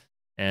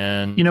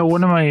 And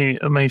one of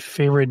my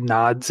favorite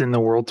nods in the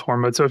World Tour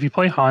mode. So if you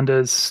play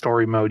Honda's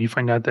story mode, you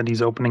find out that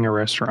he's opening a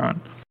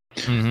restaurant,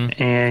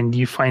 and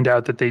you find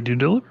out that they do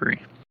delivery,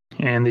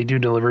 and they do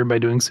delivery by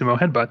doing sumo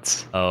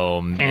headbutts.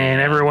 Oh man!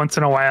 And every once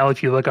in a while,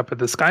 if you look up at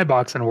the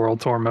skybox in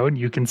World Tour mode,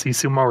 you can see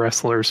sumo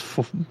wrestlers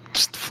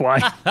just fly.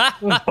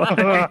 And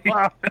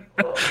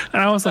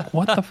I was like,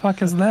 "What the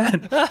fuck is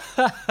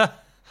that?"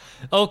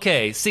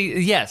 Okay, see,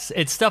 yes,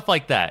 it's stuff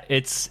like that.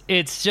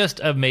 It's just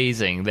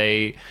amazing.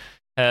 They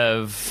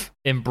have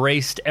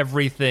embraced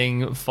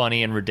everything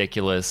funny and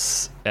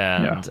ridiculous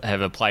and have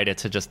applied it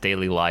to just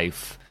daily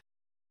life.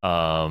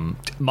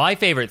 My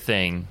favorite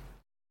thing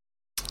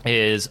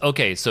is,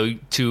 so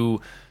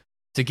to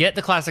get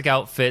the classic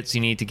outfits,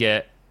 you need to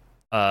get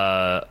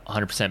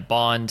 100%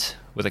 bond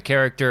with a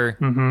character.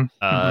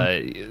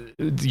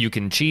 You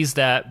can cheese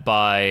that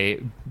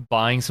by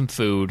buying some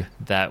food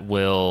that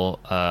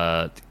will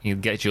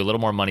get you a little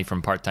more money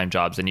from part-time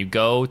jobs. And you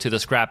go to the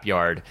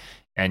scrapyard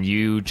and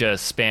you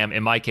just spam.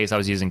 In my case, I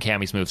was using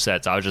Cammy's move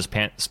sets. I was just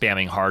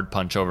spamming hard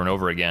punch over and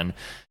over again.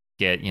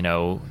 get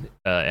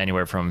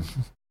anywhere from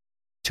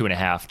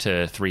 2.5 to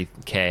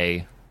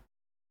 3K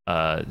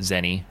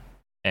zenny,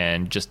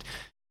 and just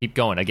keep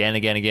going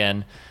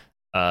again.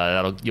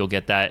 You'll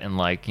get that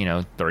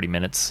in 30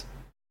 minutes,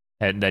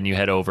 and then you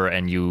head over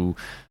and you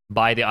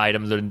buy the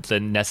item, the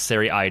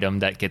necessary item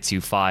that gets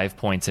you 5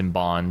 points in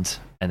bond,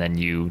 and then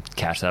you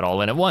cash that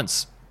all in at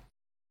once.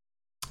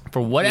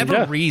 For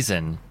whatever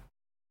reason,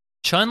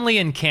 Chun-Li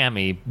and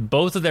Cammy,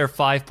 both of their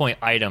 5-point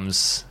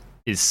items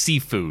is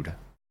seafood.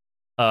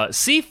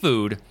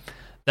 Seafood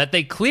that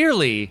they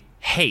clearly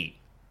hate.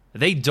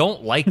 They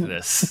don't like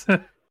this.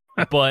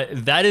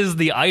 But that is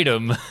the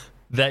item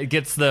that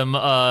gets them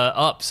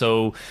up.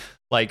 So,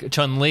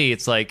 Chun-Li,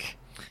 it's like,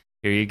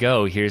 here you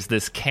go. Here's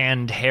this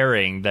canned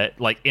herring that,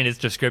 in its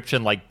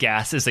description,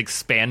 gas is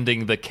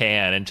expanding the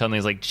can. And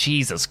Chun-Li's like,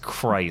 Jesus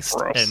Christ.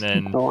 Gross. And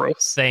then,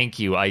 Gross. Thank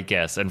you, I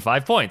guess. And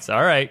 5 points.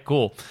 All right,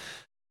 cool.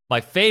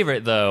 My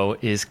favorite, though,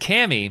 is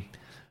Cammy.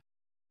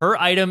 Her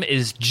item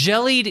is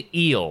jellied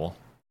eel.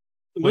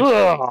 Which,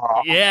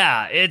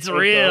 yeah, it's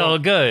real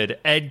good.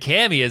 And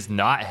Cammy is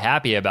not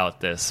happy about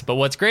this. But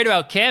what's great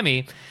about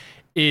Cammy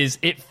is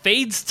it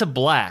fades to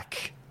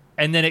black,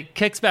 and then it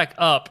kicks back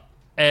up,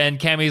 and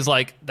Cammy's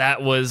like,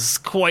 that was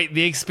quite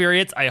the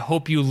experience. I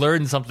hope you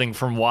learned something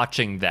from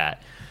watching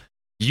that.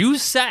 You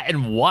sat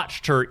and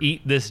watched her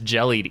eat this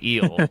jellied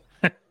eel.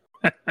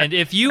 And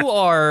if you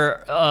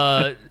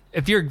are,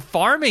 if you're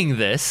farming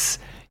this,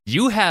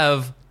 you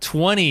have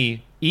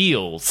 20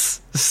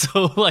 eels.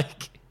 So,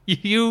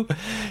 you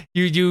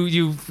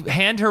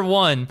hand her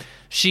one,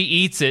 she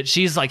eats it,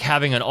 she's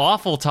having an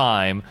awful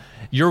time.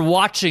 You're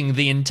watching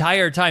the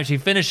entire time. She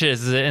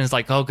finishes it and it's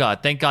like, oh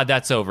god, thank god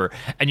that's over.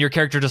 And your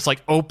character just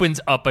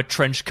opens up a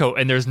trench coat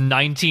and there's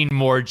 19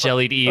 more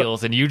jellied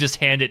eels, and you just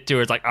hand it to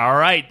her. It's like, all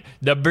right,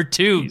 number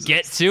 2, Jesus.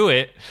 Get to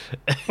it.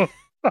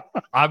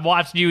 I'm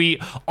watching you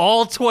eat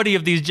all 20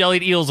 of these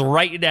jellied eels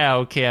right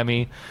now,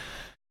 Cammy.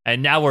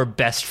 And now we're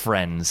best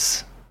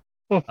friends.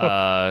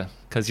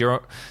 Because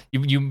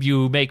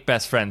you make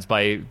best friends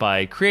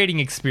by creating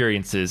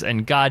experiences,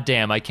 and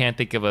goddamn, I can't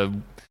think of a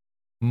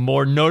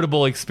more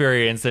notable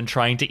experience than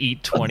trying to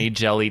eat 20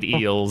 jellied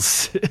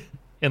eels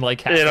in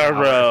half in a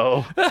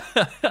row.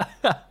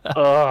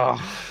 Oh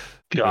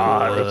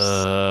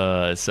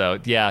god. So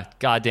yeah,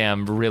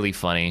 goddamn, really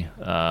funny.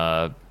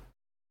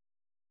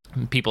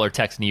 People are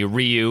texting you.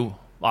 Ryu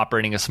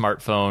operating a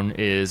smartphone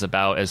is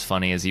about as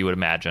funny as you would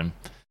imagine.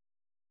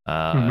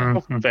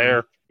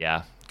 Fair.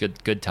 Yeah.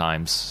 Good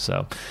times.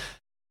 So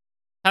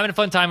having a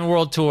fun time in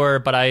World Tour,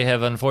 but I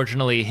have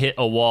unfortunately hit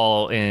a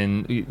wall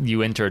in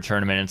you enter a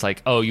tournament and it's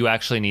like, oh, you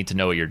actually need to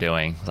know what you're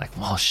doing. It's like,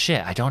 well,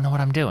 shit, I don't know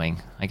what I'm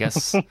doing. I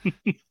guess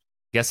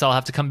I'll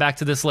have to come back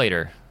to this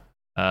later.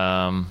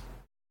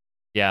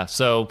 Yeah,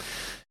 so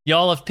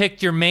y'all have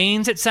picked your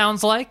mains, it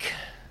sounds like.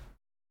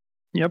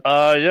 Yep.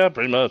 Yeah,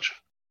 pretty much.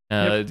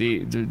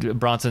 The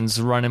Bronson's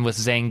running with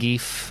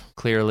Zangief,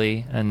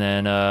 clearly, and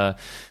then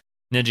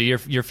Ninja,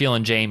 you're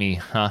feeling Jamie,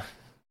 huh?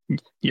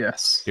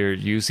 Yes.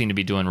 You seem to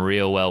be doing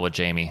real well with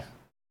Jamie.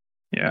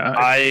 Yeah,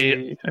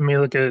 I may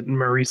look at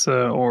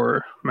Marisa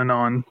or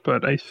Manon,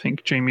 but I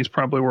think Jamie's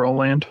probably where I'll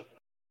land.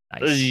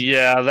 Nice.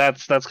 Yeah,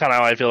 that's kind of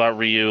how I feel about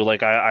Ryu.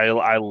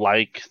 I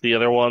like the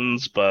other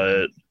ones,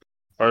 or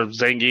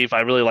Zangief.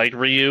 I really like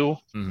Ryu,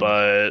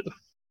 but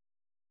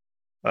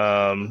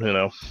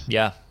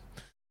Yeah.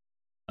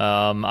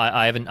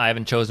 I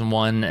haven't chosen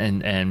one,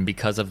 and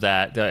because of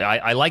that,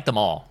 I like them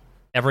all.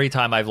 Every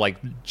time I've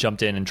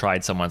jumped in and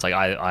tried someone, it's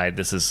like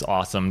this is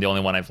awesome. The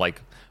only one I've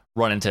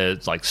run into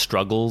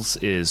struggles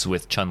is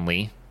with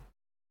Chun-Li.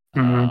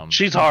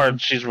 She's hard.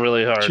 She's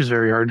really hard. She's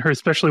very hard.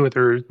 Especially with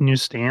her new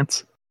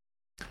stance.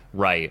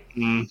 Right.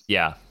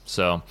 Yeah.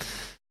 So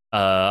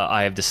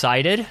I have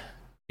decided,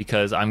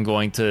 because I'm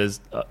going to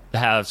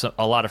have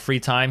a lot of free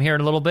time here in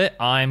a little bit,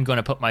 I'm going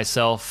to put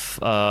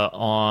myself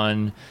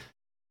on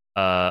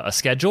a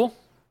schedule.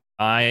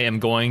 I am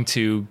going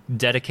to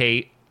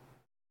dedicate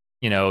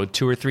 2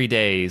 or 3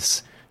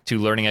 days to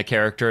learning a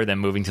character, then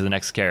moving to the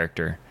next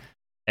character,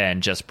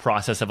 and just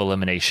process of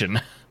elimination.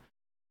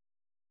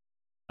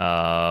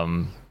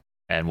 And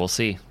we'll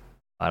see.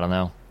 I don't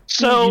know.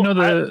 So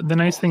the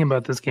nice thing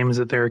about this game is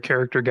that there are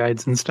character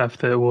guides and stuff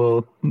that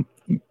will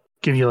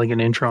give you an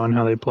intro on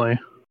how they play.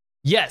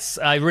 Yes,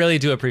 I really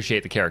do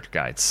appreciate the character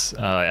guides.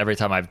 Every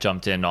time I've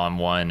jumped in on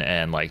one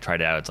and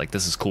tried it out, it's like,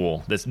 this is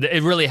cool.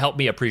 It really helped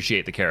me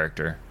appreciate the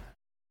character.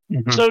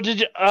 So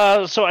did you?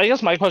 So I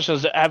guess my question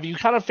is: have you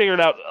kind of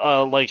figured out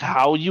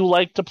how you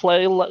like to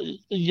play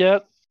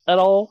yet at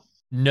all?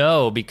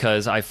 No,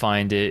 because I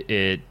find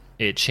it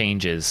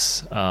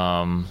changes.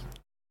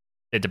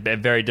 It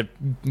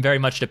very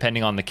much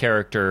depending on the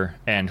character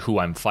and who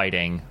I'm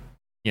fighting.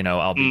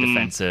 I'll be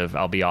defensive.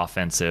 I'll be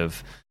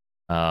offensive.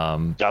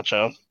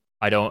 Gotcha.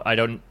 I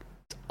don't.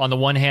 On the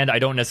one hand, I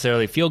don't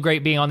necessarily feel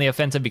great being on the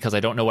offensive because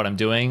I don't know what I'm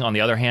doing. On the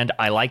other hand,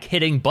 I like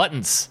hitting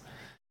buttons.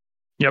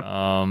 Yep.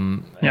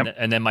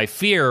 And then my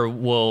fear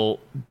will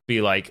be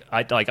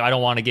I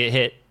don't want to get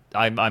hit.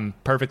 I'm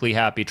perfectly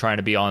happy trying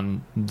to be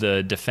on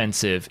the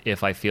defensive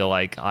if I feel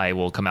like I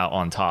will come out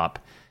on top.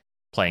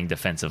 playing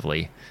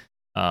defensively.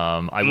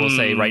 I will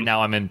say right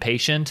now I'm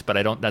impatient,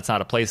 but that's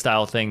not a play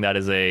style thing. That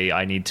is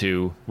I need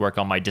to work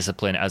on my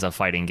discipline as a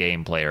fighting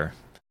game player.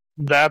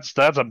 That's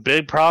a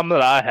big problem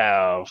that I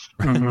have.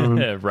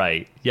 Mhm.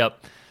 Right.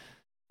 Yep.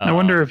 I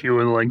wonder if you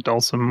would like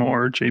Dulcim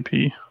or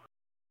JP.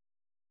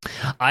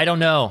 I don't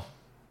know.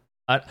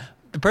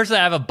 Personally,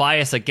 I have a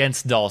bias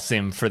against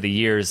Dulcim for the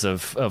years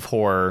of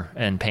horror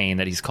and pain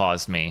that he's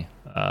caused me.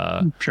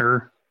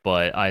 Sure.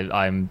 But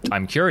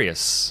I'm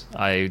curious.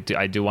 I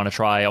do want to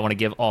try. I want to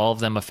give all of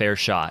them a fair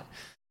shot.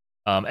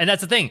 And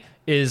that's the thing,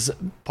 is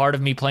part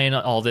of me playing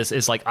all this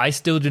is like I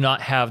still do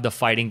not have the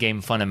fighting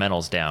game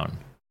fundamentals down.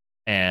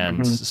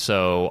 And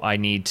so I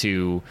need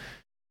to...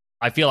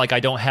 I feel like I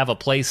don't have a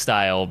play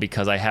style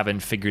because I haven't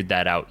figured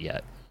that out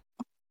yet.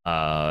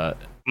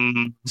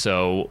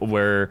 So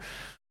we're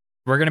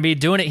going to be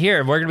doing it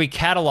here. We're going to be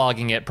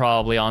cataloging it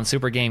probably on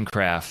Super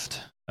Gamecraft.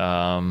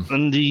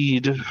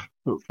 Indeed.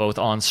 Both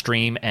on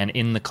stream and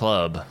in the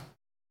club,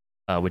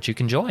 which you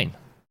can join.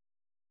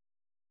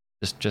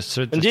 Just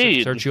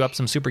search you up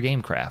some Super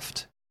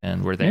Gamecraft,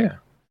 and we're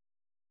there.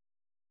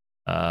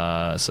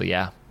 So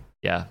yeah.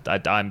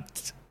 I'm.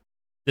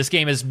 This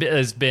game has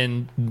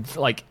been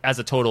like as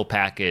a total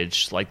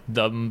package, like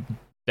the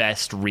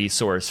best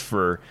resource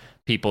for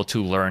people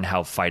to learn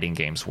how fighting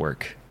games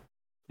work.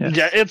 Yes.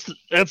 Yeah,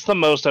 it's the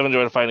most I've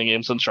enjoyed a fighting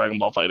game since Dragon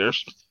Ball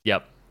FighterZ.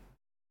 Yep.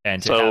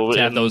 And to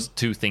have those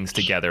two things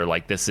together,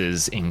 like this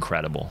is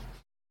incredible.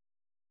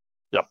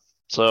 Yep.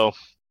 So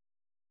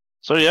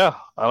yeah,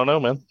 I don't know,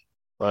 man.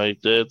 Like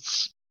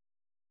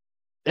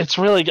it's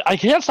really, I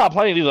can't stop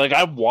playing it either. Like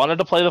I wanted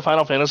to play the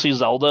Final Fantasy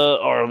Zelda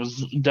or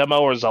demo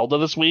or Zelda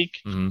this week,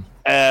 and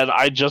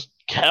I just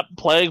kept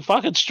playing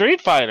fucking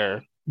Street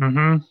Fighter.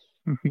 Oh.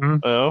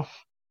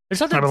 I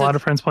have a lot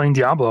of friends playing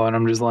Diablo, and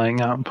I'm just like,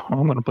 I'm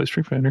going to play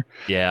Street Fighter.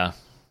 Yeah.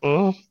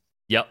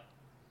 Yep.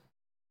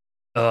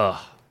 Ugh.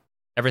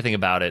 Everything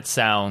about it,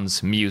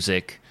 sounds,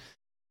 music,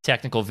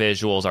 technical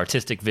visuals,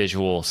 artistic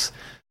visuals,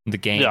 the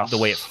game, the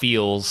way it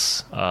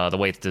feels, the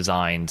way it's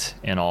designed,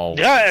 and all.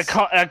 Yeah,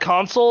 at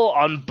console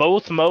on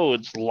both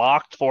modes,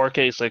 locked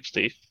 4K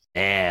 60.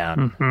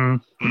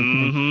 Man.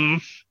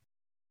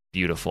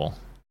 Beautiful.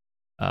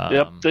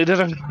 Yep, they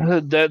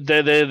did.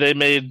 They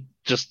made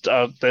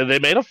they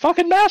made a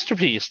fucking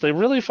masterpiece. They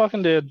really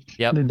fucking did.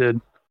 Yep, they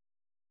did.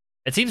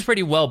 It seems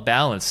pretty well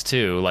balanced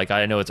too. Like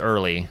I know it's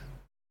early.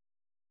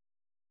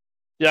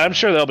 Yeah, I'm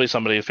sure there'll be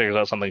somebody who figures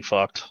out something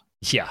fucked.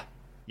 Yeah.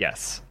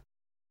 Yes.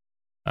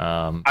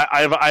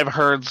 I've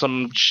heard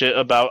some shit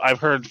about. I've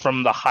heard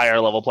from the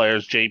higher level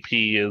players.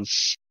 JP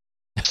is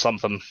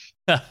something.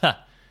 Yeah,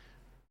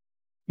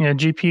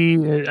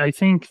 GP. I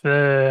think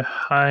the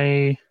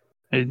high.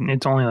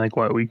 It's only like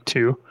week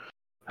 2,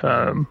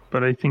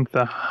 but I think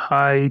the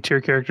high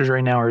tier characters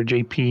right now are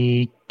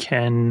JP,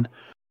 Ken,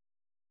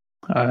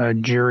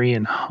 Juri,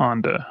 and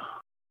Honda.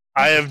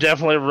 I have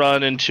definitely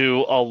run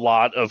into a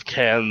lot of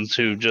Kens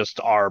who just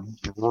are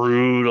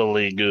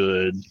brutally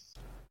good.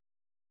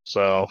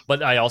 So,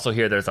 but I also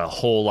hear there's a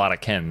whole lot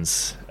of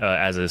Kens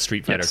as a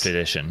Street Fighter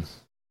tradition.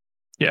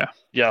 Yeah.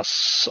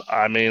 Yes.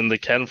 I mean, the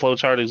Ken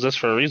flowchart exists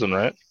for a reason,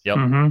 right? Yep.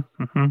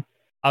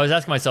 I was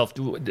asking myself,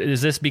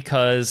 is this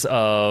because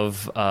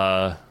of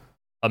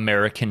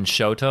American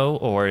Shoto,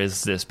 or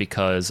is this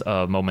because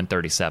of Moment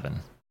 37?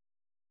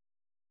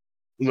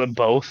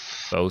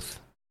 Both. Both.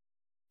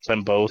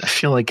 And both. I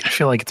feel like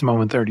it's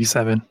Moment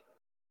 37.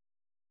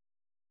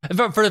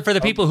 For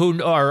the people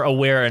who are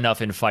aware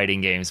enough in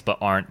fighting games but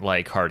aren't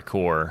like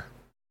hardcore,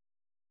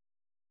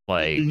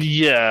 like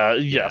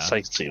yes, I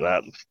can see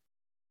that.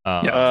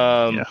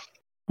 Yeah.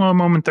 Well,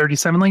 Moment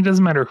 37, like,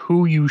 doesn't matter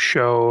who you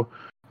show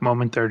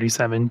Moment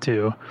 37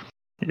 to.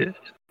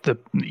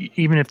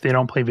 Even if they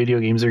don't play video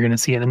games, they're going to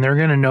see it, and they're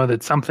going to know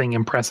that something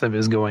impressive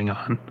is going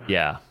on.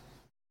 Yeah.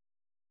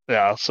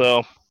 Yeah.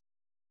 So.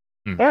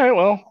 All right.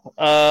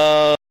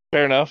 Well.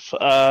 Fair enough.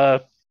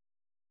 I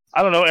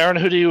don't know, Aaron.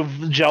 Who do you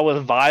gel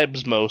with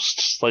vibes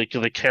most? Like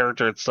the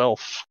character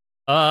itself.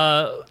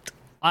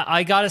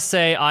 I gotta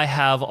say, I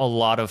have a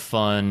lot of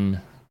fun.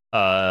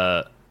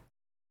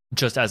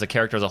 Just as a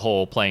character as a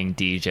whole, playing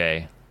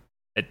DJ.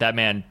 That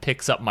man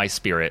picks up my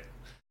spirit.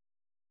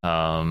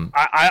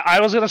 I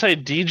was gonna say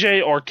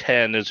DJ or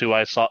Ken is who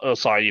I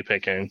saw you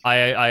picking.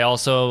 I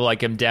also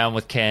like him down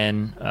with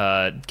Ken.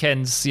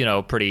 Ken's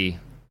pretty.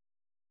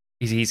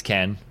 He's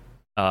Ken.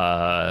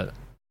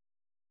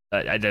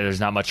 There's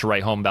not much to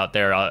write home about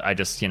there. I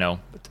just it'd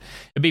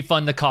be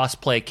fun to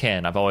cosplay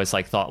Ken. I've always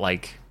thought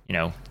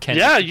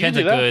Ken's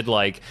a good,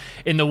 like,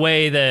 in the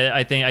way that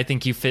I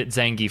think you fit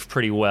Zangief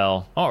pretty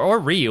well, or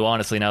Ryu,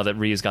 honestly, now that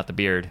Ryu's got the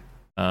beard.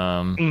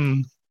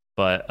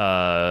 But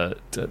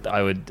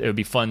it would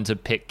be fun to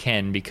pick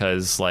Ken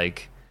because,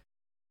 like,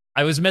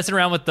 I was messing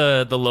around with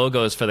the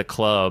logos for the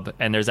club,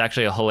 and there's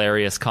actually a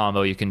hilarious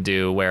combo you can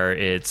do where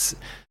it's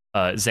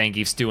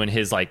Zangief's doing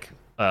his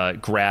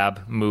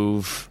grab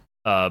move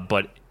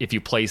But if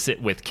you place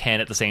it with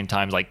Ken at the same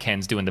time, like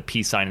Ken's doing the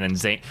peace sign, and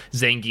then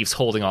Zangief's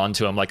holding on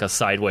to him like a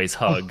sideways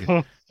hug.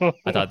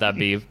 I thought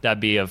that'd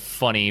be a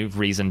funny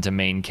reason to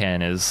main Ken.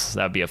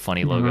 That'd be a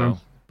funny logo.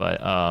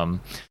 But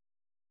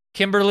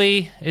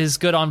Kimberly is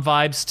good on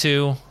vibes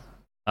too.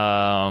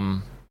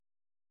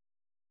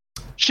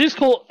 She's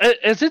cool.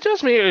 Is it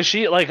just me, or is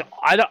she like?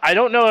 I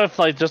don't know if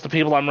like just the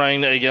people I'm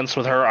running against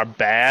with her are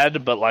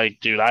bad, but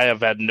like, dude, I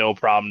have had no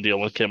problem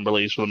dealing with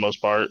Kimberly's for the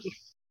most part.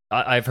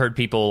 I've heard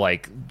people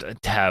like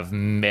have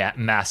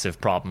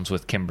massive problems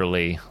with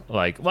Kimberly.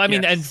 Like, well, I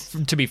mean, yes.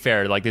 And to be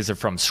fair, like these are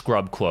from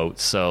Scrub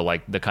quotes, so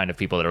like the kind of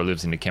people that are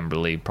losing to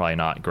Kimberly probably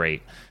not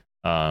great.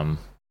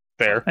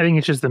 Fair. I think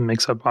it's just the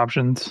mix-up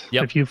options.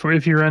 Yep.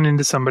 If you run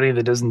into somebody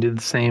that doesn't do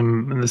the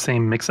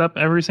same mix-up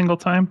every single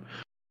time,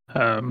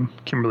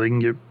 Kimberly can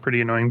get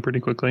pretty annoying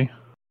pretty quickly.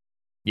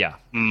 Yeah.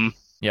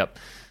 Yep.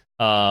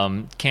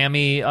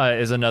 Cammy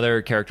is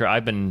another character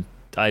I've been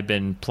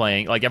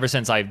playing, like ever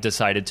since I've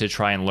decided to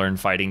try and learn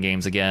fighting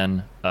games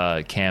again.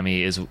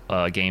 Cammy is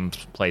a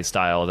gameplay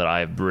style that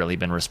I've really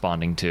been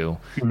responding to.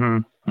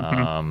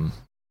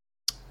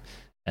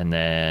 And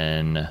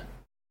then,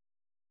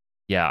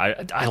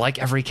 yeah, I like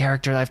every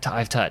character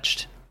I've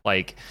touched.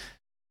 Like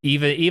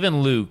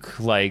even Luke.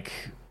 Like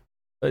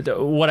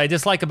what I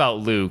dislike about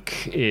Luke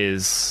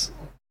is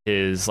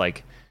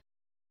like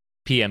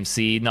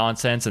PMC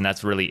nonsense, and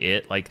that's really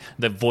it. Like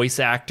the voice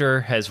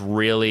actor has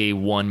really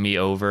won me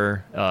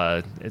over.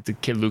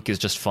 Luke is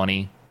just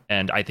funny,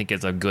 and I think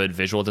it's a good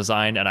visual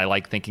design, and I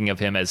like thinking of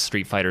him as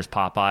Street Fighter's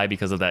Popeye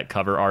because of that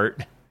cover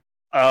art.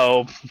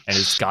 Oh, and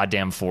his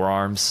goddamn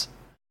forearms.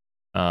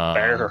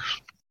 Fair.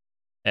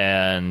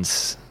 And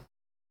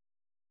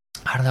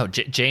I don't know.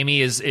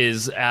 Jamie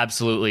is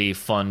absolutely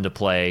fun to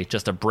play.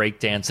 Just a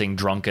breakdancing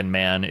drunken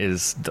man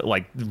is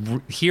like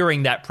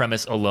hearing that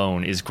premise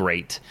alone is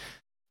great.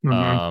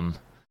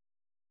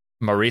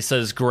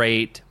 Marissa's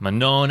great.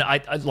 Manon,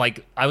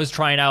 I was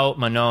trying out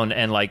Manon,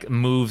 and like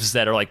moves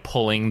that are like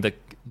pulling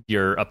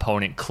your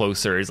opponent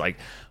closer is like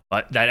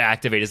that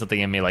activated something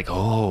in me. Like,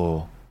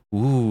 oh,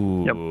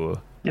 ooh,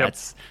 yep.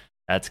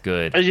 That's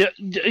good.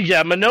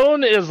 Yeah.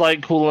 Manon is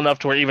like cool enough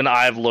to where even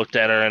I've looked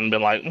at her and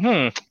been like,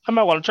 I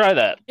might want to try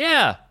that.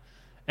 Yeah,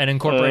 and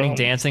incorporating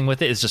dancing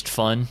with it is just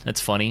fun. It's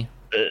funny.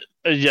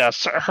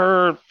 Yes,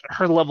 her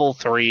level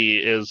 3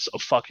 is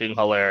fucking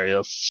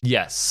hilarious.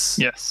 Yes.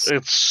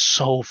 It's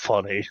so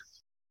funny,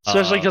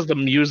 especially because the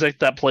music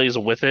that plays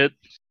with it.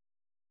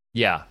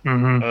 Yeah,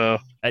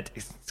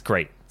 it's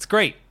great. It's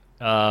great.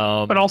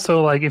 But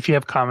also, like, if you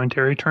have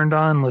commentary turned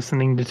on,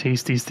 listening to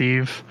Tasty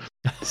Steve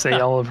say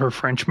all of her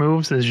French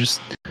moves is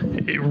just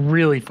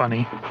really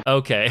funny.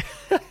 Okay.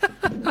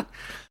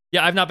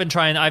 Yeah, I've not been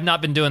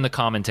doing the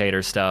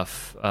commentator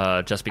stuff.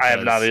 Just because I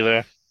have not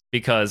either.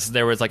 Because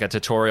there was like a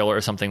tutorial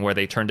or something where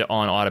they turned it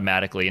on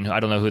automatically, and I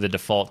don't know who the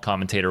default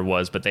commentator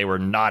was, but they were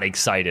not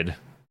excited.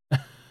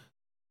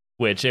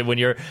 Which when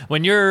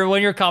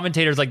your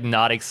commentator's like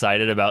not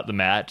excited about the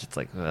match, it's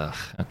like, ugh,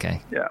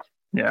 okay.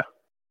 Yeah.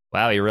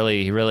 Wow, he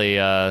really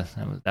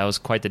that was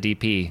quite the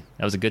DP.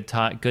 That was a good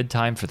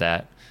time for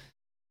that.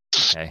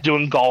 Okay.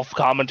 Doing golf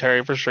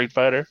commentary for Street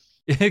Fighter.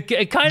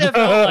 It kind of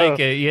felt like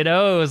it, you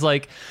know. It was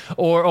like,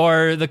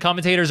 or the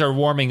commentators are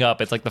warming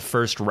up. It's like the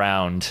first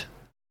round.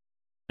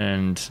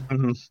 And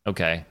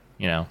okay,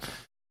 you know,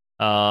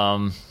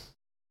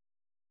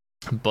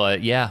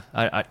 but yeah,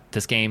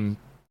 this game,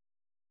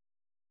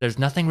 there's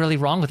nothing really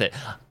wrong with it.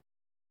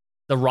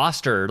 The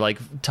roster, like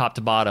top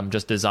to bottom,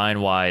 just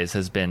design wise,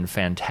 has been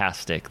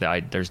fantastic.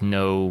 There's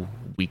no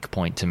weak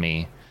point to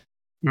me.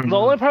 The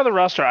only part of the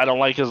roster I don't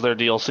like is their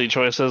DLC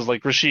choices.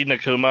 Like Rashid and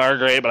Akuma are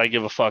great, but I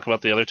give a fuck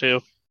about the other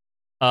two.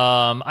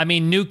 I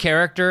mean, new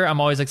character.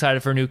 I'm always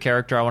excited for a new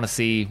character. I want to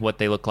see what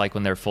they look like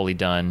when they're fully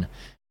done.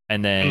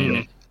 And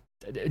then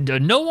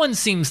no one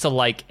seems to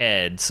like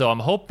Ed, so I'm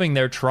hoping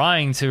they're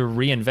trying to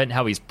reinvent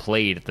how he's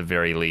played at the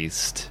very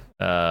least.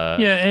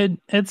 Yeah,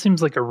 Ed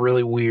seems like a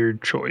really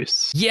weird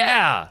choice.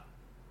 Yeah.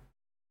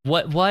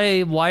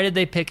 Why did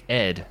they pick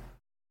Ed?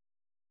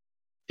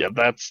 Yeah,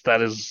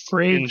 that is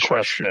great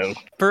interesting.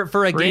 Question.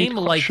 For a game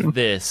like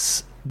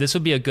this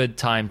would be a good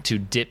time to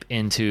dip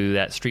into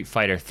that Street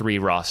Fighter 3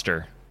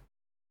 roster.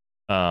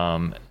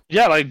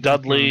 Yeah, like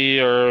Dudley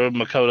or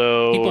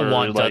Makoto. People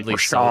want like Dudley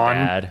so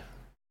bad.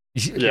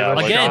 Yeah,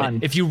 again,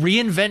 if you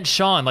reinvent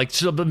Sean, like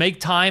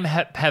make time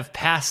have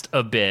passed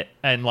a bit,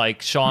 and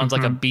like Sean's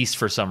like a beast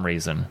for some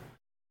reason,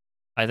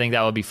 I think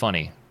that would be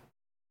funny.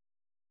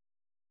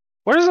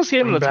 Where is this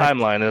game in the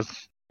timeline?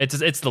 It's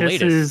the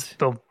latest.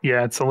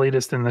 It's the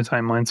latest in the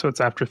timeline, so it's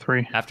after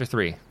 3. After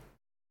 3.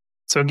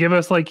 So give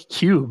us like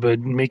Q, but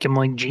make him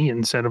like G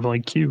instead of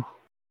like Q.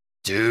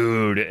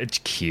 Dude, it's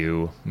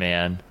Q,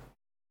 man.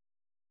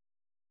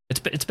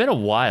 It's been a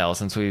while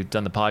since we've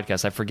done the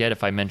podcast. I forget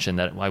if I mentioned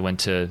that I went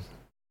to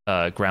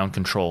Ground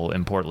Control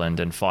in Portland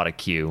and fought a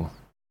Q.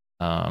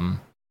 How'd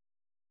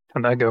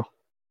that go?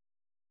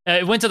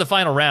 It went to the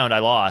final round. I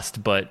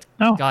lost, but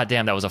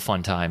goddamn, that was a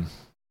fun time.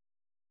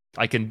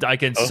 I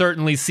can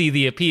certainly see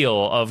the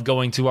appeal of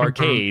going to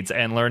arcades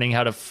and learning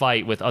how to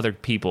fight with other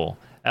people.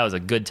 That was a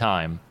good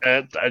time.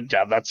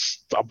 Yeah,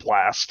 that's a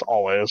blast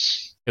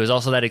always. It was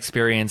also that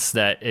experience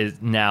that is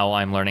now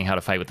I'm learning how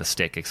to fight with the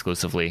stick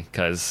exclusively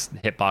because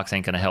hitbox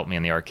ain't going to help me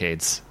in the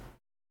arcades.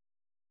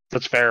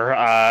 That's fair.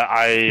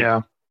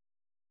 I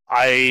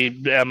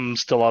am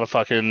still on a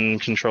fucking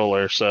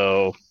controller,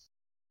 so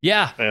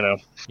yeah,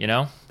 you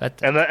know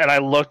that. And I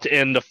looked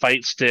into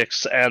fight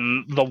sticks,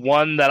 and the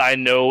one that I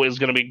know is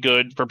going to be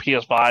good for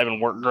PS5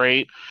 and work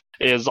great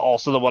is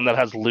also the one that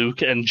has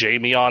Luke and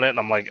Jamie on it, and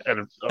I'm like,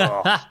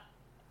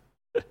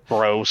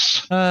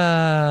 gross.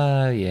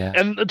 Yeah.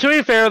 And to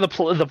be fair, the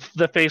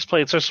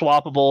faceplates are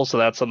swappable, so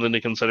that's something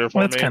to consider for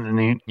me. That's kind of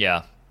neat.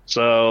 Yeah.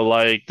 So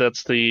like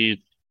that's the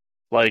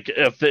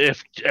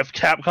if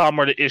Capcom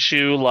were to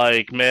issue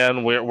like,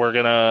 man, we're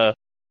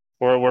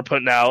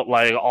putting out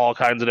like all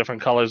kinds of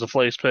different colors of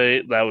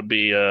faceplate, that would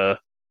be a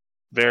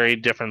very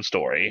different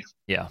story.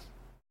 Yeah.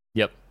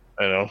 Yep.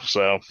 I know.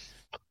 So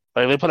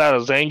like they put out a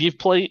Zangief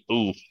plate.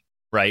 Ooh.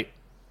 Right.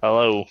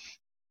 Hello.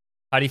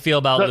 How do you feel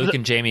about Luke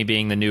and Jamie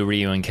being the new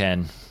Ryu and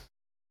Ken?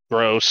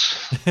 Gross.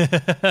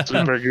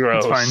 Super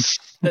gross.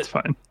 It's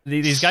fine.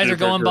 These guys are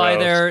going by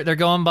they're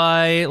going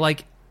by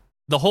like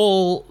the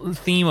whole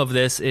theme of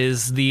this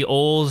is the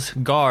old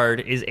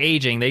guard is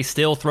aging. They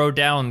still throw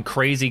down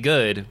crazy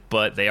good,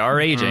 but they are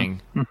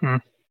aging. Mm-hmm.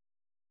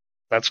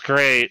 That's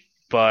great,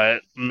 but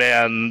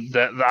man,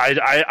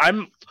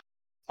 I'm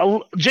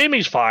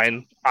Jamie's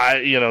fine.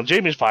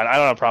 Jamie's fine. I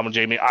don't have a problem with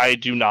Jamie. I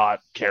do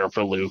not care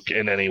for Luke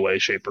in any way,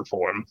 shape, or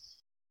form.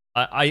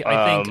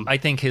 I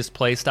think his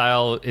play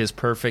style is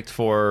perfect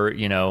for,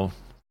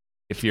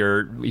 if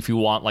you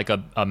want like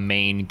a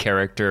main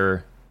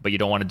character, but you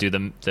don't want to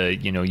do the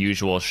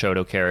usual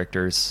Shoto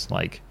characters,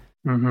 like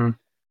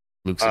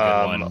Luke's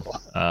a good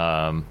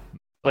one.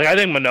 Like I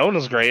think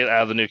Minona's great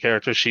out of the new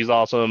characters. She's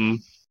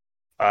awesome.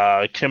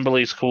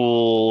 Kimberly's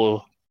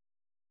cool.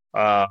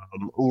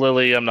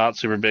 Lily I'm not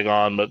super big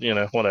on, but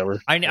whatever.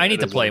 I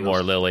need to play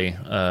more Lily,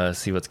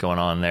 see what's going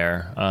on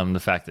there. The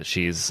fact that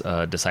she's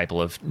a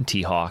disciple of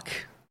T-Hawk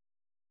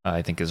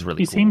I think is really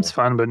cool. She seems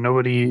fun, but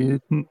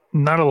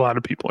not a lot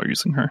of people are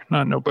using her.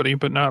 Not nobody,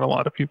 but not a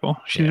lot of people.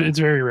 It's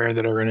very rare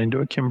that I run into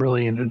a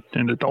Kimberly and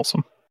a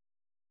Dulcim.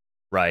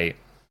 Right.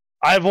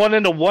 I've run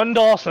into one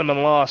Dawson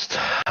and lost.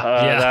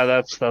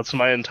 That's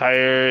my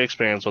entire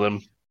experience with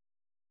him.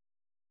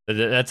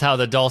 That's how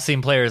the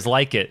Dulcim players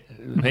like it.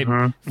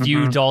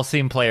 Few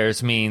Dulcim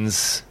players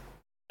means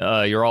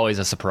you're always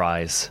a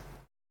surprise.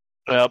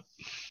 Yep.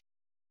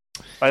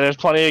 There's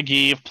plenty of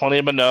Geef, plenty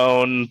of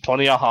Minone,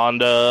 plenty of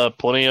Honda,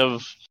 plenty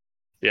of...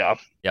 Yeah.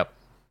 Yep.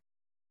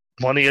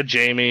 Plenty of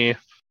Jamie.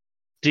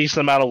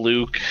 Decent amount of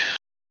Luke.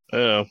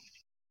 Yeah.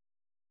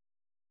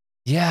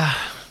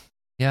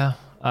 Yeah.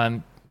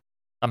 I'm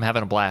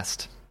having a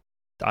blast.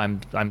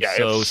 I'm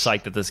so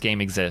psyched that this game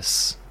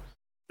exists.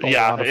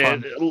 Yeah,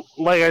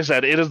 like I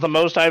said, it is the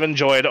most I've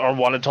enjoyed or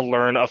wanted to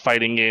learn a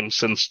fighting game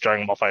since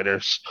Dragon Ball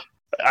FighterZ.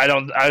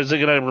 Is it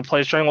going to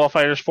replace Dragon Ball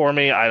FighterZ for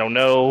me? I don't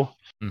know.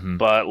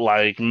 But,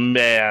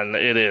 man,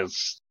 it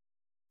is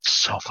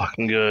so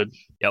fucking good.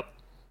 Yep.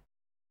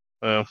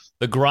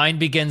 The grind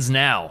begins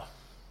now.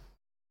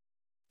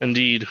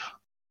 Indeed.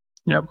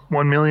 Yep,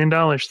 $1 million.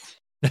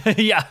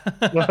 Yeah.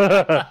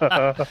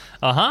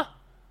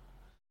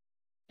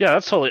 Yeah,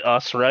 that's totally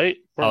us, right?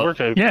 We're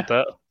going to get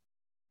that.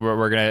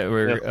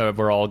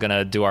 We're all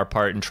gonna do our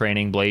part in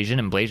training Blasian,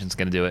 and Blasian's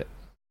gonna do it.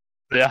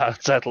 Yeah,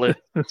 exactly.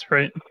 That's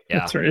right. Yeah.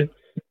 That's right.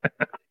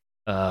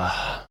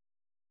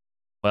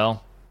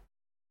 Well,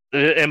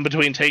 in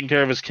between taking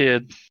care of his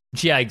kid.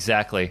 Yeah,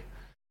 exactly.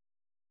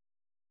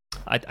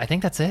 I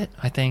think that's it.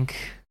 I think.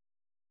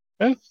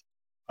 Yeah.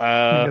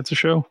 That's a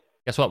show.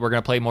 Guess what? We're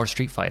gonna play more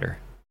Street Fighter.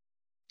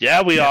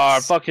 Yeah, we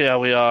are. Fuck yeah,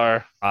 we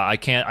are. I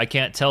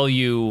can't tell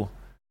you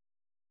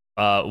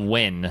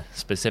when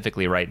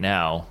specifically right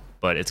now.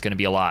 But it's going to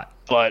be a lot.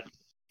 But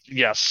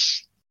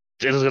yes,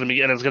 it is going to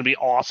be, and it's going to be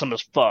awesome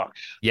as fuck.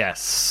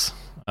 Yes.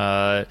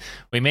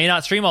 We may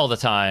not stream all the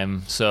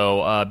time,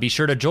 so be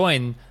sure to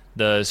join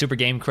the Super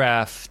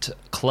Gamecraft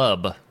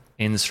Club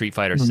in Street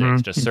Fighter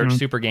 6. Just search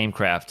Super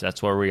Gamecraft.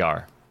 That's where we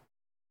are.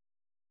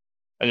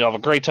 And you'll have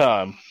a great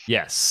time.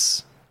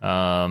 Yes.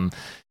 And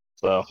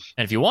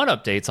if you want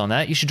updates on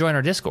that, you should join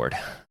our Discord.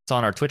 It's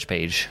on our Twitch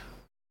page.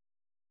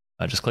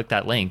 Just click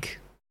that link.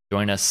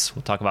 Join us.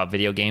 We'll talk about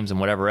video games and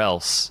whatever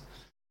else.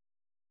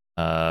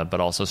 But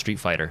also Street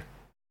Fighter.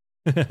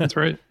 That's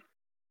right.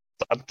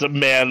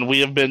 Man,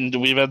 we've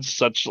had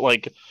such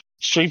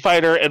Street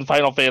Fighter and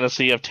Final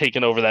Fantasy have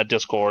taken over that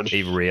Discord.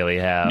 They really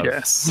have.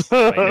 Yes.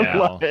 Right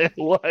now.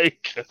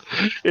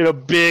 In a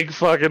big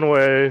fucking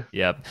way.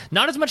 Yep.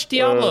 Not as much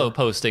Diablo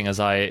posting as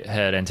I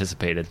had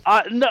anticipated.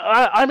 No,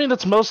 I mean,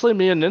 it's mostly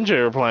me and Ninja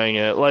are playing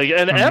it.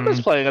 And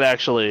Emma's playing it,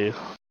 actually.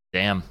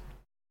 Damn.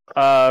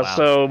 Wow.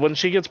 So when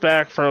she gets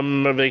back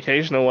from a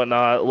vacation and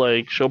whatnot,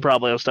 she'll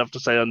probably have stuff to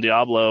say on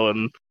Diablo,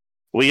 and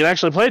we can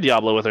actually play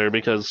Diablo with her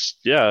because,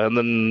 and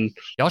then...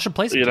 Y'all should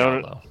play some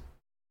Diablo.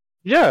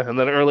 Yeah, and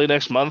then early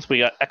next month we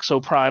got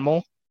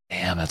Exoprimal.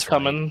 Damn, that's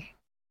coming.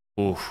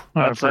 Right. Oof.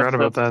 Oh, I forgot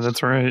about that.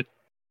 That's right.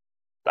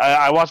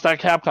 I watched that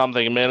Capcom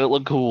thing, and man, it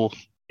looked cool.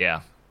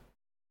 Yeah.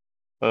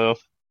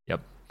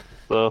 Yep.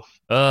 We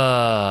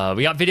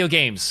got video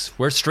games.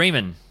 We're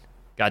streaming.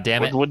 God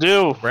damn it. What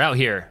do? We're out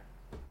here.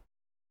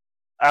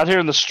 Out here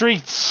in the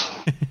streets.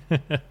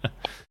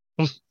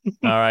 All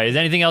right. Is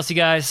there anything else, you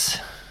guys?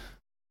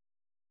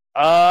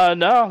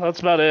 No, that's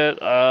about it.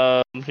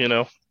 You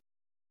know,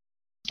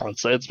 I'd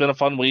say it's been a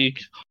fun week.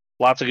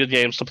 Lots of good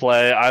games to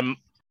play. I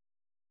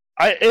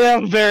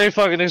am very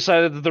fucking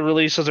excited that the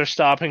releases are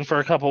stopping for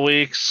a couple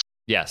weeks.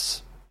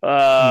 Yes.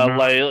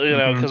 Like, you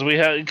know, because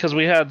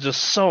we had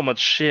just so much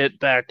shit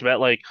back to back.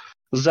 Like,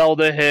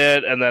 Zelda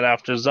hit, and then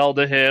after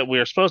Zelda hit, we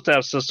were supposed to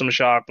have System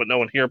Shock, but no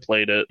one here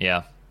played it.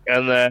 Yeah.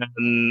 And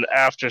then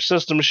after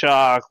System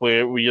Shock,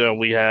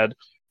 we had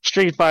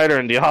Street Fighter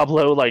and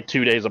Diablo like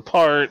 2 days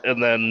apart,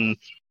 and then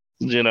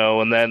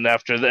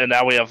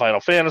now we have Final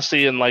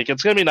Fantasy, and like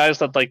it's gonna be nice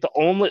that like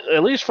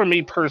at least for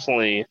me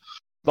personally,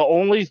 the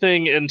only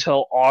thing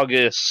until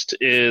August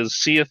is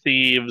Sea of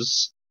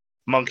Thieves,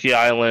 Monkey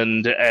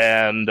Island,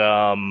 and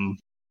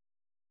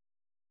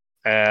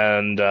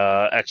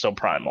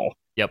Exoprimal.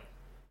 Yep.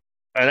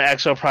 And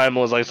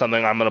Exoprimal is like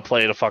something I'm gonna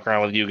play to fuck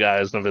around with you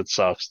guys, and if it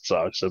sucks, it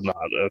sucks. If not,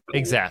 cool.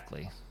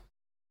 Exactly.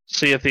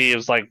 Sea of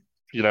Thieves, like,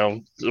 you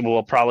know,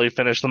 we'll probably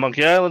finish the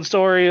Monkey Island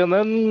story and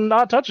then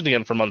not touch it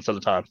again for months at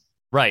a time.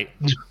 Right.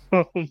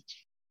 Or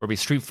be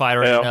Street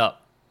Fighter it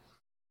up.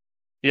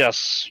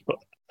 Yes.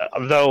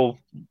 Though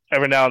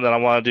every now and then I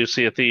want to do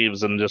Sea of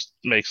Thieves and just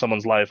make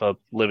someone's life a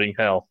living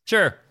hell.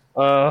 Sure.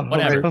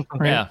 Whatever.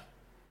 Yeah.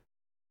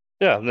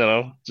 Yeah, you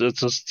know, it's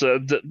just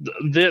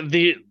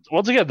the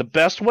once again, the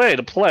best way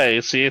to play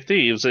Sea of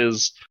Thieves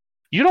is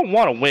you don't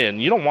want to win,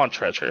 you don't want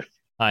treasure.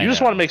 You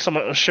just want to make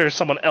sure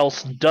someone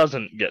else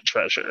doesn't get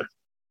treasure.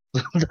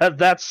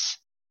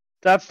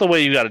 That's the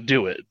way you got to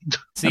do it.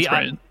 See,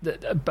 right.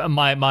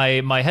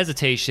 my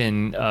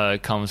hesitation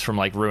comes from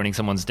like ruining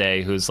someone's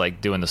day who's like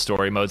doing the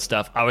story mode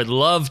stuff. I would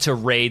love to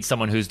raid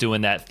someone who's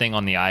doing that thing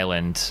on the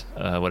island,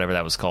 whatever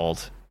that was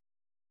called.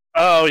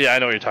 Oh yeah, I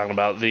know what you're talking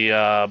about.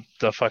 The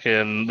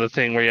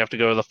thing where you have to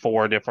go to the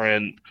 4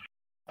 different,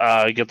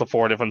 get the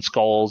 4 different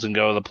skulls and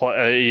go to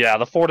the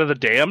the Fort of the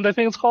Damned, I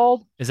think it's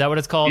called. Is that what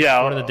it's called? Yeah,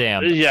 Fort of the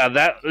Damned. Yeah,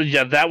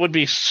 that would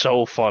be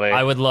so funny.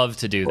 I would love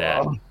to do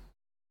that.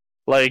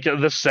 Like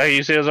this thing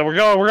you see is like, we're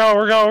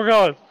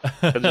going.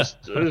 And just,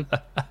 that'd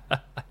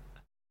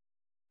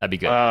be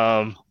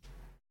good.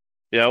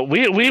 Yeah,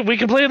 we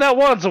completed that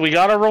once and we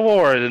got a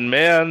reward, and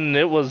man,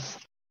 it was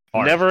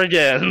hard. Never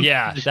again.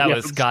 Yeah, that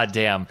was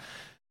goddamn.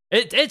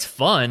 It's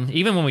fun.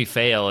 Even when we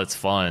fail, it's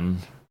fun.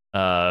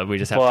 We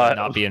just have to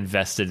not be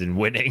invested in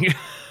winning.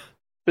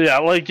 Yeah,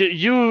 like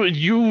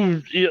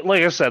you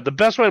like I said, the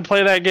best way to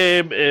play that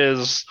game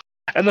is,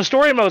 and the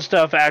story mode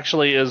stuff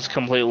actually is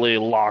completely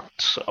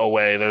locked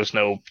away. I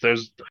shouldn't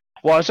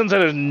say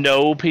there's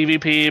no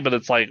PvP, but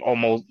it's like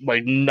almost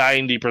like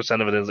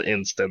 90% of it is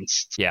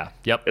instanced. Yeah.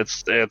 Yep.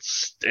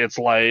 It's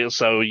like,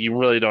 so you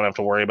really don't have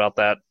to worry about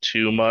that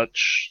too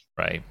much.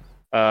 Right.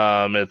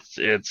 But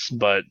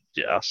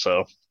yeah,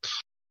 so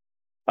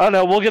I don't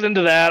know. We'll get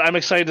into that. I'm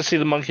excited to see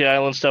the Monkey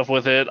Island stuff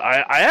with it.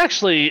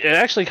 It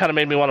actually kind of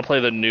made me want to play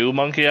the new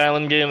Monkey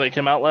Island game that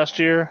came out last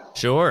year.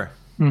 Sure.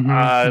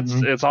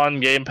 It's on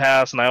Game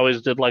Pass, and I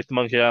always did like the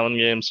Monkey Island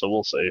games, so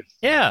we'll see.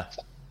 Yeah,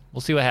 we'll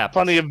see what happens.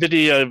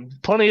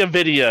 Plenty of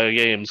video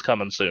games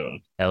coming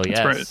soon. Hell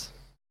yes. Right.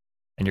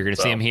 And you're going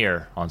to see them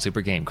here on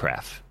Super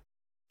Gamecraft.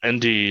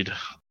 Indeed.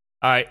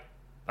 All right,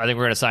 I think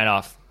we're going to sign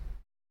off.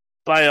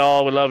 Bye,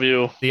 y'all. We love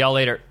you. See y'all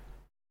later.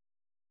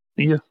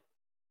 See ya.